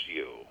trusts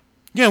you.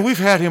 Yeah, we've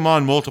had him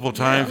on multiple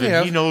times,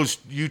 and he knows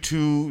you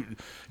two.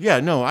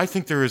 Yeah, no, I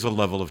think there is a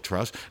level of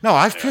trust. No,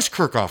 I've pissed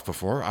Kirk off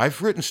before. I've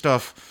written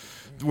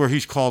stuff where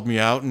he's called me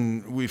out,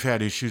 and we've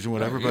had issues and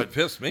whatever. But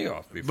pissed me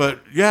off before. But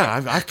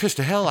yeah, I've pissed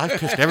to hell.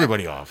 I've pissed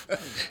everybody off.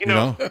 You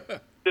know,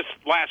 this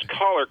last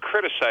caller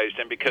criticized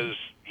him because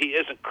he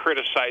isn't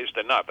criticized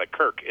enough. That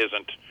Kirk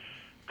isn't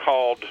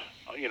called,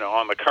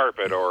 on the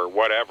carpet or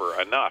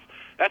whatever enough.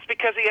 That's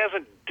because he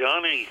hasn't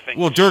done anything.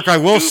 Well, Dirk, I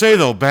will say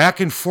though, back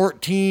in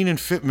 14 and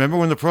 15, remember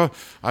when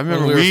I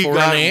remember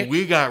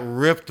we got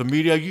ripped. The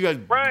media,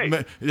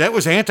 that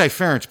was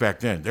anti-Ferentz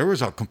back then. There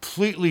was a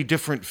completely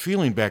different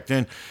feeling back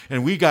then,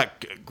 and we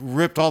got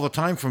ripped all the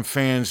time from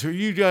fans.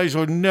 You guys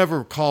would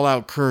never call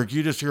out Kirk.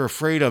 You're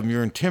afraid of him.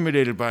 You're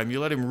intimidated by him.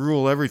 You let him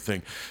rule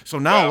everything. So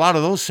now a lot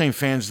of those same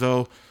fans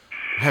though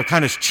have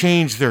kind of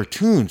changed their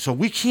tune. So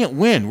we can't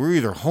win. We're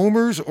either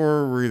homers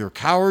or we're either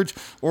cowards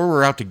or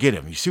we're out to get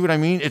him. You see what I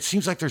mean? It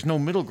seems like there's no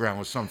middle ground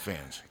with some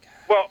fans.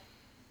 Well,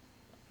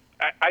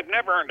 I've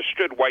never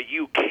understood why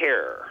you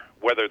care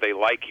whether they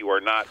like you or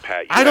not,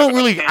 Pat. I don't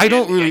really.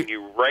 And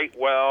you write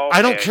well.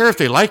 I don't care if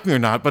they like me or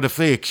not, but if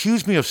they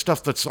accuse me of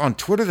stuff that's on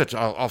Twitter,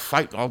 I'll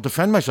fight. I'll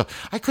defend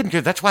myself. I couldn't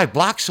care. That's why I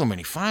blocked so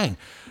many. Fine.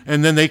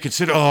 And then they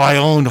consider, I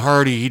owned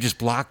Hardy. He just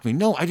blocked me.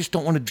 No, I just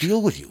don't want to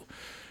deal with you.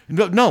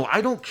 No,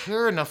 I don't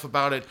care enough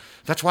about it.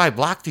 That's why I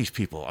block these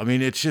people. I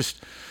mean, it's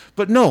just,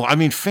 but no, I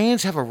mean,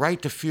 fans have a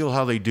right to feel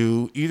how they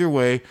do either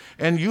way,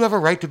 and you have a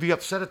right to be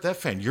upset at that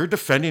fan. You're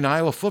defending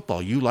Iowa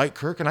football. You like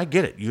Kirk, and I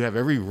get it. You have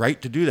every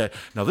right to do that.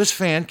 Now, this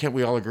fan, can't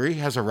we all agree,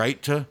 has a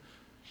right to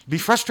be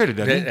frustrated,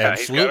 doesn't he?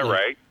 Absolutely. He's got a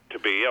right to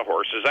be a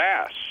horse's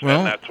ass,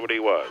 and that's what he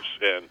was.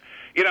 And,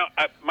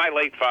 my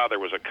late father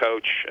was a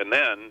coach, and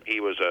then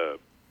he was a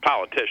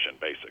politician,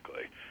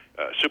 basically.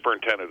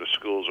 Superintendent of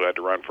schools who had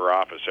to run for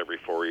office every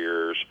 4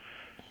 years.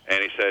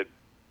 And he said,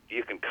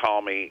 you can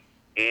call me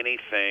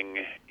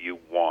anything you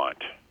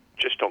want.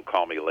 Just don't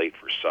call me late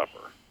for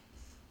supper.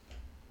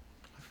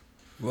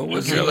 What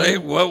was he late?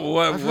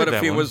 What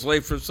if he was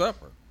late for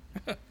supper?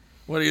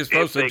 What are you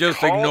supposed to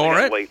just ignore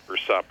it? Late for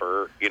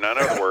supper, in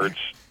other words,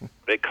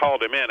 they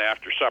called him in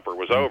after supper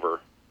was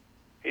over.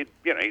 He'd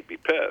be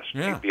pissed.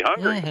 Yeah. He'd be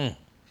hungry. Mm-hmm.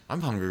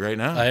 I'm hungry right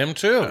now. I am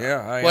too.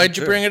 Yeah, Why'd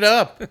you bring it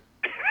up?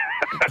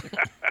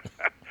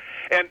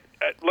 And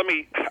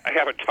I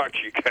haven't talked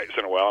to you guys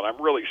in a while, and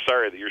I'm really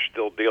sorry that you're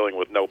still dealing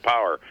with no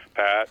power,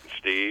 Pat and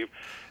Steve.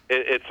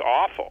 It's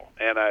awful,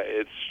 and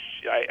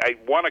I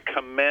want to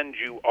commend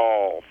you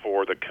all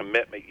for the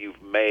commitment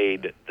you've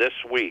made this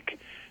week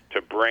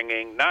to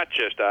bringing not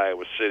just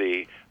Iowa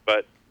City,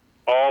 but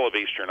all of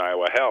Eastern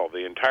Iowa, hell,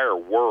 the entire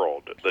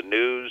world, the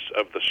news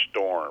of the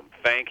storm.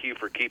 Thank you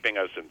for keeping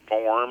us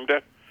informed.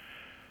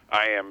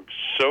 I am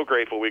so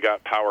grateful we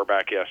got power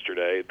back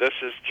yesterday. This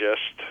has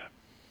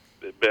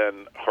just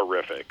been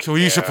horrific. So were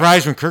you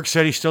surprised when Kirk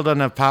said he still doesn't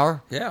have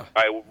power? Yeah.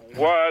 I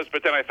was,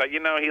 but then I thought, he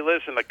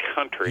lives in the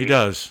country. He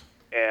does.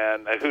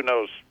 And who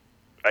knows?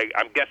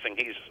 I'm guessing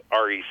he's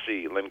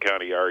REC, Lynn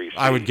County REC.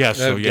 I would guess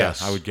so,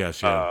 yes. I would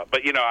guess, yeah.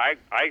 But,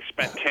 I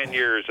spent 10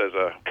 years as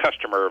a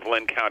customer of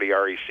Lynn County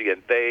REC,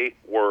 and they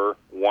were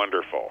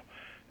wonderful.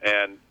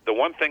 And the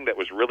one thing that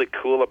was really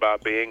cool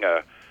about being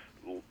a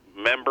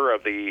member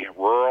of the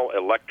Rural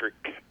Electric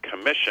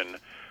Commission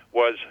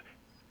was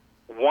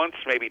once,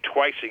 maybe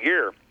twice a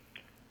year,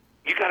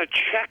 you got a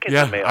check in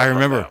the mail. I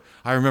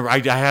remember. I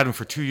had him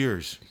for 2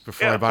 years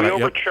before I bought it.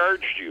 We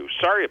overcharged you.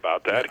 Sorry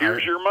about that.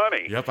 Here's your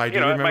money. Yep, I do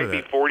remember that.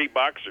 It might be $40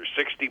 or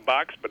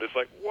 $60, but it's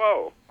like,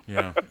 whoa.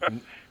 Yeah.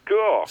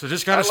 Cool. So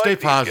just got to stay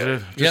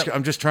positive.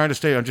 I'm just trying to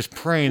stay. I'm just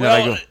praying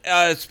that I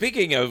go.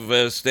 Speaking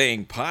of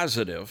staying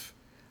positive,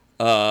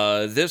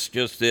 this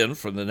just in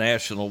from the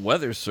National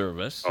Weather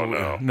Service. Oh,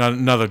 no.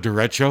 Another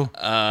derecho?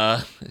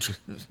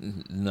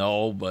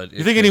 No, but...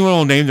 You think anyone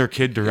will name their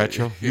kid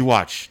derecho? You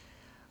watch.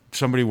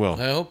 Somebody will.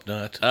 I hope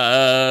not.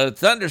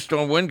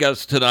 Thunderstorm wind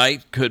gusts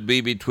tonight could be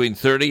between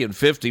 30 and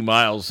 50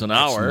 miles an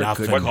hour.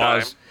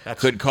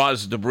 Could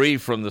cause debris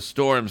from the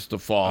storms to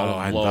fall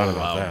and blow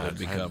around and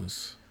become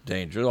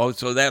dangerous. Oh,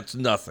 so that's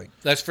nothing.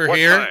 That's for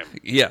here? Time?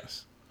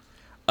 Yes.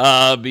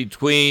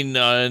 Between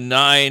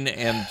 9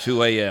 and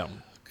 2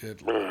 a.m.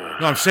 Good Lord.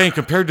 No, I'm saying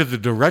compared to the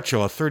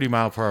derecho, a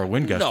 30-mile-per-hour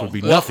wind gust would be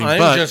well, nothing.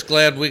 I'm just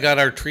glad we got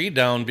our tree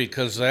down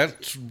because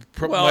that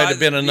might have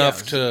been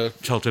enough to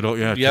tilt it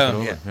over.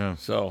 Yeah.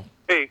 So,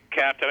 hey,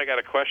 Captain, I got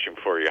a question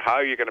for you. How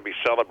are you going to be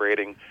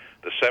celebrating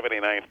the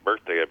 79th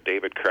birthday of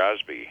David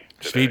Crosby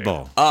today?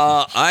 Speedball.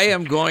 I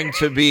am going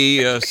to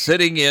be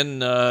sitting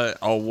in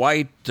a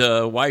white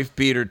wife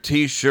beater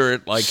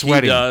T-shirt like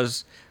Sweating. he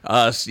does.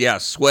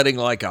 Sweating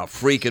like a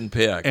freaking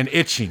pig. And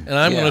itching. And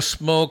I'm going to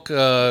smoke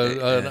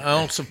an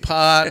ounce of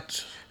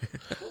pot.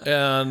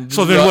 And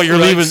so then what, you're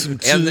leaving?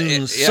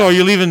 So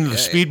you're leaving the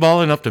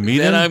speedballing up to me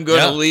then? I'm going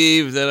to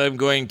leave. Then I'm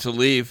going to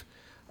leave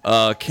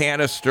a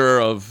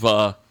canister of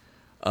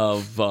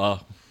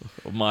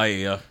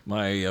my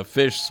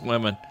fish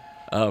swimming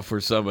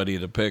for somebody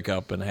to pick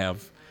up and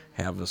have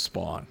a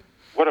spawn.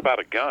 What about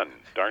a gun?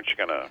 Aren't you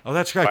going to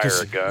that's right,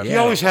 fire a gun? He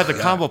always had the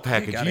combo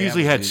package. He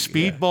usually had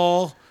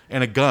speedball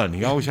and a gun.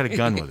 He always had a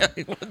gun with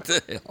him. What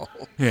the hell?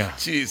 Yeah.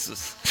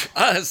 Jesus.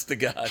 Honest to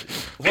God.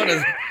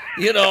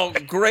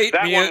 Great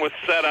that music. one was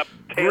set up,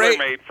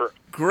 tailor-made for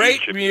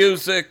great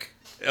music,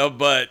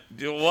 but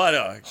what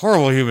a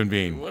horrible human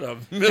being.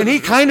 And he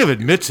kind of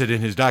admits it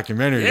in his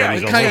documentary. Yeah,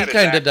 he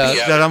kind of does.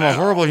 That I'm a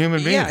horrible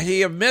human being. Yeah,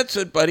 he admits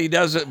it, but he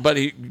doesn't. But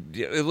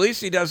at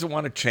least he doesn't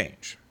want to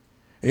change.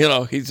 He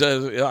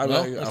says, I'm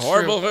a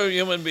horrible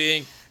human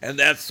being, and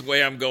that's the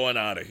way I'm going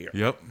out of here.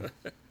 Yep.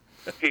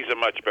 He's a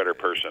much better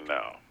person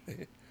now.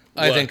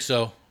 I think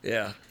so.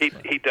 Yeah.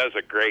 He does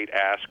a great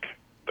Ask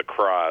the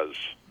Cross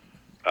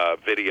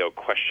video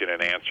question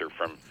and answer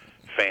from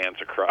fans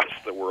across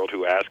the world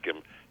who ask him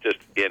just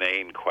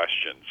inane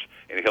questions.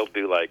 And he'll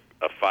do like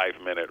a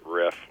 5-minute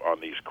riff on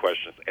these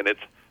questions, and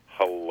it's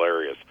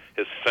hilarious.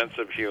 His sense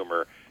of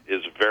humor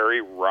is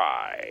very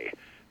wry.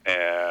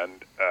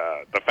 And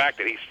the fact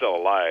that he's still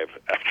alive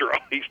after all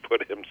he's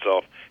put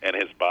himself and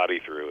his body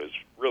through is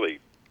really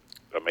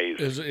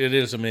amazing. It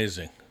is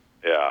amazing.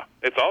 Yeah.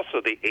 It's also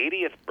the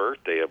 80th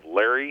birthday of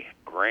Larry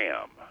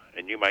Graham.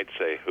 And you might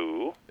say,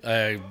 who?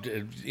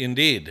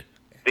 Indeed.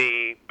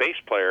 The bass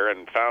player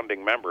and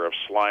founding member of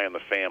Sly and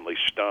the Family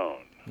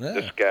Stone. Yeah.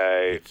 This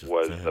guy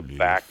was the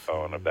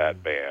backbone of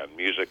that band,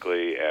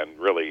 musically and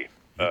really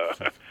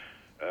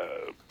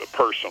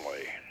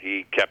personally.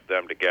 He kept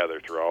them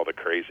together through all the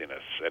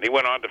craziness. And he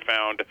went on to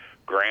found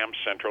Graham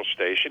Central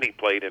Station. He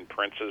played in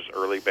Prince's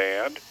early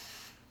band.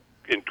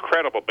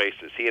 Incredible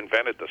bassist. He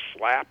invented the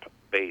slap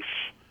bass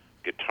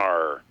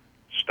guitar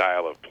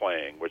style of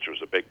playing, which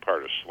was a big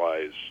part of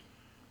Sly's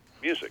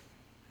music.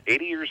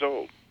 80 years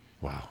old.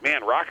 Wow.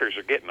 Man, rockers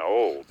are getting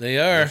old. They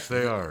are. Yes,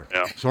 they are.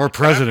 Yeah. So are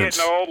presidents.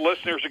 I'm getting old.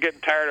 Listeners are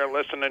getting tired of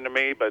listening to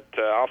me, but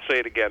I'll say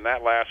it again.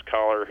 That last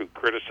caller who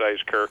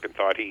criticized Kirk and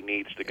thought he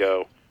needs to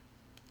go,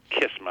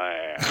 kiss my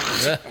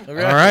ass. All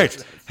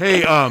right.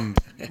 Hey,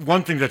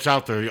 one thing that's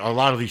out there, a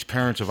lot of these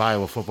parents of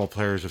Iowa football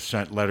players have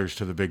sent letters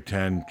to the Big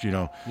Ten,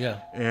 Yeah.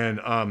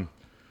 And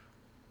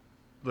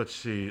let's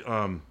see.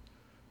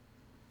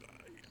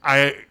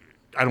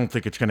 I don't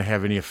think it's going to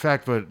have any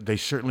effect, but they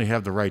certainly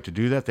have the right to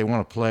do that. They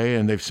want to play,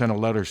 and they've sent a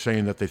letter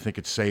saying that they think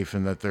it's safe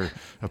and that they're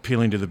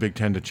appealing to the Big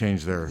Ten to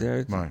change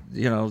their mind.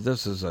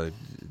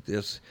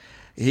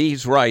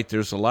 He's right.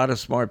 There's a lot of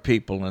smart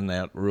people in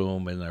that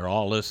room, and they're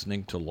all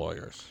listening to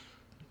lawyers.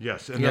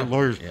 Yes, and the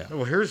lawyers. Yeah.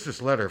 Well, here's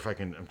this letter. If I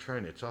can, I'm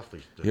trying. It's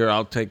awfully. Here,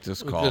 I'll take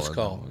this call. This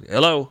call.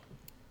 Hello.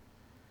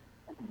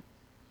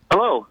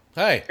 Hello.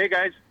 Hi. Hey,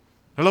 guys.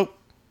 Hello.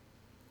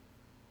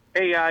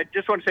 Hey, I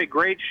just want to say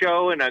great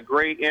show and a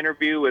great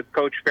interview with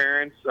Coach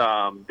Ferentz.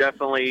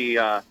 Definitely,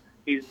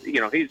 he's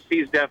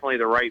definitely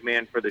the right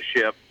man for the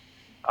ship.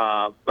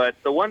 But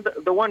the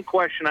one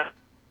question I'm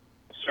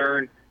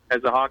concerned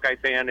as a Hawkeye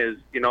fan is,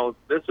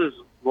 this is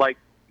like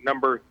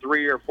number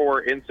 3 or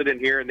 4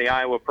 incident here in the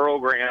Iowa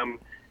program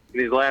in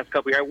these last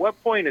couple of years. At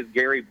what point is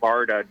Gary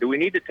Barta? Do we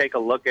need to take a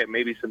look at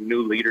maybe some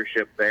new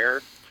leadership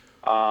there?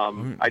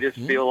 I just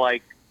feel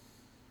like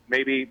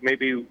maybe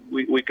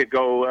we could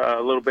go a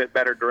little bit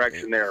better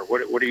direction there.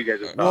 What do you guys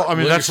think? Well, I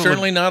mean, that's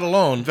certainly not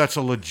alone. That's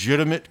a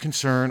legitimate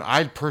concern.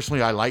 I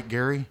like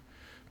Gary,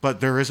 but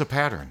there is a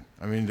pattern.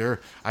 I mean,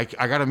 I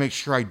got to make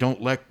sure I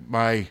don't let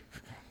my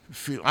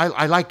feel.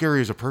 I like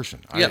Gary as a person.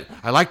 Yeah.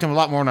 I liked him a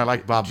lot more than I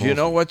liked Bob. Do you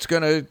know what's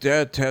going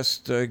to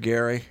test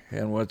Gary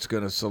and what's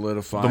going to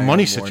solidify the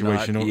money him or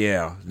situation? not?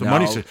 Yeah, the now,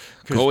 money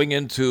going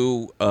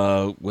into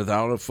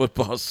without a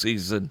football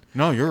season.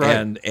 No, you're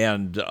right.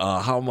 And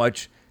how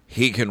much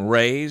he can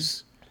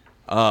raise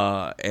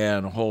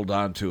and hold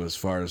on to as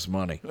far as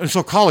money. And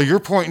so, Caller,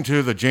 you're pointing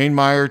to the Jane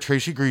Meyer,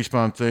 Tracy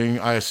Griesbaum thing.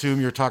 I assume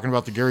you're talking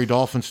about the Gary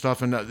Dolphin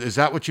stuff. And is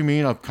that what you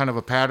mean, a kind of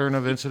a pattern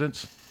of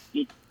incidents?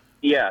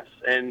 Yes,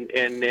 and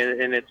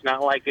it's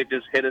not like it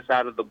just hit us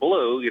out of the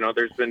blue.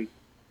 There's been,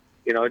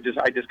 I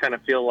just kind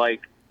of feel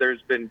like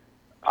there's been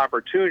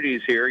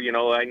opportunities here.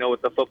 I know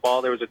with the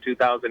football there was a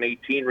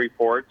 2018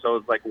 report, so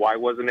it's like, why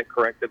wasn't it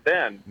corrected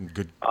then?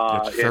 Good,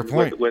 that's a fair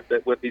point.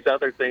 With these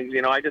other things,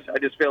 I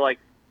just feel like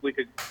we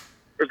could.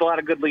 There's a lot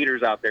of good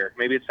leaders out there.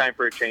 Maybe it's time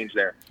for a change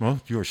there.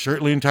 Well, you are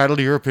certainly entitled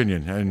to your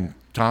opinion. And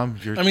Tom,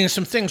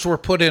 some things were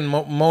put in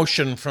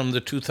motion from the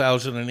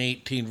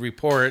 2018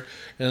 report,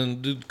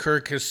 and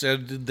Kirk has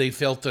said they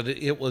felt that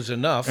it was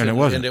enough, and it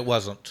wasn't.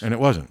 And it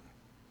wasn't.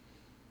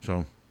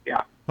 So.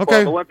 Yeah. Okay.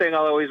 Well, the one thing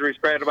I'll always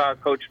respect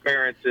about Coach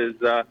Ferentz is,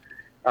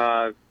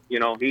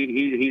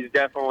 he's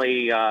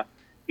definitely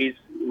he's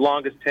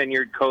longest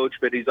tenured coach,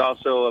 but he's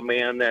also a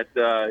man that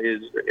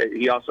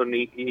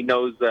he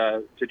knows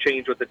to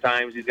change with the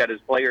times. He's got his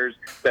players'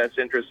 best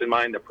interest in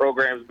mind, the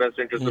program's best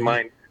interest in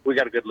mind. We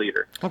got a good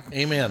leader.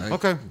 Okay. Amen.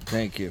 Okay.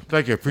 Thank you.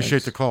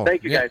 Appreciate the call.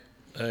 Thank you, guys.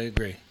 I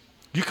agree.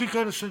 You could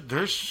kind of say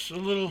there's a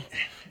little.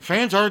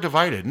 Fans are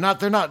divided.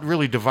 They're not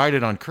really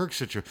divided on Kirk's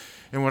situation.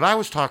 And what I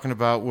was talking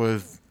about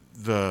with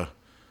there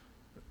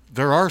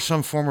are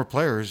some former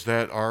players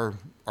that are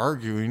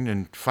arguing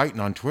and fighting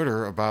on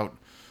Twitter about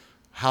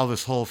how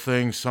this whole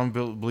thing, some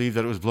believe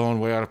that it was blown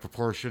way out of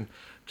proportion.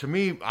 To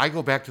me, I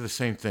go back to the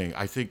same thing.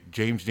 I think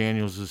James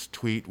Daniels'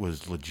 tweet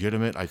was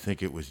legitimate. I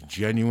think it was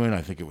genuine.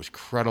 I think it was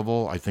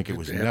credible. I think it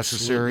was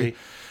necessary.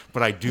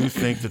 But I do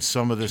think that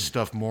some of this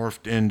stuff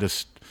morphed into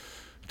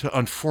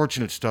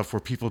unfortunate stuff where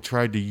people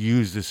tried to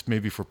use this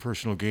maybe for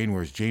personal gain,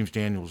 whereas James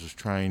Daniels was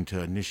trying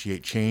to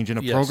initiate change in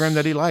a program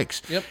that he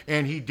likes. Yep.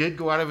 And he did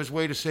go out of his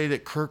way to say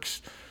that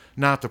Kirk's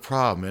not the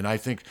problem. And I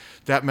think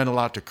that meant a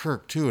lot to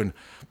Kirk, too.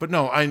 But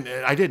no,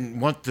 I didn't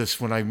want this,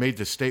 when I made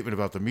this statement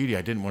about the media,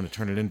 I didn't want to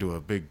turn it into a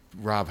big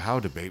Rob Howe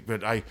debate.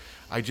 But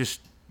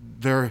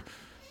there's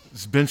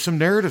been some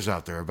narratives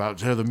out there about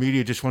how the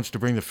media just wants to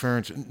bring the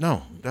Ferentz.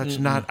 No, that's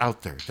not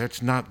out there.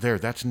 That's not there.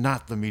 That's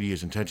not the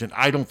media's intention.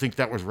 I don't think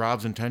that was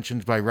Rob's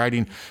intentions by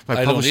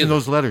publishing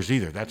those letters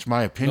either. That's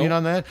my opinion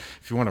on that.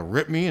 If you want to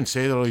rip me and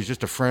say that he's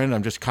just a friend,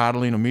 I'm just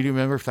coddling a media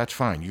member, that's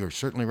fine. You are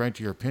certainly right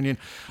to your opinion.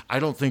 I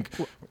don't think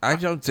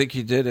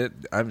he did it.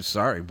 I'm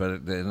sorry,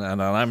 but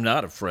and I'm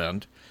not a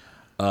friend.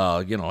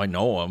 I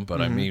know him, but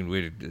I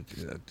mean,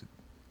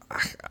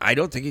 I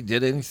don't think he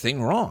did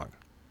anything wrong.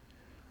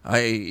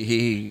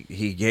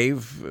 He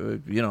gave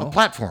a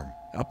platform.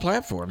 A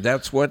platform.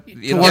 That's what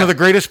one of the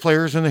greatest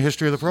players in the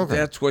history of the program.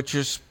 That's what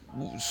you're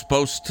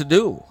supposed to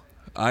do.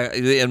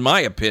 In my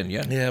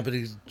opinion. Yeah, but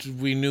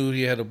we knew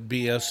he had a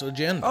BS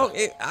agenda. Oh,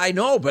 I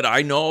know, but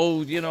I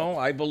know,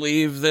 I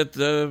believe that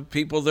the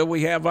people that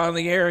we have on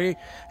the air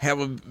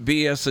have a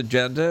BS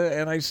agenda,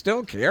 and I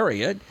still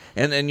carry it.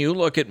 And then you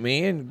look at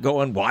me and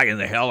going, why in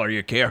the hell are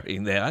you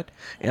carrying that?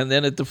 And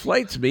then it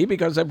deflates me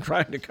because I'm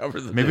trying to cover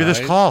the Maybe this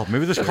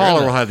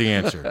caller will have the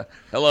answer.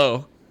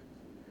 Hello.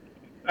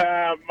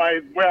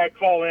 Where I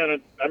call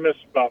in, I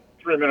missed about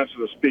 3 minutes of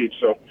the speech,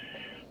 so...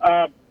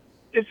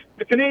 It's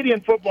the Canadian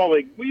Football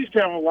League. We used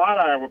to have a lot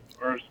of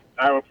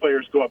Iowa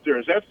players go up there.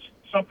 Is that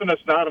something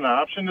that's not an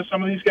option to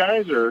some of these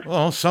guys? Or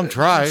well, some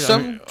try.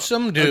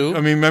 Some do.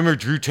 I mean, remember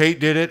Drew Tate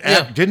did it?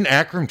 Yeah. Didn't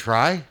Akram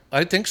try?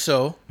 I think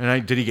so.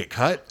 And did he get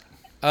cut?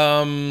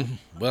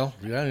 Well,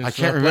 yeah, I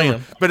can't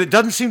remember. But it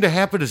doesn't seem to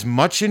happen as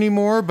much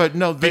anymore. But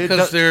no,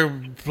 because they're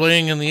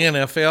playing in the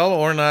NFL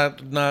or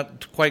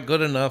not quite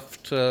good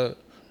enough to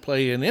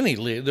play in any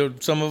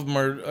league. Some of them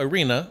are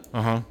arena.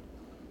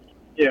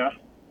 Yeah.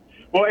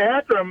 Well,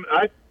 Akram,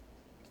 I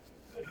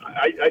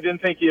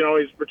didn't think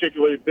he's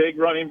particularly big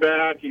running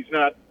back. He's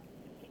not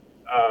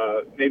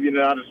Maybe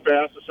not as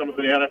fast as some of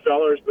the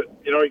NFLers, but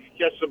you know, he can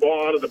catch the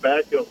ball out of the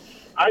backfield.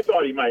 I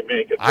thought he might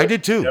make it. I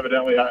did too.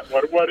 Evidently,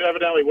 what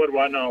do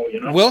I know?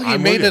 You know. Well, he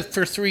made it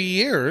for 3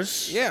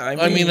 years. Yeah,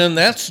 I mean, and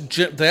that's Made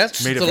it the,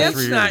 for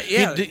 3 years.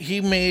 Yeah.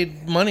 he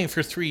made money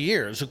for 3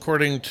 years,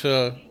 according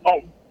to.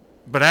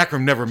 But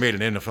Akram never made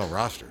an NFL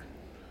roster.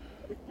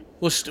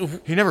 Well,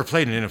 he never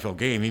played an NFL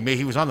game.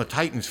 He was on the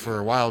Titans for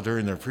a while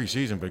during their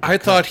preseason, but I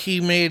thought he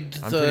made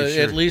I'm pretty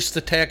sure. at least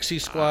the taxi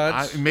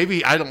squads.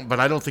 But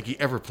I don't think he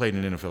ever played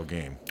an NFL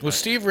game. Well,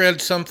 Steve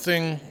read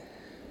something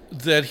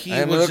that he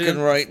I'm was looking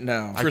in right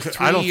now. for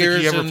I don't 3 years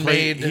think he ever and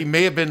played. made. He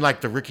may have been like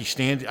the Ricky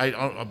Stanley,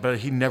 but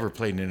he never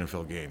played an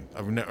NFL game,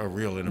 a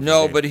real NFL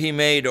No, game. but he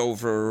made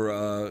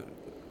over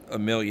 $1.5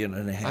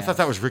 million. I thought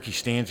that was Ricky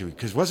Stanzi,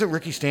 because wasn't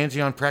Ricky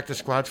Stanzi on practice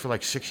squads for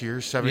like 6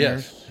 years, 7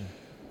 years?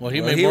 Well,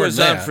 he made more was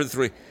than on that. for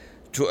 3.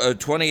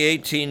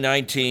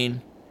 2018-19,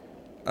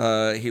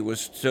 he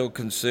was still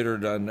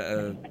considered on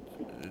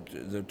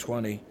the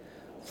 20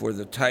 for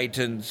the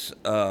Titans.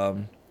 But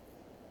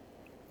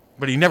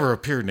he never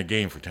appeared in a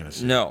game for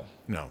Tennessee. No.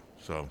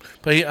 So,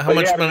 but He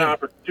had an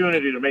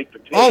opportunity to make the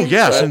team. Oh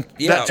yes, and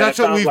yeah. that's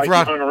what we've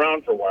brought. He hung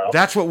around for a while.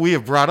 That's what we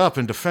have brought up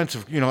in defense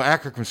of,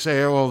 Akram can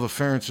say, "Oh, the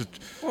Ferentz."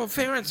 Well,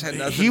 Ferentz had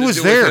nothing He to was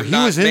do there. with it He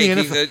not was in the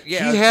making NFL.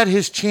 He had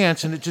his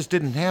chance, and it just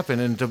didn't happen.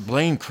 And to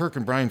blame Kirk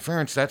and Brian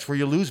Ferentz, that's where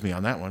you lose me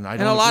on that one.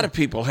 And a lot of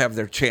people have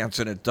their chance,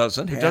 and it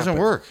doesn't happen. It doesn't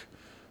work.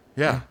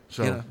 Yeah.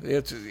 So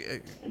it's.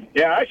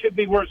 Yeah, I should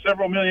be worth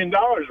several $1 million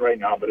right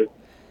now, but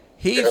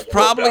He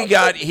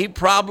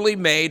probably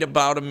made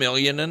about $1.5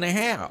 million.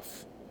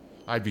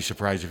 I'd be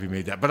surprised if he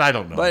made that, but I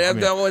don't know. But I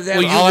mean,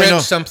 well, you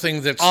read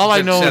something that all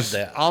I know said is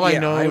that. all I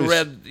know I is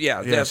read.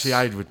 Yeah, that's. See,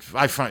 I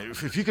find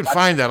if you can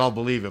find that, I'll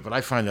believe it. But I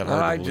find that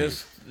hard I to believe.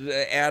 just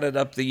added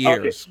up the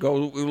years. Go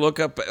look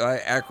up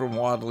Akram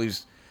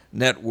Wadley's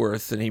net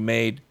worth, and he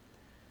made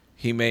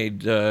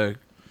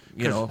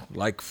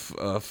like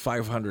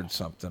 500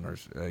 something or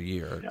a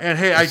year. And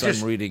hey,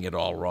 I'm reading it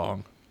all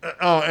wrong.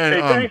 And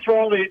hey,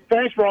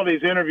 thanks for all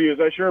these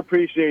interviews. I sure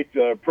appreciate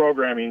the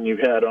programming you've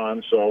had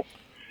on. So,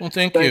 well,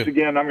 thanks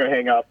again. I'm going to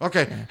hang up.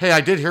 Okay. Hey,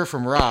 I did hear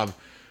from Rob.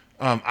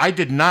 I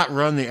did not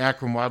run the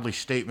Akram Wadley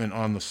statement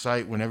on the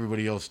site when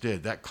everybody else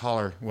did. That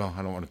caller, well,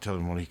 I don't want to tell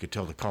him what he could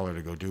tell the caller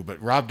to go do,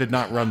 but Rob did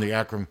not run the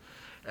Akram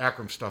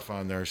stuff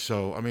on there.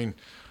 So, I mean,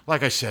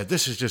 like I said,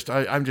 this is just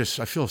I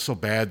feel so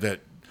bad that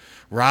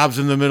Rob's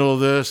in the middle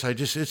of this. I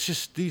just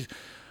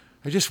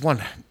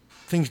want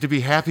things to be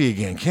happy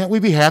again. Can't we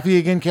be happy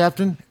again,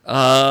 Captain?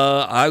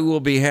 I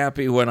will be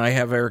happy when I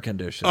have air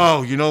conditioning.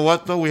 Oh, you know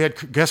what though?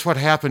 Guess what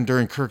happened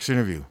during Kirk's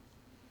interview?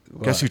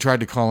 What? Guess who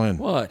tried to call in?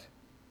 What?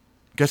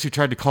 Guess who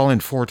tried to call in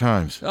 4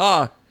 times?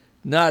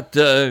 Not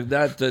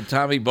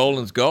Tommy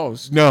Boland's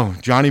ghost. No,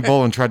 Johnny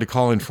Bolin tried to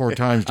call in 4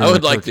 times. I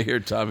would like to hear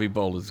Tommy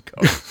Boland's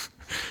ghost.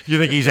 You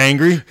think he's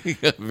angry?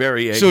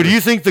 Very angry. So do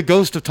you think the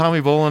ghost of Tommy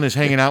Bolin is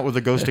hanging out with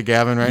the ghost of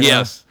Gavin right now?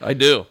 Yes, I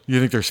do. You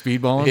think they're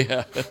speedballing?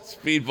 Yeah,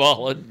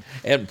 speedballing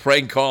and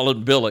prank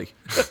calling Billy.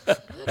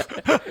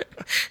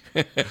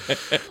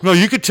 No,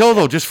 you could tell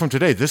though just from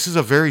today. This is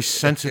a very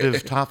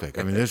sensitive topic.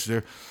 I mean,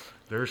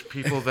 there's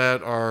people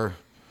that are.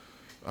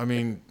 I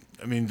mean,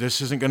 this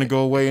isn't going to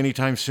go away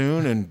anytime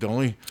soon,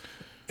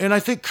 and I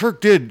think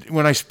Kirk did,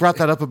 when I brought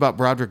that up about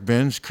Broderick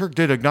Benz, Kirk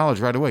did acknowledge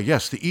right away,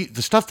 yes,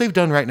 the stuff they've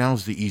done right now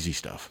is the easy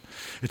stuff.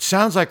 It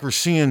sounds like we're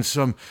seeing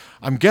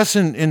I'm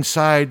guessing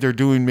inside they're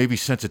doing maybe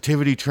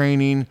sensitivity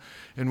training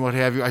and what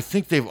have you. I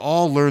think they've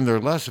all learned their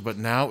lesson, but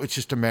now it's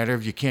just a matter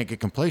of you can't get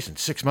complacent.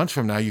 6 months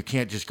from now, you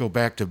can't just go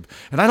back to,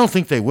 and I don't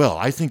think they will.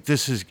 I think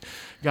this has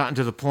gotten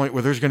to the point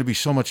where there's going to be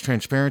so much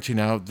transparency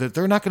now that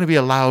they're not going to be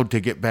allowed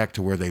to get back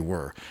to where they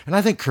were. And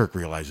I think Kirk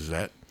realizes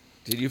that.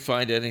 Did you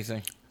find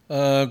anything?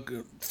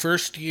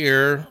 First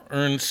year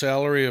earned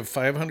salary of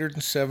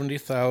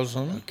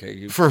 $570,000.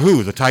 Okay. For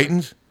who? The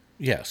Titans?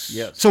 Yes.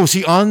 So was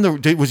he on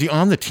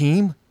the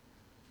team?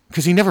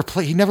 Because he never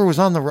played. He never was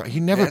on the. He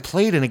never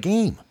played in a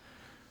game.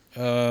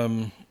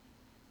 I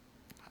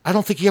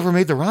don't think he ever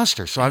made the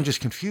roster. So I'm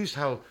just confused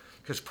how.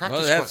 Because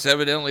practice. Well, that's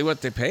evidently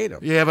what they paid him.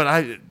 Yeah, but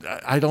I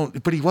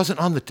don't. But he wasn't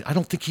on the. I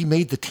don't think he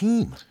made the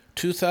team.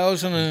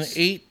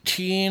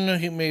 2018,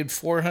 he made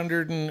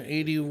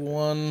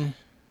 481.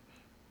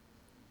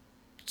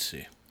 Let's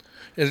see.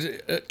 Is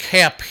it a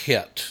cap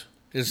hit?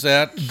 Is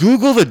that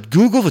Google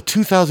the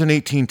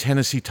 2018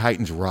 Tennessee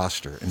Titans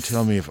roster and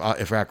tell me if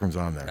Akram's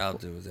on there. I'll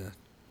do that.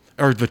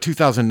 Or the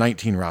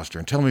 2019 roster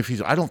and tell me if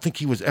he's. I don't think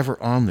he was ever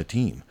on the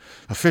team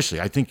officially.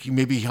 I think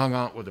he hung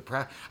out with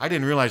the I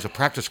didn't realize a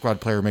practice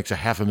squad player makes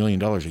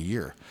 $500,000 a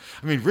year.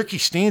 I mean, Ricky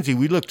Stanzi,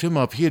 we looked him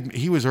up.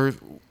 He was.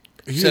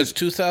 It says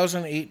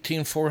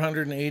 2018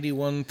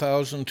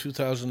 481,000,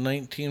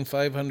 2019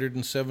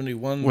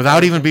 571,000.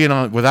 Without even being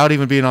on the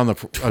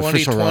official roster.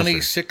 2020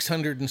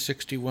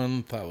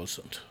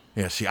 661,000.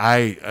 Yeah, see,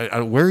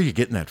 I where are you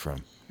getting that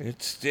from?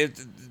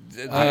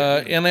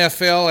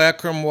 NFL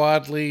Akram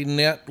Wadley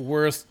net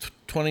worth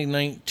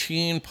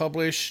 2019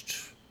 published.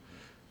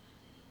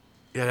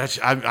 Yeah,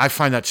 I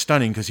find that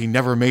stunning because he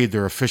never made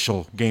their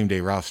official game day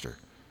roster.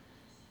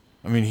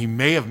 I mean, he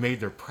may have made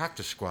their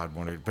practice squad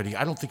one, but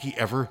I don't think he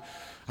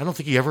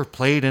ever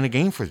played in a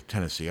game for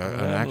Tennessee, an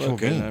actual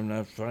game. I'm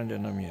not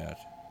finding them yet.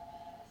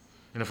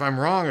 And if I'm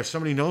wrong, if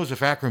somebody knows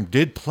if Akram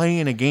did play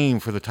in a game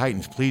for the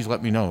Titans, please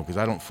let me know, because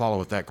I don't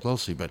follow it that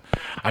closely. But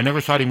I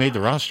never thought he made the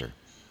roster.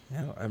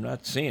 No, I'm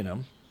not seeing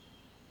him.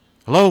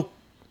 Hello?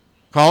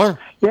 Caller?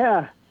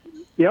 Yeah.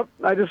 Yep.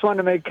 I just wanted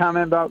to make a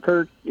comment about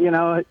Kirk. You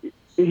know,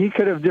 he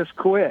could have just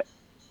quit.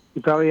 He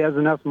probably has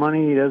enough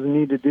money. He doesn't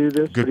need to do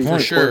this. Good but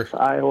point. He supports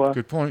Iowa.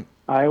 Good point.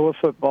 Iowa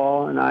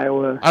football and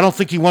Iowa. I don't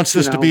think he wants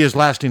this to be know. his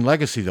lasting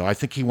legacy, though. I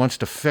think he wants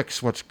to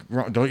fix what's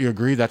wrong. Don't you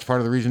agree? That's part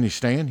of the reason he's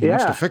staying. He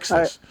wants to fix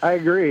this. I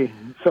agree.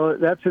 So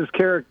that's his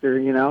character.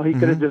 You know, he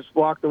could have just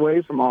walked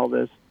away from all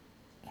this.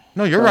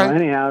 No, you're So right.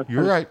 anyhow,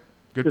 You're right.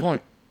 Good just-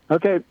 point.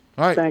 Okay.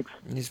 All right. Thanks.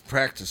 He's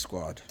practice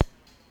squad.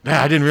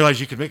 Yeah, I didn't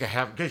realize you could make a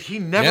half. He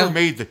never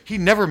made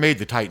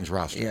the Titans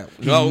roster. Yeah.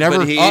 He No, never.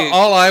 but he-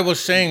 All I was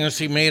saying is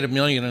he made $1.5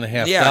 million.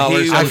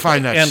 I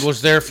find that and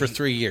was there for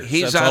 3 years.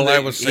 He's That's on all the, I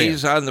was saying.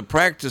 He's on the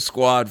practice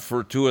squad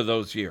for 2 of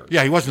those years.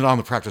 Yeah, he wasn't on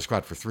the practice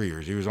squad for 3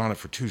 years. He was on it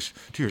for two years.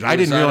 He I didn't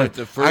was on realize. it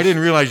the first- I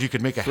didn't realize you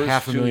could make a first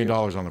half a 2 million years.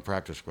 dollars on the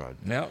practice squad.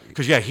 No.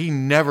 Because he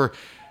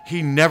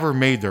never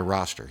made their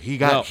roster. He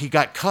got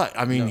cut.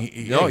 I mean,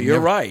 you're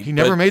right. He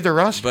never made their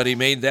roster. But he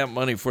made that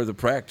money for the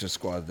practice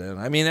squad then.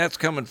 I mean, that's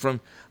coming from,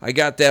 I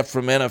got that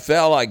from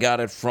NFL. I got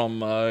it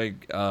from the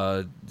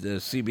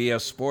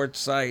CBS Sports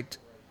site.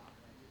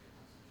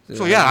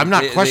 So, yeah, I'm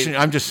not questioning.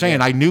 I'm just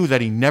saying I knew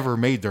that he never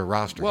made their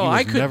roster. Well, he was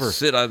I could never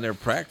sit on their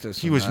practice.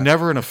 He was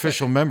never an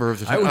official member of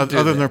the I would do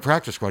other than that. their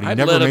practice squad. He I'd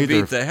never let him made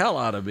beat their the hell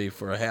out of me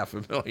for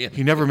 $500,000.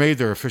 He never made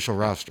their official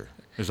roster,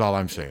 is all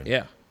I'm saying.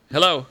 Yeah.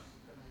 Hello.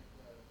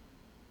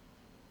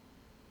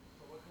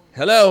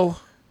 Hello.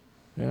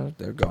 Yeah,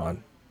 they're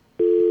gone.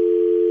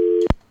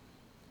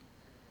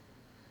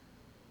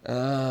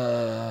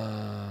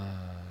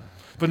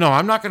 But no,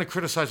 I'm not going to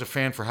criticize a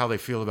fan for how they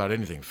feel about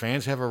anything.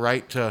 Fans have a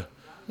right to.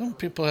 No,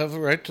 people have a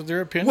right to their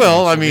opinion.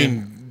 Well, I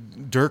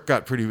mean, Dirk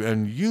got pretty,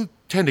 and you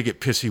tend to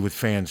get pissy with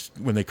fans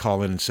when they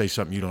call in and say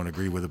something you don't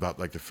agree with about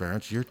like the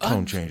Ference. Your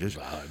tone changes.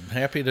 I'm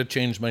happy to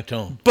change my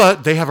tone.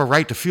 But they have a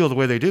right to feel the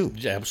way they do.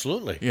 Yeah,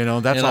 absolutely. You know,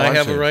 that's and all I I'm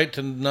have saying. a right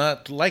to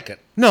not like it.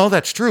 No,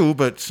 that's true,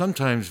 but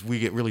sometimes we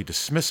get really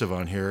dismissive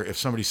on here if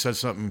somebody says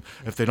something,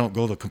 if they don't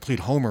go the complete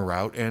homer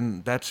route,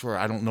 and that's where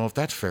I don't know if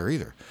that's fair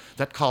either.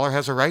 That caller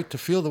has a right to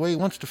feel the way he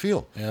wants to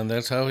feel. And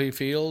that's how he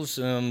feels,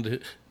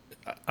 and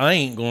I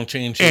ain't going to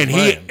change his And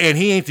mind.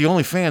 he ain't the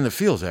only fan that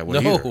feels that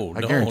way No, either. I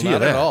no, guarantee you not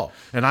that. at all.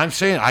 And I'm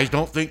saying I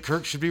don't think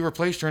Kirk should be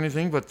replaced or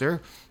anything, but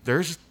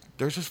there's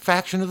a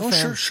faction of the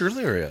fans. Sure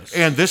there is.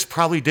 And this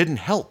probably didn't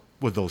help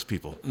with those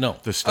people. No.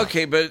 This stuff.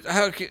 Okay, but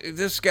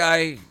this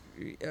guy,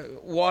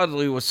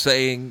 Wadley, was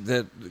saying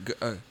that,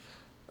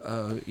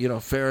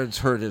 Ferentz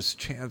hurt his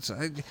chance.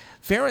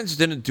 Ferentz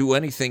didn't do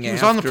anything He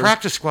was after. on the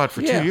practice squad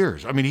for 2 Yeah.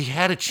 years. I mean, he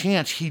had a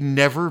chance. He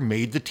never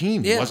made the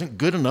team. He wasn't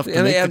good enough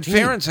to make and the team.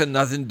 Ferentz had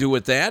nothing to do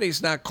with that.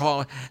 He's not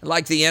calling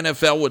like the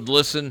NFL would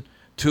listen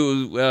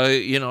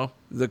to.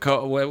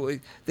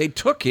 They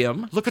took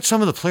him. Look at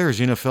some of the players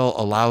the NFL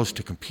allows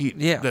to compete.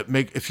 Yeah. That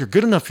if you're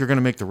good enough, you're going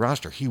to make the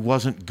roster. He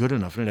wasn't good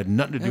enough, and it had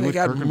nothing to do And they with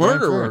got Kirk and Brian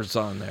murderers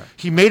Ferentz. on there.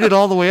 He made it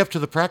all the way up to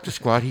the practice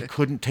squad. He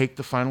couldn't take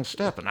the final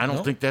step, and I don't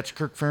No. think that's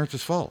Kirk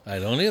Ferentz's fault. I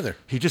don't either.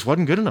 He just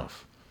wasn't good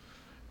enough,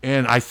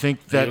 and I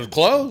think that He was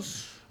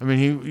close. I mean,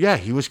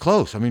 he was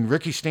close. I mean,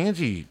 Ricky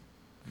Stanzi.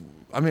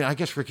 I mean, I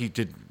guess Ricky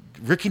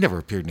never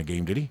appeared in a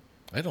game, did he?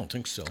 I don't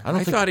think so. I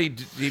don't think thought he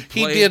He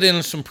played. did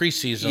in some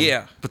preseason.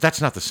 Yeah. But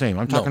that's not the same.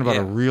 I'm talking about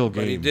a real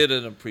game. But he did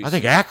in a preseason. I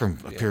think Akram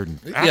appeared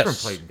in Akram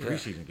Yes. played in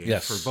preseason games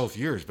Yes. for both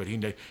years, but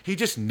he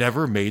just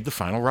never made the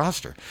final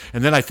roster.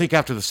 And then I think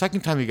after the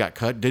second time he got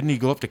cut, didn't he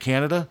go up to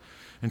Canada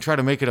and try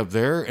to make it up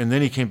there? And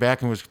then he came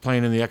back and was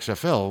playing in the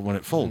XFL when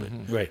it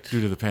folded, Right.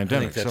 due to the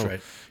pandemic. that's so right.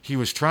 he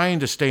was trying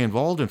to stay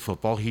involved in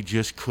football. He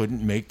just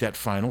couldn't make that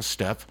final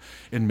step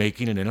in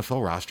making an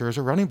NFL roster as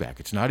a running back.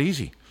 It's not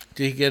easy.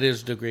 Did he get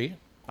his degree?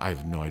 I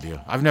have no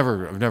idea. I've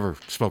never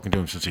spoken to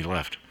him since he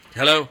left.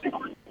 Hello.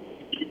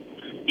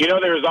 You know,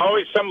 there's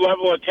always some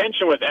level of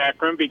tension with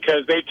Akron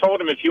because they told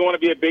him if you want to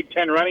be a Big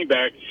Ten running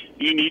back,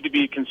 you need to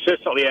be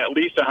consistently at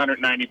least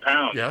 190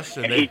 pounds. Yes,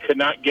 and he could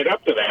not get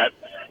up to that.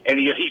 And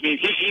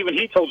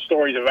he told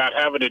stories about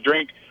having to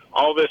drink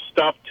all this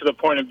stuff to the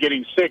point of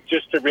getting sick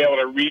just to be able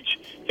to reach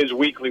his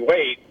weekly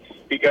weight.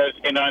 Because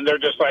and they're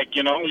just like,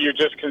 you're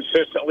just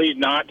consistently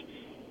not,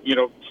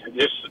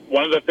 just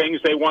one of the things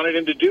they wanted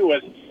him to do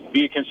was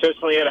be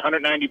consistently at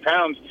 190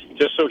 pounds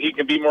just so he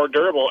could be more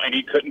durable, and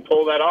he couldn't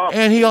pull that off.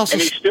 And he also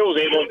still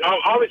was able.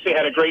 Obviously,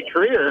 had a great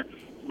career,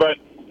 but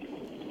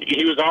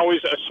he was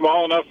always a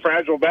small enough,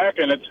 fragile back,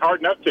 and it's hard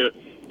enough to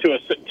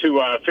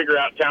figure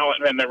out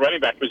talent in the running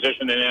back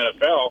position in the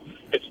NFL.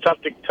 It's tough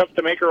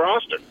to make a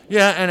roster.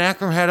 Yeah, and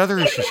Akram had other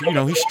issues.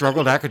 He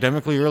struggled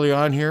academically early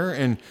on here,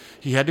 and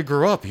he had to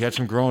grow up. He had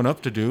some growing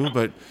up to do,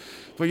 but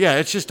yeah,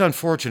 it's just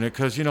unfortunate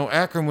because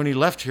Akram, when he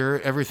left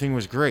here, everything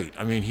was great.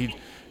 I mean,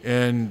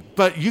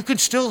 but you could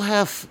still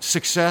have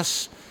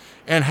success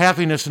and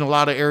happiness in a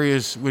lot of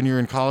areas when you're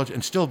in college,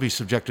 and still be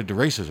subjected to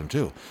racism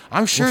too.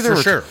 I'm sure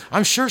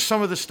I'm sure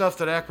some of the stuff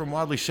that Akram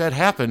Wadley said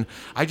happened.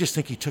 I just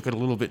think he took it a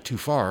little bit too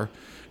far,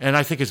 and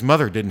I think his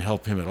mother didn't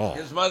help him at all.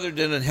 His mother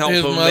didn't help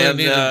him, and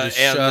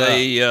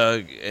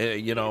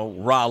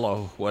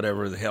Rollo,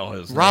 whatever the hell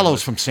his Rollo's name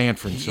is. from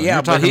Sanford. So Yeah,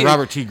 you're talking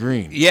Robert T.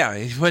 Green.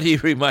 Yeah, but he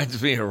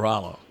reminds me of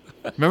Rollo.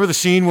 Remember the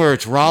scene where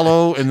it's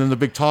Rollo and then the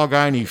big tall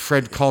guy, and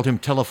Fred called him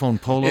Telephone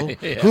Polo?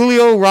 Yeah.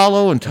 Julio,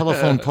 Rollo, and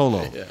Telephone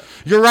Polo. Yeah.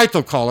 You're right,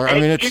 though, caller. I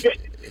mean, it's...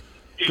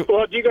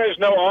 Well, do you guys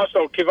know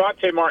also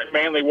Kevontae Martin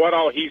Manley, what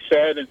all he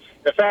said? And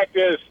the fact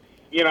is,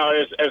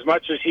 as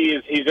much as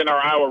he's in our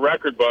Iowa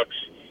record books,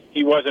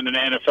 he wasn't an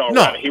NFL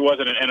No. he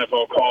wasn't an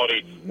NFL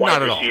quality wide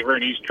Not at all. receiver,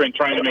 and he's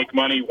trying to make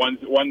money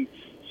one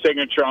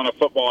signature on a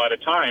football at a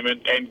time,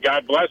 and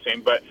God bless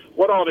him. But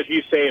what all did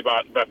he say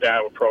about the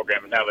Iowa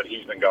program now that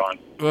he's been gone?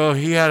 Well,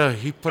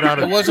 he put out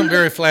It wasn't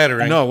very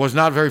flattering. No, it was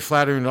not very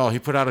flattering at all. He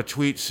put out a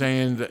tweet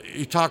saying that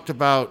he talked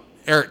about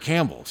Eric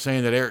Campbell,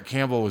 saying that Eric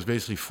Campbell was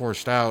basically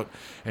forced out,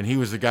 and he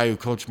was the guy who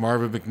coached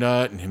Marvin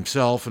McNutt and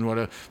himself and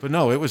whatever. But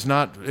no, it was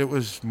not. It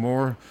was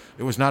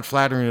not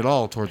flattering at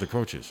all toward the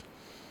coaches.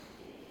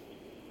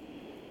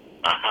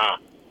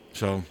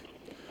 So,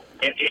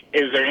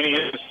 Is there any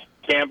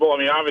Campbell? I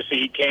mean, obviously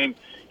he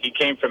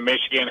came from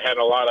Michigan, had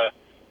a lot of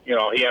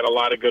he had a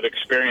lot of good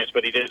experience,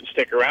 but he didn't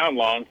stick around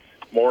long.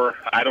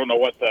 I don't know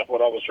what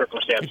all the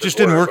circumstances. it just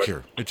didn't were, work but-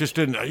 here. It just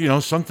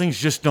didn't. Some things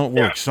just don't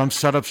work. Some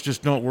setups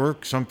just don't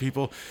work. Some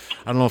people,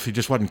 I don't know if he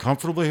just wasn't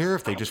comfortable here.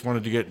 If they just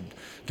wanted to get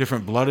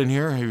different blood in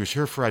here. He was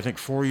here for I think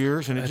 4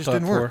 years, and it just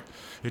didn't work.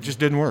 It just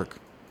didn't work.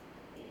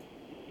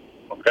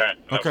 Okay.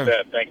 Okay.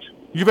 That, thanks.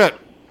 You bet.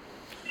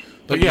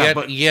 But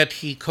yet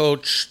he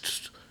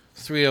coached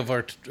three of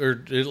our,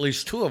 or at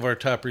least two of our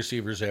top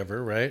receivers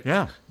ever, right?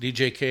 Yeah.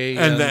 DJK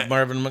And and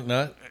Marvin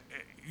McNutt.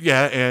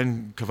 Yeah,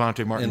 and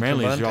Kevontae Martin And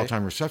Manley is the Kevontae.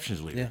 all-time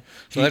receptions leader. Yeah.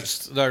 So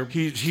that's our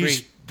he's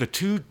three. the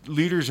two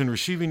leaders in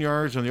receiving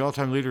yards and the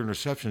all-time leader in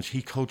receptions.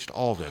 He coached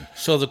all of them.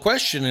 So the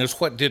question is,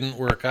 what didn't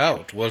work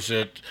out? Was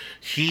it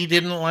he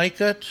didn't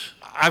like it?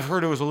 I've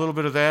heard it was a little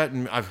bit of that,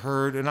 and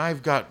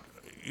I've got,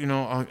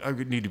 I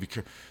would need to be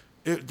careful.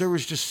 There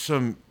was just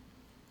some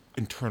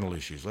internal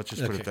issues. Let's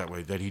just put it that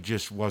way. That he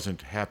just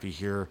wasn't happy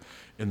here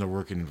in the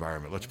working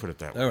environment. Let's put it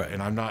that way. All right.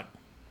 And I'm not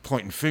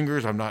pointing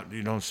fingers. I'm not,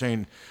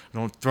 saying,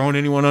 throwing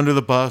anyone under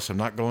the bus. I'm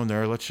not going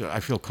there. I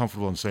feel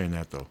comfortable in saying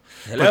that, though.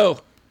 Hello.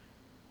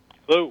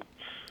 Hello.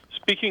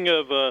 Speaking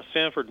of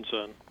Sanford and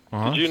Son,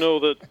 Uh-huh. did you know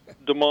that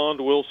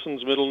DeMond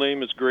Wilson's middle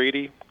name is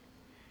Grady?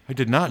 I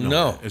did not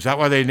know that. Is that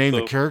why they named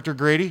the character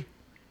Grady?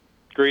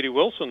 Grady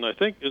Wilson, I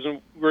think.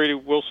 Isn't Grady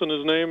Wilson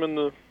his name in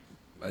the,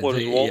 Walt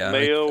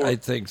Mayo? I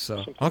think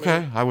so.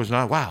 Okay, I was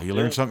not. Wow, you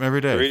learn something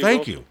every day. Grady Thank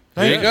Wilson. you.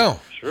 There you go.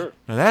 Sure.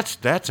 Now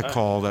that's a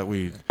call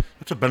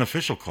that's a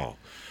beneficial call.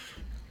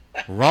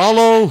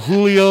 Rollo,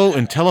 Julio,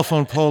 and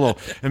Telephone Polo.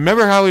 And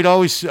remember how he'd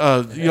always,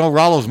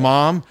 Rollo's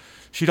mom,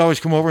 she'd always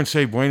come over and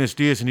say Buenos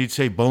Dias, and he'd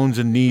say bones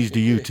and knees to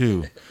you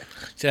too.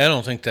 See, I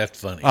don't think that's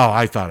funny. Oh,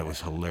 I thought it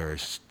was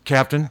hilarious.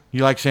 Captain,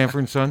 you like Sanford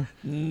and Son?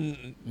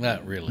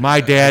 Not really.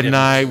 My dad and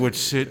I would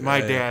sit.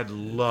 My dad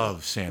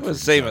loved Sanford. It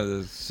was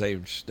the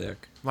same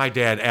shtick. My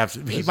dad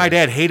my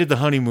dad hated the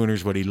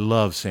Honeymooners, but he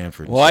loved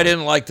Sanford. Well, I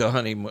didn't like the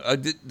honeymoon.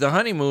 The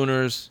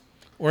Honeymooners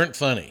weren't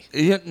funny.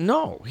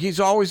 No, he's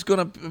always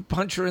going to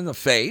punch her in the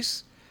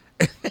face,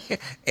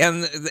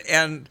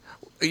 and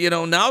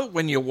now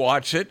when you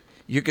watch it,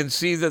 you can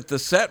see that the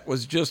set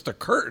was just a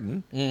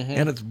curtain,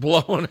 and it's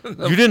blowing.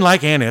 You didn't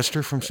like Aunt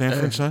Esther from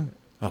Sanford and Son?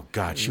 Oh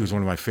God, she was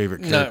one of my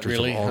favorite characters. Not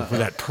really. Of all. With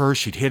that purse,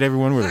 she'd hit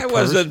everyone with her I purse.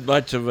 wasn't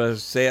much of a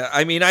fan.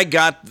 I mean, I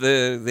got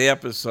the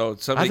episode.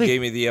 Somebody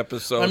gave me the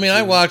episode. I mean,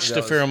 I watched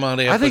a fair amount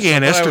of episodes. I think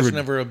Aunt Esther I was would,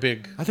 never a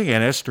big. I think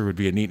Aunt Esther would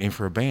be a neat name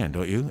for a band,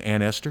 don't you?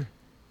 Aunt Esther.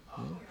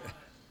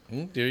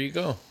 There you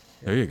go.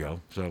 There you go.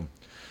 So,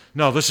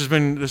 no, this has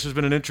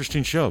been an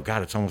interesting show.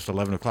 God, it's almost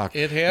 11 o'clock.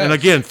 It has. And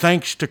again,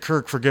 thanks to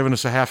Kirk for giving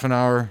us a half an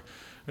hour.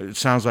 It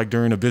sounds like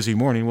during a busy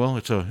morning. Well,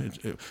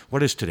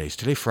 what is today? Is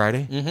today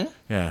Friday? Mm-hmm.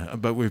 Yeah,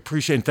 but we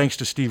appreciate, and thanks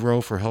to Steve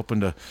Rowe for helping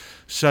to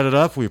set it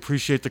up. We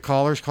appreciate the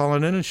callers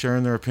calling in and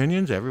sharing their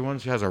opinions. Everyone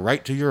has a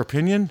right to your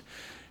opinion.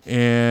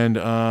 And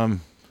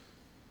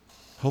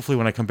hopefully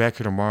when I come back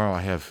here tomorrow,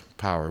 I have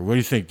power. What do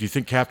you think? Do you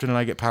think Captain and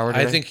I get power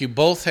today? I think you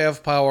both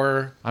have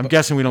power. I'm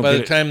guessing we don't by get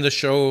the it. time the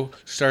show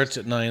starts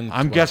at 9.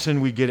 I'm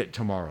guessing we get it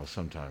tomorrow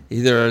sometime.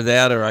 Either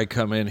that or I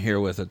come in here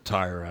with a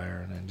tire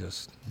iron and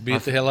just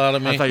beat the hell out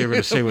of me. I thought you were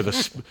going to say with a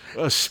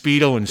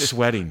Speedo and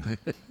sweating.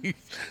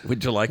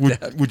 Would you like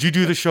that? Would you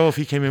do the show if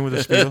he came in with a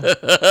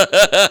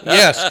Speedo?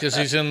 Yes, because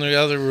he's in the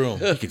other room.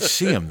 You could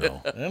see him,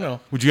 though. I know.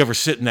 Would you ever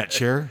sit in that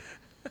chair?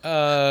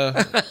 No,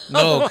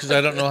 because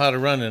I don't know how to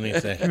run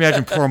anything.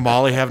 Imagine poor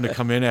Molly having to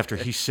come in after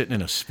he's sitting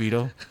in a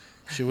Speedo.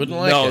 She wouldn't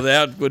like it. No,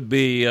 that would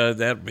be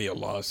that'd be a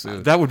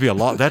lawsuit. That would be a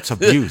law. That's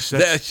abuse.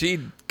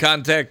 She'd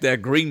contact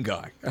that green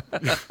guy.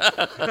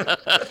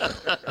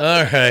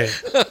 All right.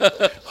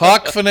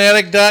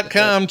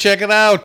 HawkFanatic.com. Check it out.